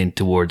building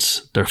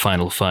towards their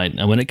final fight,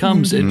 and when it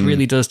comes, it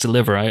really does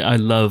deliver. I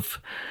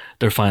love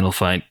their final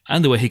fight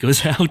and the way he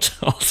goes out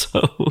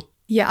also.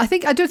 Yeah,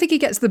 I don't think he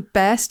gets the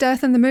best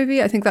death in the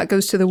movie. I think that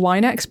goes to the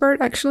wine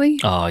expert, actually.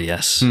 Oh,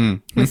 yes.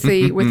 With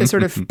the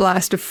sort of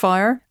blast of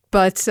fire.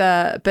 But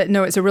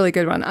no, it's a really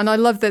good one. And I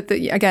love that,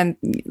 again,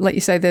 like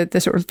you say,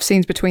 the sort of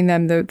scenes between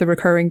them, the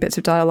recurring bits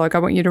of dialogue. I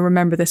want you to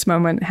remember this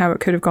moment, how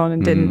it could have gone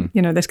and didn't,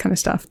 this kind of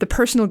stuff. The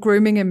personal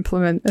grooming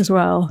implement as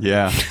well.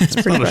 Yeah,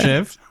 it's not a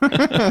shiv.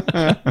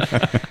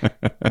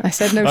 I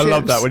said no shivs. I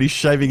love that when he's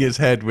shaving his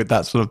head with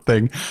that sort of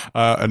thing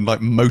and like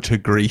motor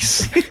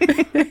grease.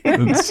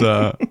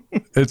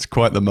 It's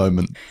quite the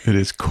moment. It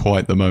is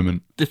quite the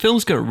moment. The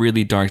film's got a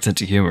really dark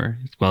sense of humor.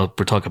 Well,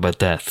 we're talking about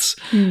deaths.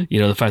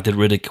 The fact that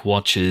Riddick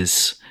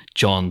watches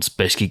Johns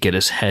basically get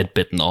his head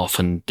bitten off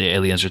and the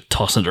aliens are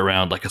tossing it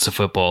around like it's a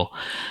football.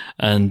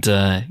 And,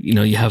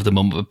 you have the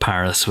moment with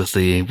Paris with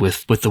the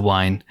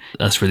wine.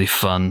 That's really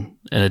fun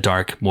in a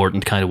dark,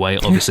 mordant kind of way.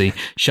 Obviously,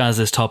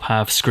 Shaz's top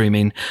half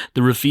screaming.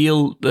 The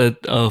reveal that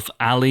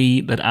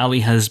Ali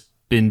has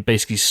been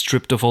basically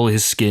stripped of all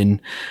his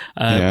skin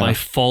by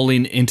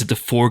falling into the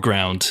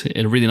foreground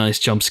in a really nice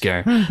jump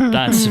scare.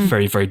 That's a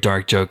very, very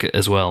dark joke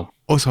as well.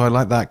 Also, I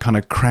like that kind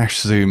of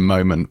crash zoom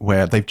moment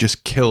where they've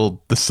just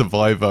killed the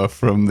survivor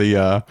from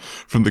the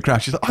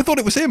crash. He's like, I thought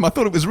it was him. I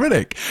thought it was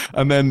Riddick.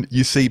 And then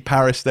you see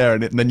Paris there,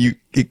 and then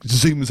it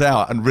zooms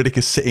out, and Riddick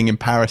is sitting in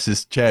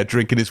Paris's chair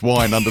drinking his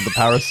wine under the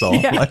parasol.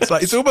 Yeah.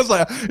 It's almost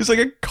like it's like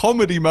a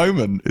comedy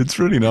moment. It's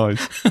really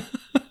nice.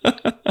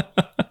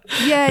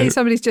 Yay,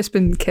 somebody's just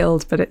been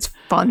killed, but it's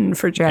fun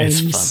for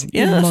James. It's fun.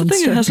 Yeah,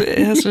 that's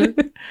the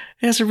thing.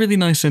 It has a really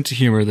nice sense of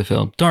humor of the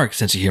film. Dark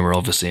sense of humor,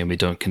 obviously, and we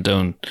don't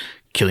condone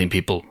killing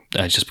people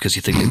just because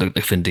you think they look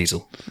like Vin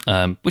Diesel.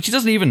 Which he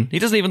doesn't even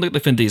look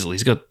like Vin Diesel.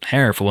 He's got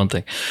hair for one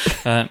thing.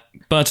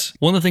 But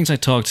one of the things I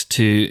talked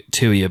to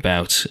Twohy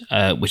about,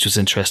 which was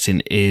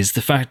interesting, is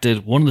the fact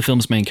that one of the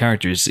film's main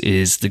characters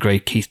is the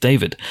great Keith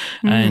David.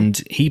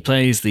 And he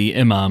plays the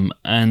Imam.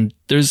 And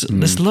there's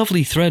this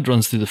lovely thread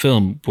runs through the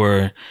film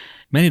where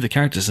many of the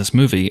characters in this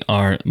movie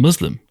are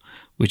Muslim,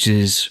 which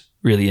is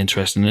really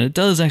interesting. And it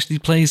does actually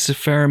place a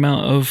fair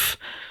amount of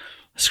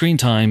screen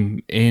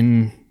time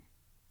in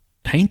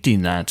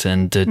painting that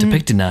and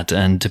depicting that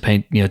and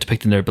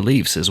depicting their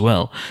beliefs as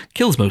well.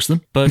 Kills most of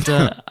them, but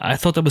I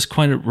thought that was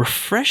quite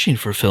refreshing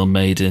for a film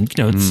made in,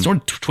 it's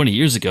only 20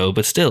 years ago,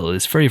 but still,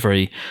 it's very,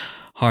 very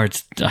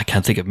hard. I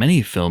can't think of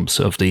many films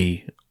of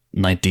the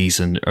 90s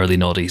and early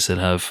noughties that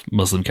have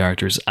Muslim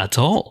characters at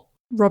all.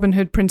 Robin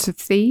Hood, Prince of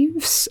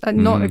Thieves,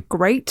 not a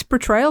great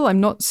portrayal. I'm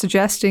not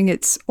suggesting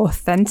it's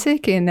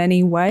authentic in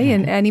any way,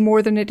 and any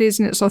more than it is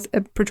in its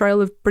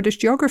portrayal of British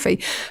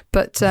geography.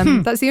 But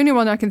that's the only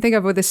one I can think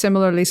of with a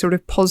similarly sort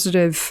of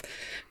positive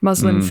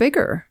Muslim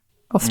figure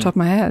off the top of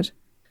my head.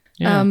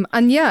 Yeah.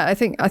 And yeah, I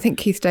think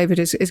Keith David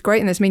is great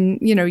in this. I mean,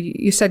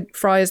 you said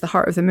Fry is the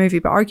heart of the movie,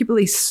 but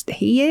arguably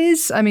he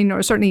is. I mean,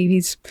 or certainly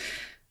he's,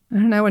 I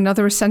don't know,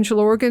 another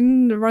essential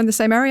organ around the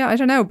same area. I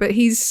don't know, but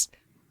he's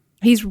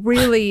he's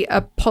really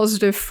a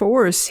positive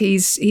force.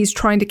 He's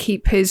trying to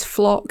keep his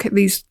flock,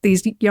 these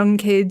young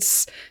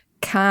kids,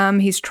 calm.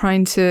 He's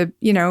trying to,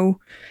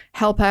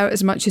 help out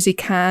as much as he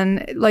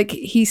can. Like,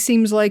 he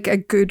seems like a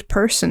good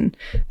person.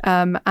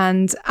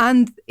 And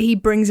he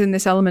brings in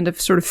this element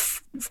of sort of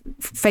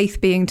faith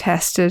being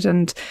tested,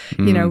 and,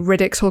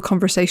 Riddick's whole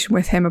conversation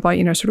with him about,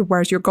 sort of,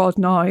 where's your God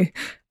now?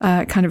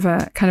 Kind of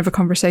a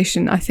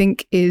conversation, I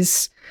think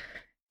it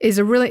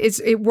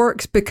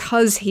works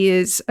because he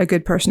is a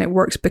good person. It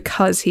works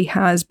because he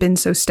has been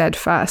so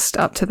steadfast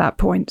up to that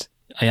point.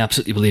 I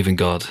absolutely believe in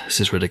God,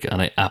 says Riddick,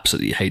 and I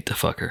absolutely hate the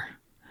fucker.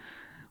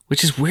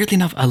 Which is weirdly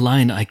enough a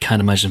line I can't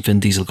imagine Vin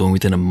Diesel going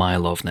within a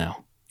mile of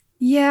now.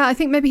 Yeah, I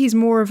think maybe he's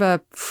more of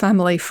a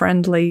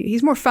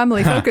he's more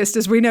family focused,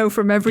 as we know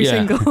from every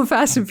single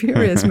Fast and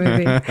Furious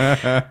movie.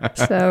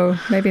 So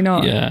maybe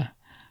not.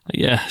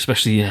 Yeah,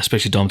 especially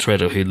Dom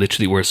Toretto, who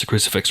literally wears a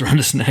crucifix around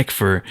his neck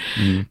for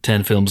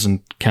 10 films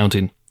and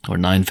counting, or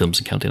 9 films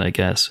and counting, I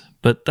guess.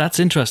 But that's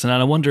interesting,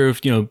 and I wonder if,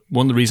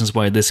 one of the reasons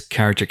why this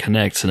character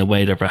connects in a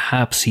way that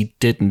perhaps he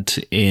didn't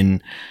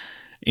in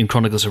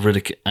Chronicles of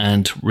Riddick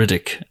and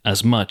Riddick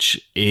as much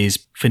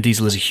is Vin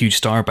Diesel is a huge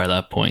star by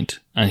that point,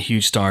 and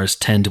huge stars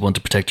tend to want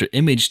to protect their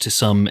image to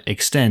some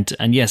extent.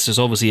 And yes, there's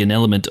obviously an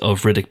element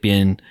of Riddick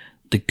being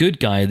the good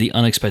guy, the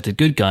unexpected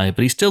good guy,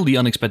 but he's still the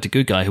unexpected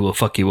good guy who will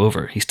fuck you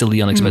over. He's still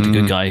the unexpected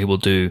good guy who will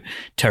do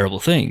terrible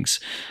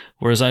things.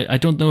 Whereas I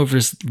don't know if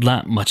there's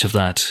that much of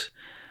that.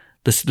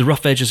 The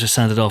rough edges are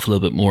sanded off a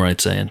little bit more,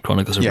 I'd say, in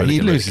Chronicles of Riddick. Yeah,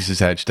 he loses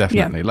his edge,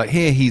 definitely. Yeah. Like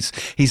here,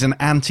 he's an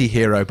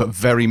anti-hero, but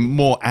very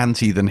more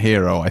anti than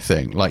hero, I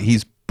think. Like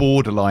he's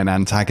borderline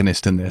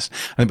antagonist in this.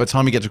 And by the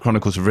time we get to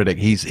Chronicles of Riddick,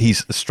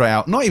 he's straight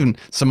out, not even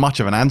so much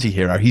of an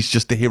anti-hero, he's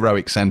just the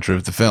heroic center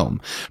of the film.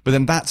 But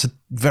then that's a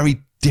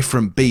very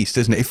different beast,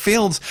 isn't it? It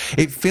feels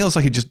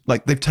like it just,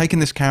 like they've taken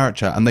this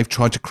character and they've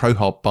tried to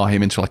crowhop by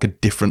him into like a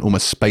different,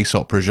 almost space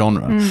opera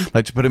genre.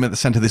 Like to put him at the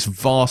center of this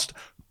vast,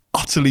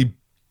 utterly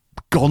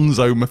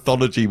gonzo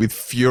mythology with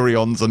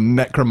Furions and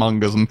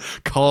Necromongers and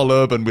Carl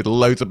Urban with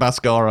loads of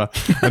mascara,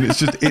 and it's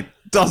just it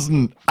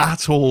doesn't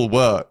at all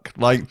work.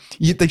 Like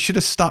they should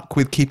have stuck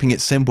with keeping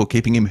it simple,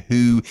 keeping him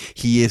who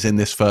he is in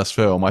this first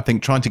film. I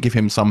think trying to give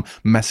him some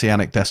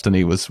messianic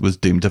destiny was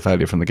doomed to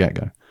failure from the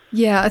get-go.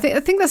 Yeah, I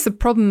think that's the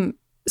problem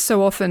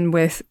so often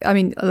with, I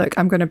mean, look,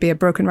 I'm going to be a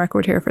broken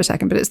record here for a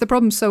second, but it's the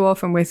problem so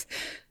often with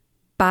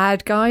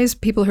bad guys,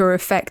 people who are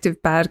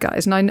effective bad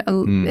guys. And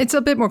it's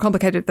a bit more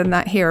complicated than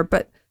that here,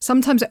 but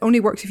sometimes it only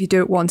works if you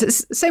do it once.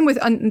 It's the same with,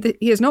 and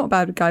he is not a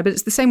bad guy, but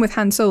it's the same with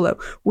Han Solo.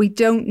 We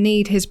don't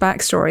need his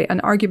backstory,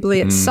 and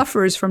arguably it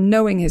suffers from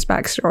knowing his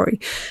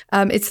backstory.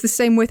 It's the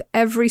same with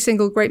every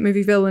single great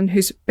movie villain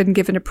who's been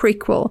given a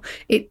prequel.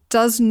 It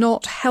does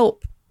not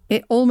help.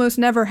 It almost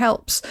never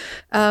helps.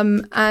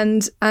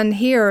 And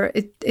here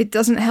it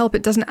doesn't help.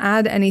 It doesn't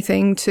add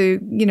anything to,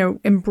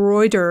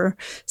 embroider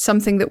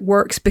something that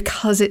works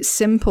because it's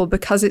simple,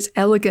 because it's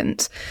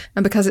elegant,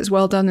 and because it's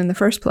well done in the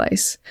first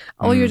place.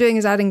 All you're doing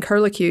is adding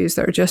curlicues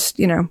that are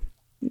just,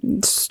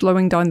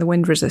 slowing down the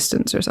wind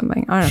resistance or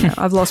something. I don't know.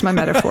 I've lost my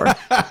metaphor.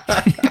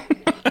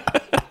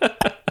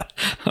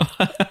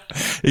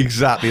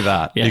 Exactly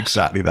that. Yeah.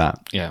 Exactly that.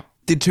 Yeah.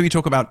 Did Twohy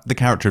talk about the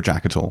character of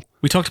Jack at all?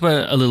 We talked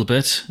about it a little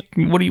bit.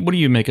 What do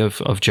you make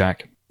of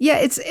Jack?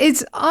 Yeah,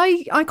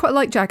 I quite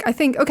like Jack. I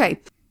think,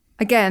 okay,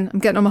 again, I'm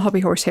getting on my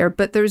hobby horse here,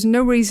 but there's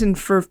no reason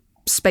for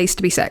space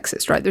to be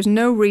sexist, right? There's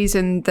no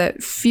reason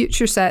that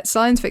future set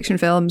science fiction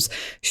films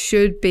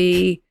should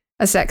be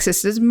as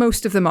sexist as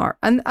most of them are.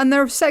 And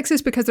they're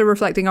sexist because they're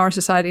reflecting our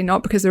society,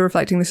 not because they're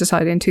reflecting the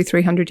society in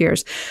 200-300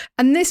 years.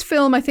 And this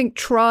film, I think,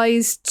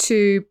 tries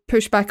to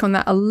push back on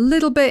that a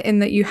little bit, in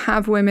that you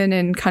have women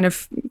in kind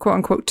of quote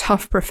unquote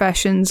tough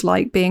professions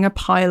like being a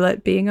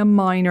pilot, being a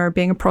miner,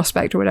 being a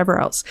prospector, whatever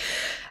else,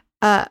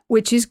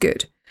 which is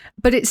good.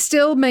 But it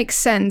still makes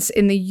sense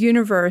in the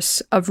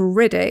universe of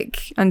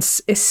Riddick, and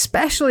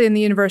especially in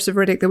the universe of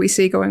Riddick that we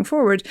see going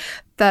forward,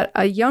 that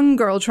a young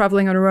girl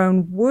traveling on her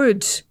own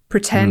would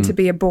pretend to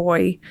be a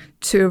boy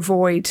to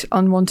avoid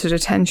unwanted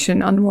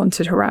attention,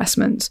 unwanted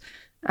harassment,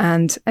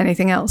 and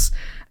anything else.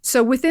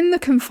 So within the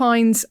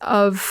confines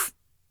of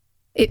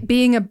it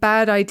being a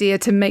bad idea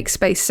to make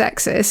space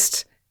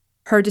sexist,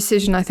 her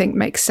decision, I think,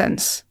 makes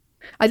sense.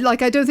 I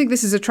don't think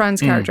this is a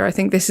trans character. I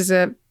think this is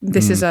a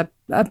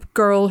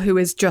girl who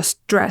is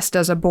just dressed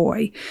as a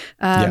boy.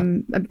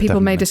 People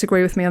definitely may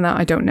disagree with me on that.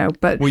 I don't know,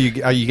 but well, you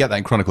get that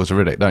in Chronicles of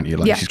Riddick, don't you?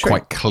 Like she's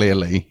quite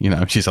clearly,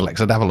 she's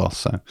Alexa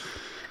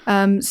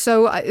Davalos.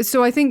 So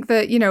I think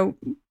that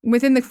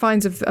within the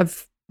confines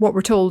of what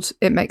we're told,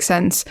 it makes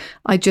sense.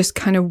 I just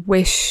kind of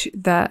wish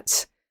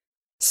that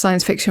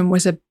science fiction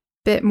was a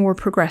bit more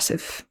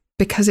progressive,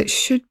 because it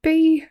should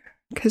be.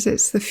 Because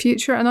it's the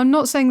future. And I'm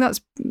not saying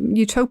that's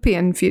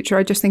utopian future.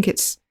 I just think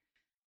it's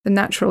the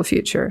natural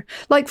future.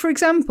 Like, for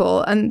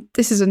example, and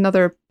this is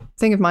another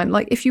thing of mine,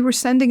 like if you were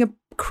sending a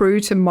crew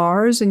to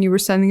Mars and you were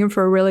sending them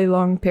for a really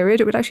long period,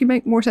 it would actually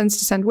make more sense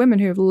to send women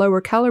who have lower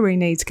calorie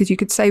needs, because you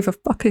could save a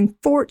fucking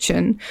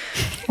fortune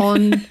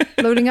on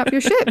loading up your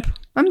ship.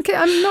 I'm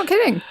not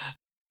kidding.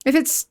 If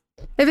it's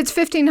If it's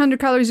 1,500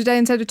 calories a day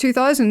instead of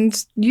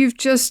 2,000, you've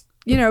just,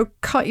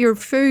 cut your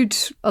food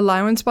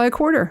allowance by a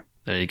quarter.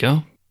 There you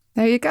go.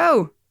 There you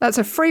go. That's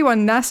a free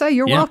one, NASA.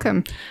 You're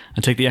welcome.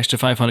 And take the extra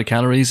 500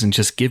 calories and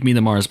just give me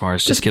the Mars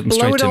bars. Just give them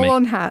straight to me. Blow it all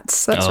on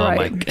hats. That's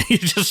right.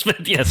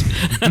 Yes.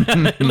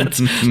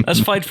 let's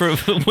fight for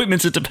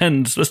women's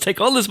independence. Let's take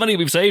all this money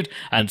we've saved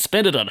and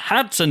spend it on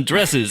hats and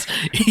dresses.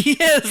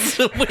 Yes,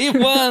 we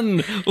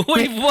won.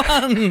 We've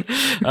won.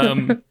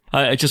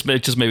 It just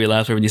made me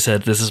laugh when you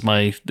said this is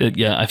my.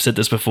 I've said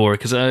this before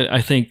because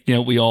I think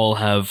we all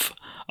have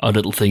our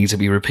little things that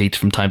we repeat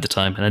from time to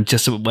time. And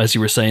just as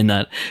you were saying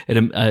that,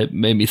 it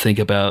made me think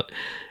about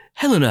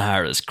Helen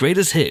O'Hara's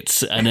greatest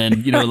hits. And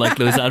then, like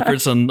those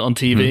adverts on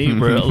TV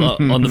where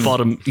on the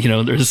bottom,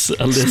 there's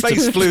a list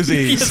Space of...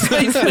 floozies.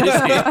 Space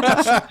floozies.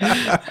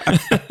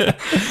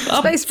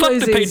 Space fuck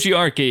floozies. the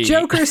patriarchy.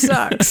 Joker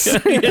sucks.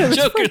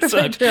 Joker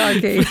sucks.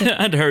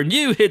 And her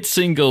new hit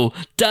single,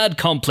 Dad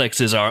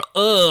Complexes Are,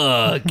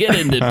 get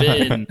in the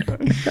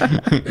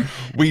bin.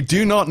 We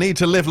do not need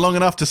to live long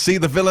enough to see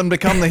the villain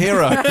become the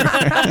hero.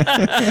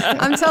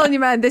 I'm telling you,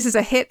 man, this is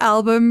a hit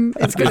album.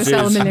 It's going to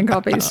sell 1 million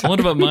copies. What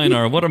about mine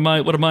are? What are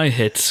my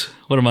hits?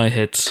 What are my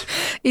hits?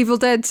 Evil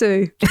Dead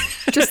 2.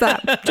 Just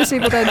that. Just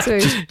Evil Dead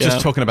 2.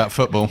 Just talking about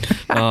football.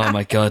 Oh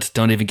my God.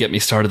 Don't even get me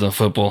started on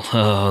football.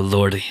 Oh,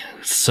 Lordy.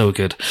 So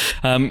good.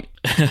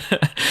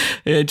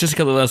 Just a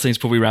couple of last things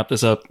before we wrap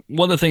this up.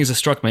 One of the things that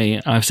struck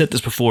me, I've said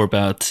this before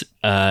about,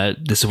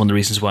 this is one of the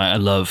reasons why I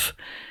love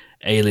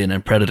Alien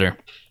and Predator,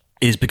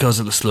 is because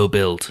of the slow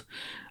build.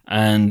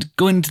 And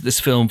going into this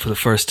film for the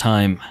first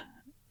time,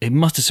 it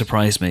must have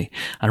surprised me.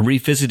 And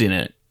revisiting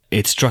it,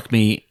 it struck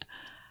me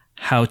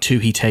how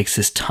Twohy takes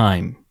his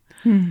time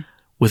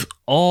with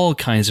all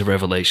kinds of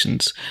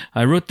revelations.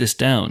 I wrote this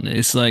down.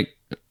 It's like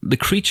the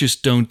creatures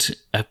don't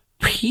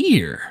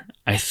appear,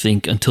 I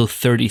think, until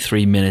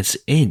 33 minutes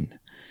in.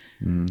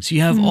 So you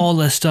have all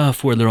that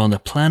stuff where they're on the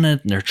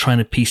planet and they're trying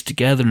to piece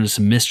together, and there's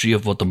a mystery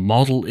of what the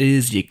model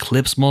is, the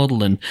eclipse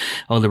model, and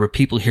there were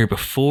people here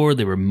before,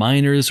 they were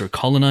miners or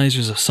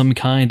colonizers of some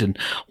kind, and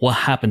what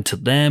happened to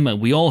them, and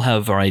we all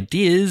have our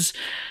ideas,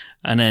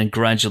 and then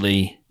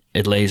gradually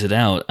it lays it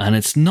out. And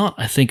it's not,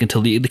 I think,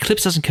 until the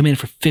eclipse doesn't come in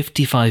for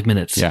 55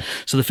 minutes. Yeah.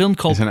 So the film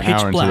called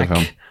Pitch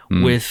Black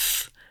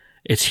with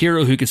its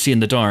hero who can see in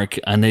the dark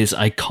and his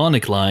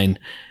iconic line,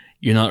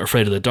 "You're not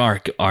afraid of the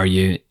dark, are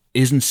you?"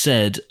 isn't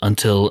said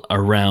until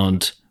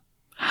around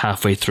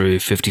halfway through,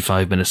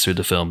 55 minutes through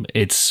the film.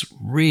 It's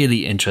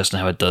really interesting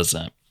how it does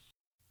that.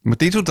 But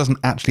Diesel doesn't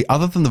actually,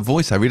 other than the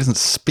voiceover, he doesn't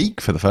speak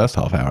for the first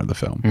half hour of the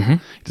film. He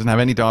doesn't have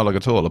any dialogue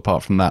at all,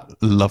 apart from that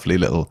lovely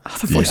little...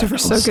 the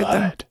voiceover's so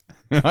good,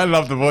 though. I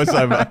love the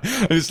voiceover.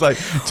 It's like,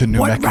 to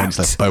New Mecca, and it's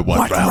like, but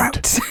what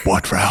route?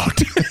 What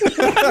route?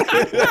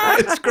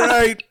 It's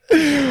great.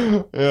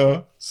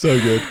 Yeah, so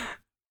good.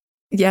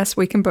 Yes,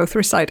 we can both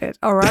recite it.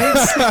 All right.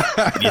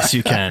 Yes,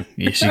 you can.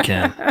 Yes, you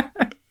can.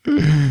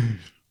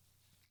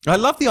 I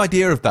love the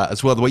idea of that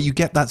as well, the way you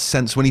get that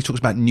sense when he talks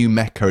about New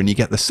Mecca and you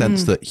get the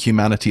sense that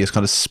humanity is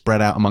kind of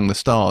spread out among the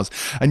stars.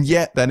 And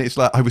yet then it's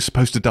like, I was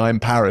supposed to die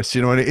in Paris,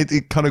 and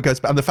it kind of goes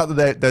back. And the fact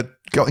that they're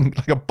getting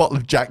like a bottle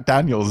of Jack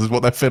Daniels is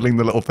what they're filling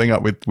the little thing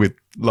up with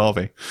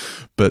larvae.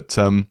 But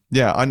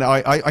yeah, I know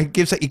it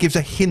gives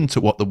a hint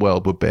at what the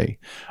world would be.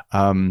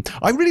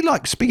 I really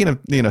like, speaking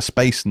of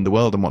space and the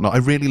world and whatnot, I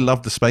really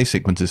love the space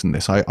sequences in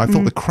this. I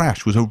thought the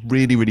crash was a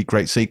really, really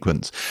great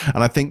sequence.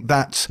 And I think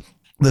that's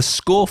the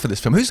score for this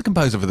film. Who's the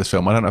composer for this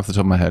film? I don't know off the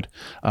top of my head.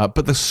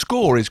 But the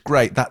score is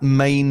great. That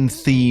main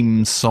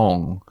theme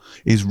song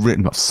is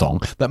written... Not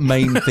song. That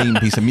main theme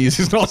piece of music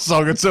is not a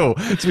song at all.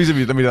 It's a piece of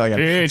music. Let me do that again.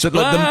 It's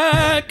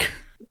black!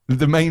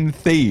 The main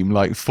theme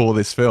for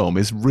this film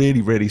is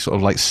really, really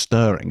sort of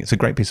stirring. It's a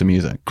great piece of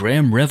music.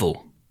 Graham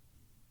Revel.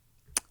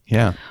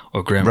 Yeah.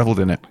 Or Graham... Reveled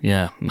in it.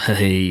 Yeah.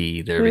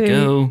 Hey, there we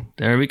go.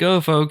 There we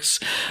go, folks.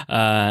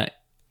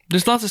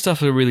 There's lots of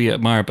stuff I really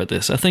admire about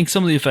this. I think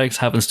some of the effects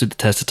haven't stood the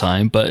test of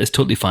time, but it's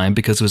totally fine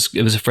because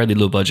it was a fairly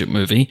low budget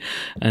movie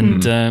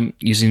and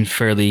using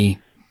fairly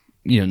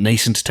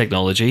nascent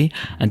technology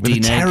and with a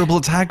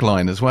terrible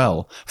tagline as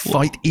well.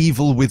 Fight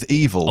evil with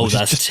evil. Oh,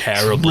 that's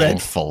terrible.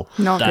 Dreadful.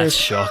 That's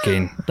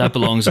shocking. That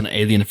belongs in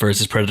Alien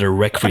vs. Predator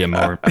Requiem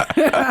or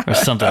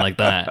something like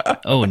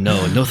that. Oh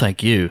no,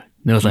 thank you.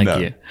 No, thank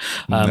you.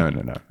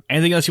 No.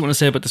 Anything else you want to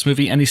say about this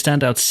movie? Any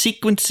standout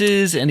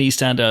sequences? Any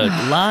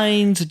standout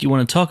lines that you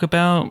want to talk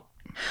about?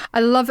 I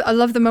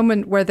love the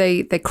moment where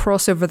they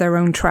cross over their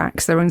own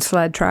tracks, their own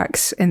sled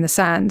tracks in the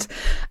sand,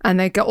 and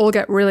they all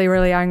get really,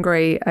 really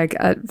angry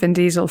at Vin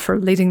Diesel for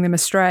leading them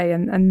astray,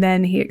 and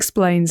then he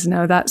explains,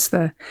 no, that's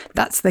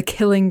the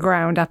killing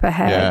ground up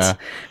ahead. Yeah.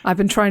 I've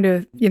been trying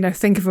to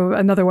think of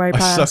another way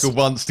past. I sucker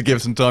once to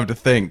give some time to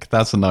think.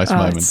 That's a nice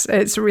moment.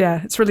 It's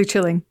really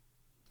chilling.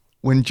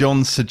 when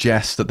John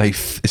suggests that they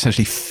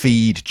essentially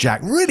feed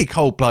Jack, really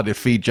cold-blooded,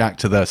 feed Jack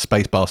to the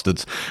space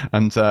bastards,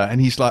 and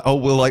he's like, "Oh,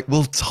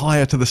 we'll tie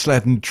her to the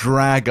sled and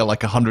drag her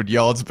like 100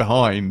 yards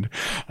behind,"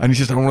 and he's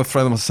just, "I don't want to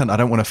throw them on the scent. I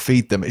don't want to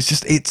feed them."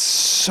 It's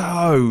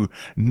so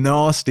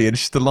nasty, and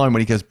it's just the line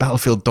when he goes,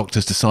 "Battlefield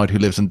doctors decide who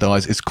lives and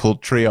dies. It's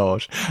called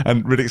triage,"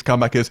 and Riddick's come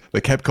back as,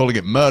 "They kept calling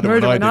it murder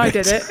when I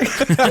did it."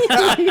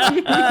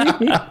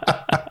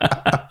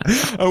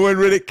 And when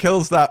Riddick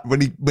kills that,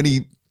 when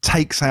he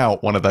takes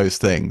out one of those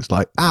things,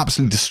 like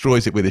absolutely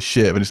destroys it with his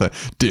ship, and it's like,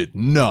 did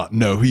not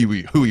know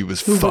who he was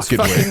fucking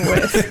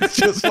with. It's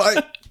just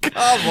like,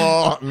 come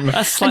on.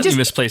 That's slightly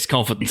misplaced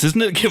confidence,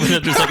 isn't it? Given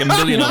that there's like a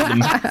million of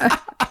them.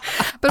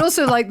 But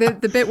also like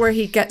the bit where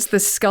he gets the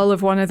skull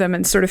of one of them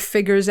and sort of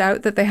figures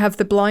out that they have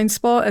the blind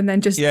spot and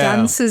then just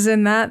dances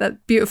in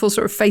that beautiful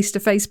sort of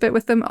face-to-face bit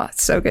with them. Oh,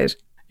 it's so good.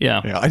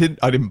 Yeah, I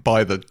didn't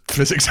buy the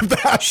physics of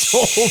that at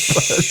all,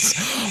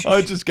 but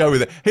I'd just go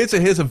with it.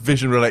 Here's a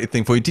vision-related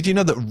thing for you. Did you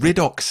know that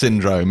Riddick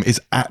syndrome is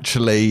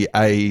actually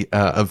a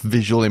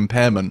visual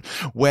impairment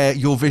where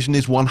your vision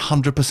is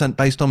 100%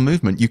 based on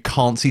movement? You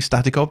can't see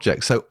static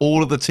objects. So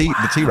all of the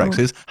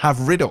T-Rexes have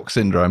Riddick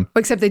syndrome.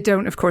 Except they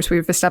don't, of course.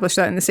 We've established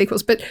that in the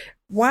sequels. But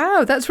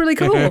wow, that's really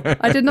cool.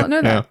 I did not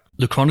know that.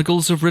 The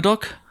Chronicles of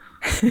Riddick?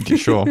 You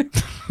sure?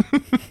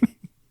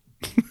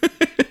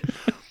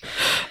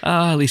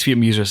 At least we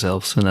amuse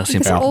ourselves, and that's the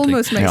important thing. It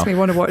almost makes me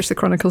want to watch The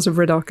Chronicles of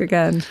Riddick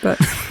again, but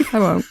I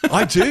won't.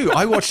 I do.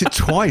 I watched it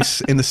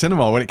twice in the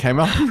cinema when it came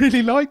out. I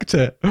really liked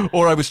it.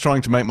 Or I was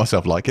trying to make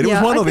myself like it. It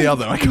was one or the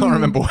other. I can't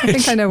remember which. I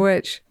think I know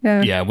which.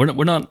 Yeah,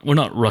 we're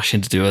not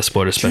rushing to do a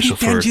spoiler special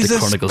for The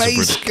Chronicles of Riddick.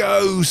 She's a space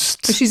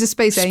ghost. She's a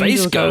space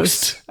angel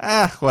ghost.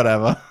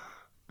 Whatever.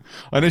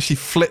 I know she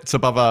flits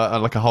above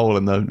like a hole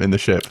in the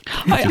ship.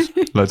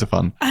 Loads of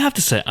fun. I have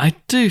to say, I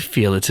do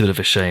feel it's a bit of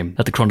a shame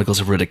that the Chronicles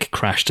of Riddick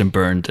crashed and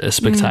burned as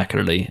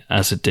spectacularly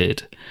as it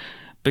did.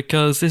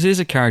 Because this is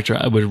a character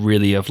I would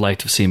really have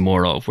liked to have seen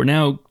more of. We're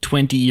now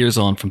 20 years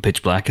on from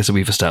Pitch Black, as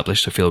we've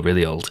established. I feel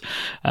really old.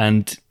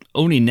 And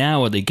only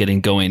now are they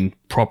getting going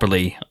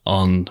properly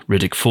on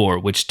Riddick 4,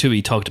 which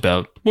Twohy talked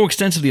about more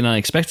extensively than I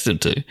expected him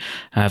to,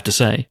 I have to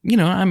say. You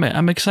know,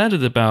 I'm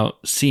excited about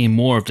seeing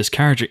more of this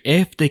character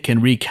if they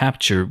can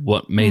recapture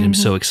what made him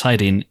so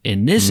exciting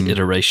in this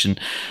iteration.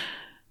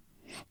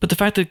 But the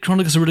fact that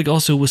Chronicles of Riddick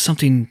also was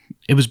something,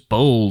 it was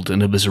bold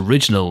and it was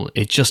original.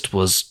 It just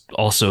was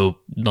also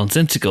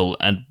nonsensical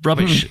and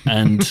rubbish.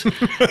 And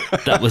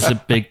that was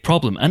a big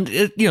problem. And,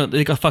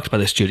 they got fucked by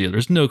the studio.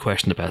 There's no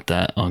question about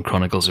that on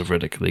Chronicles of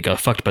Riddick. They got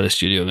fucked by the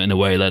studio in a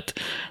way that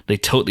they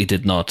totally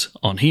did not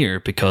on here,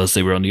 because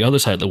they were on the other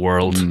side of the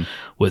world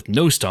with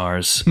no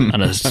stars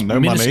and a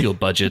minuscule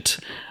budget,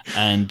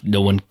 and no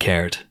one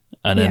cared.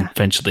 And then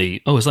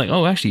eventually, it's like,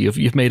 actually,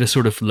 you've made a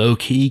sort of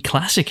low-key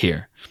classic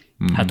here.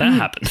 How'd that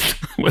happen?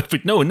 Well, if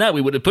we'd known that,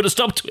 we would have put a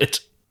stop to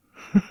it.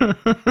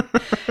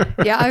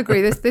 Yeah, I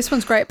agree. This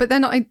one's great. But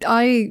then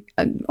I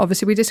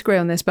obviously we disagree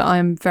on this, but I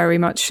am very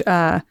much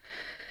not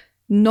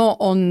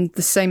on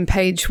the same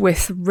page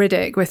with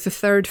Riddick, with the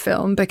third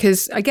film,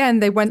 because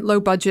again, they went low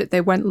budget, they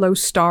went low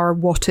star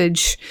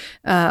wattage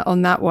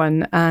on that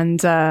one,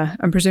 and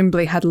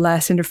presumably had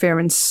less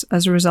interference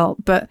as a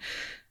result. But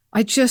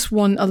I just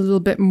want a little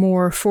bit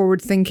more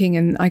forward thinking,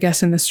 and I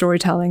guess in the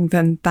storytelling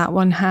than that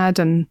one had,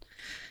 and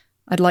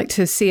I'd like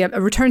to see a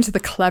return to the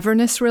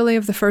cleverness, really,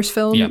 of the first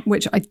film,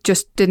 which I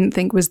just didn't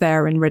think was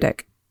there in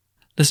Riddick.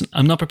 Listen,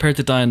 I'm not prepared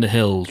to die on the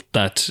hill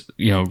that,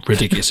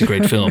 Riddick is a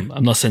great film.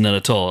 I'm not saying that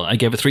at all. I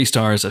gave it 3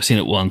 stars. I've seen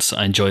it once.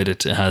 I enjoyed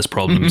it. It has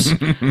problems.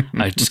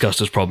 I discussed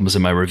those problems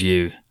in my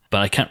review,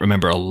 but I can't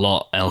remember a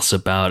lot else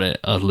about it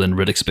other than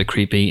Riddick's a bit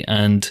creepy.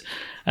 And,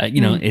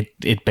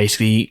 it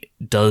basically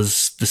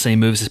does the same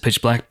moves as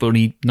Pitch Black, but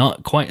only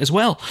not quite as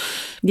well.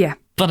 Yeah.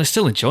 But I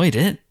still enjoyed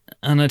it.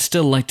 And I'd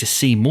still like to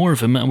see more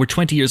of him. And we're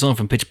 20 years on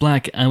from Pitch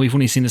Black, and we've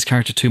only seen this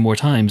character 2 more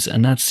times.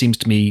 And that seems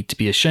to me to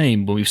be a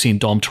shame when we've seen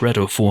Dom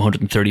Toretto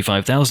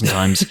 435,000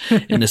 times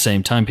in the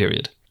same time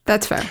period.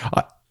 That's fair.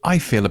 I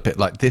feel a bit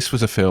like this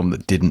was a film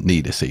that didn't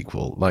need a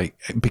sequel,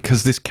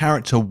 because this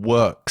character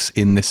works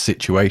in this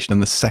situation.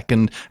 And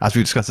as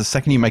we discussed, the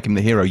second you make him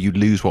the hero, you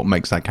lose what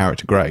makes that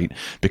character great,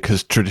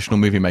 because traditional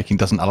movie making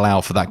doesn't allow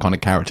for that kind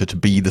of character to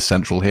be the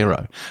central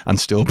hero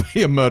and still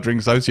be a murdering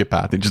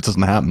sociopath. It just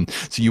doesn't happen.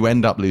 So you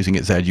end up losing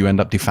its edge. You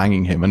end up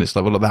defanging him. And it's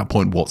like, well, at that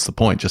point, what's the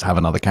point? Just have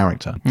another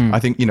character. I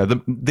think,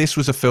 this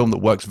was a film that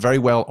works very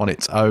well on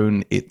its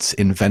own. It's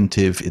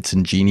inventive. It's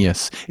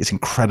ingenious. It's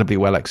incredibly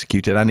well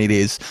executed. And it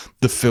is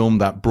the film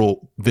that brought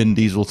Vin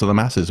Diesel to the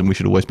masses, and we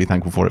should always be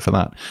thankful for it for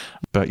that.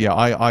 But yeah,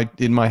 I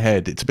in my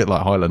head, it's a bit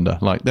like Highlander.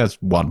 Like, there's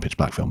one Pitch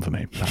Black film for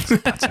me.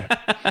 That's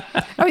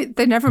it.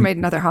 They never made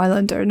another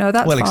Highlander. No,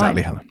 that's fine.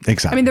 Helen.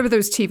 Exactly. I mean, there were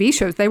those TV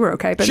shows. They were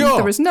okay, but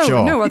there was no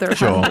other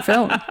Highlander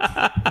film.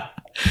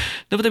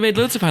 No, but they made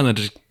loads of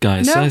Highlander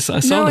guys. No, I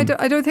saw them.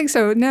 I don't think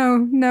so.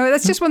 No,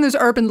 that's just one of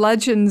those urban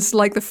legends,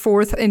 like the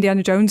fourth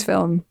Indiana Jones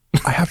film.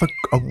 I have a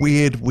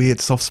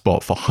weird soft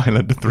spot for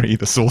Highlander 3,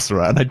 The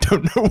Sorcerer, and I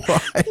don't know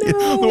why.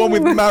 No. The one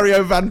with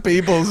Mario Van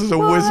Peebles as a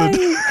wizard.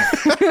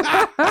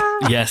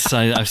 Yes,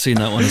 I've seen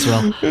that one as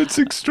well. It's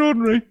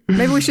extraordinary.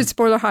 Maybe we should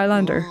spoiler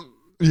Highlander.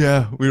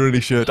 Yeah, we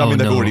really should. I mean,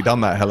 they've already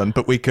done that, Helen,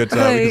 but we could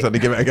certainly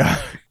give it a go.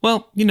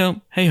 Well,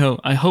 hey-ho,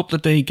 I hope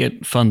that they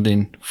get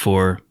funding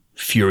for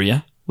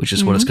Furia, which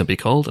is what it's going to be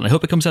called, and I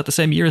hope it comes out the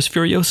same year as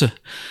Furiosa.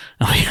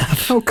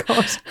 Oh,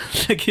 God.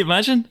 Can you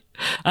imagine?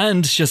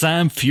 And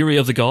Shazam! Fury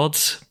of the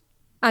Gods.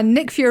 And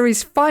Nick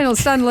Fury's final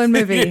standalone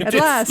movie, at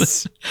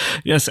last.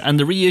 Yes, and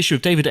the reissue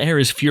of David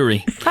Ayer's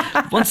Fury.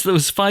 Once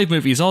those 5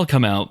 movies all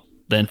come out,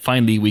 then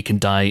finally we can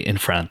die in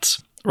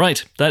France.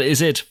 Right, that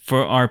is it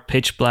for our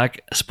Pitch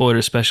Black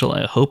spoiler special.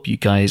 I hope you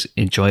guys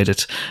enjoyed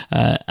it.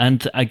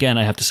 And again,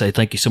 I have to say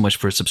thank you so much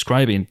for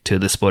subscribing to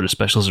the spoiler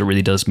specials. It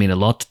really does mean a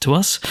lot to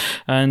us.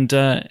 And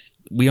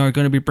we are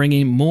going to be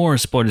bringing more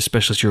spoiler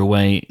specials your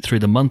way through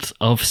the month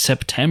of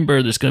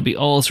September. There's going to be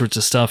all sorts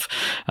of stuff.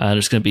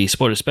 There's going to be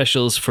spoiler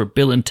specials for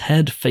Bill and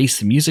Ted Face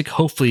the Music,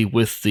 hopefully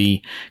with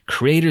the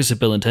creators of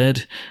Bill and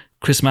Ted,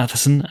 Chris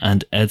Matheson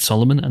and Ed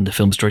Solomon, and the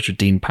film's director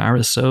Dean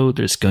Paris. So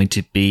there's going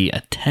to be a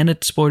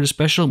Tenet spoiler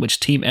special in which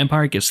Team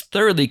Empire gets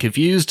thoroughly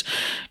confused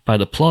by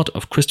the plot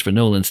of Christopher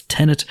Nolan's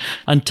Tenet,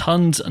 and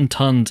tons and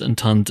tons and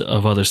tons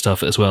of other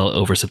stuff as well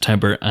over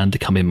September and the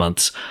coming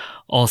months.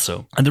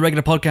 Also, and the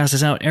regular podcast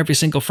is out every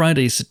single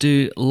Friday, so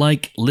do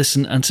like,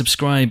 listen, and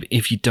subscribe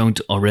if you don't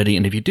already.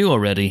 And if you do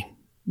already,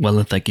 well,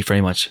 then thank you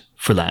very much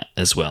for that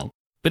as well.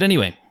 But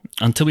anyway,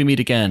 until we meet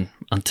again,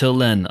 until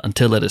then,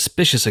 until that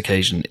auspicious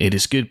occasion, it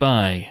is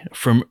goodbye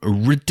from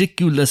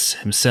Ridiculous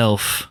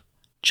himself,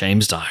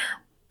 James Dyer.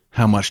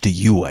 How much do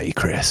you weigh,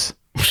 Chris?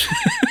 It's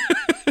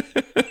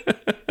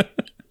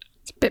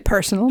a bit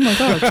personal, oh my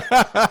God.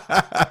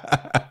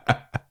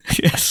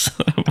 Yes,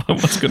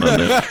 what's going on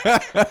there?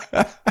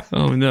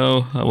 Oh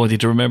no, I want you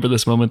to remember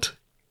this moment.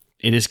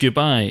 It is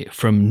goodbye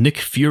from Nick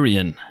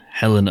Furian,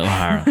 Helen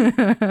O'Hara.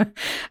 I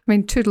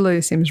mean,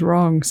 Toodaloo seems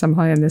wrong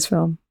somehow in this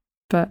film.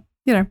 But,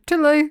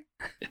 Toodaloo.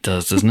 It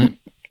does, doesn't it?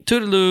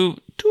 Toodaloo,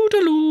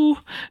 toodaloo.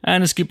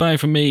 And it's goodbye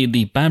from me,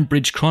 the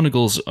Banbridge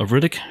Chronicles of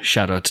Riddick.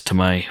 Shout out to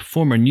my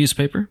former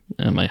newspaper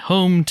and my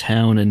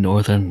hometown in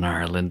Northern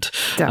Ireland.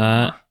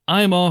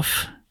 I'm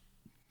off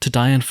to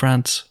die in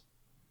France.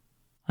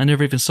 I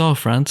never even saw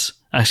France.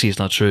 Actually, it's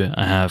not true.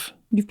 I have.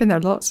 You've been there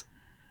lots.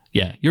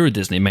 Yeah, Euro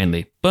Disney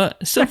mainly,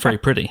 but still very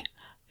pretty.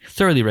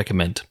 Thoroughly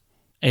recommend.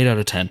 8 out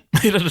of 10.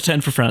 8 out of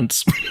 10 for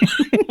France.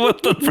 Well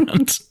done,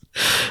 France.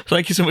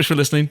 Thank you so much for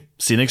listening.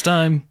 See you next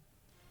time.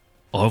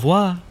 Au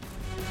revoir.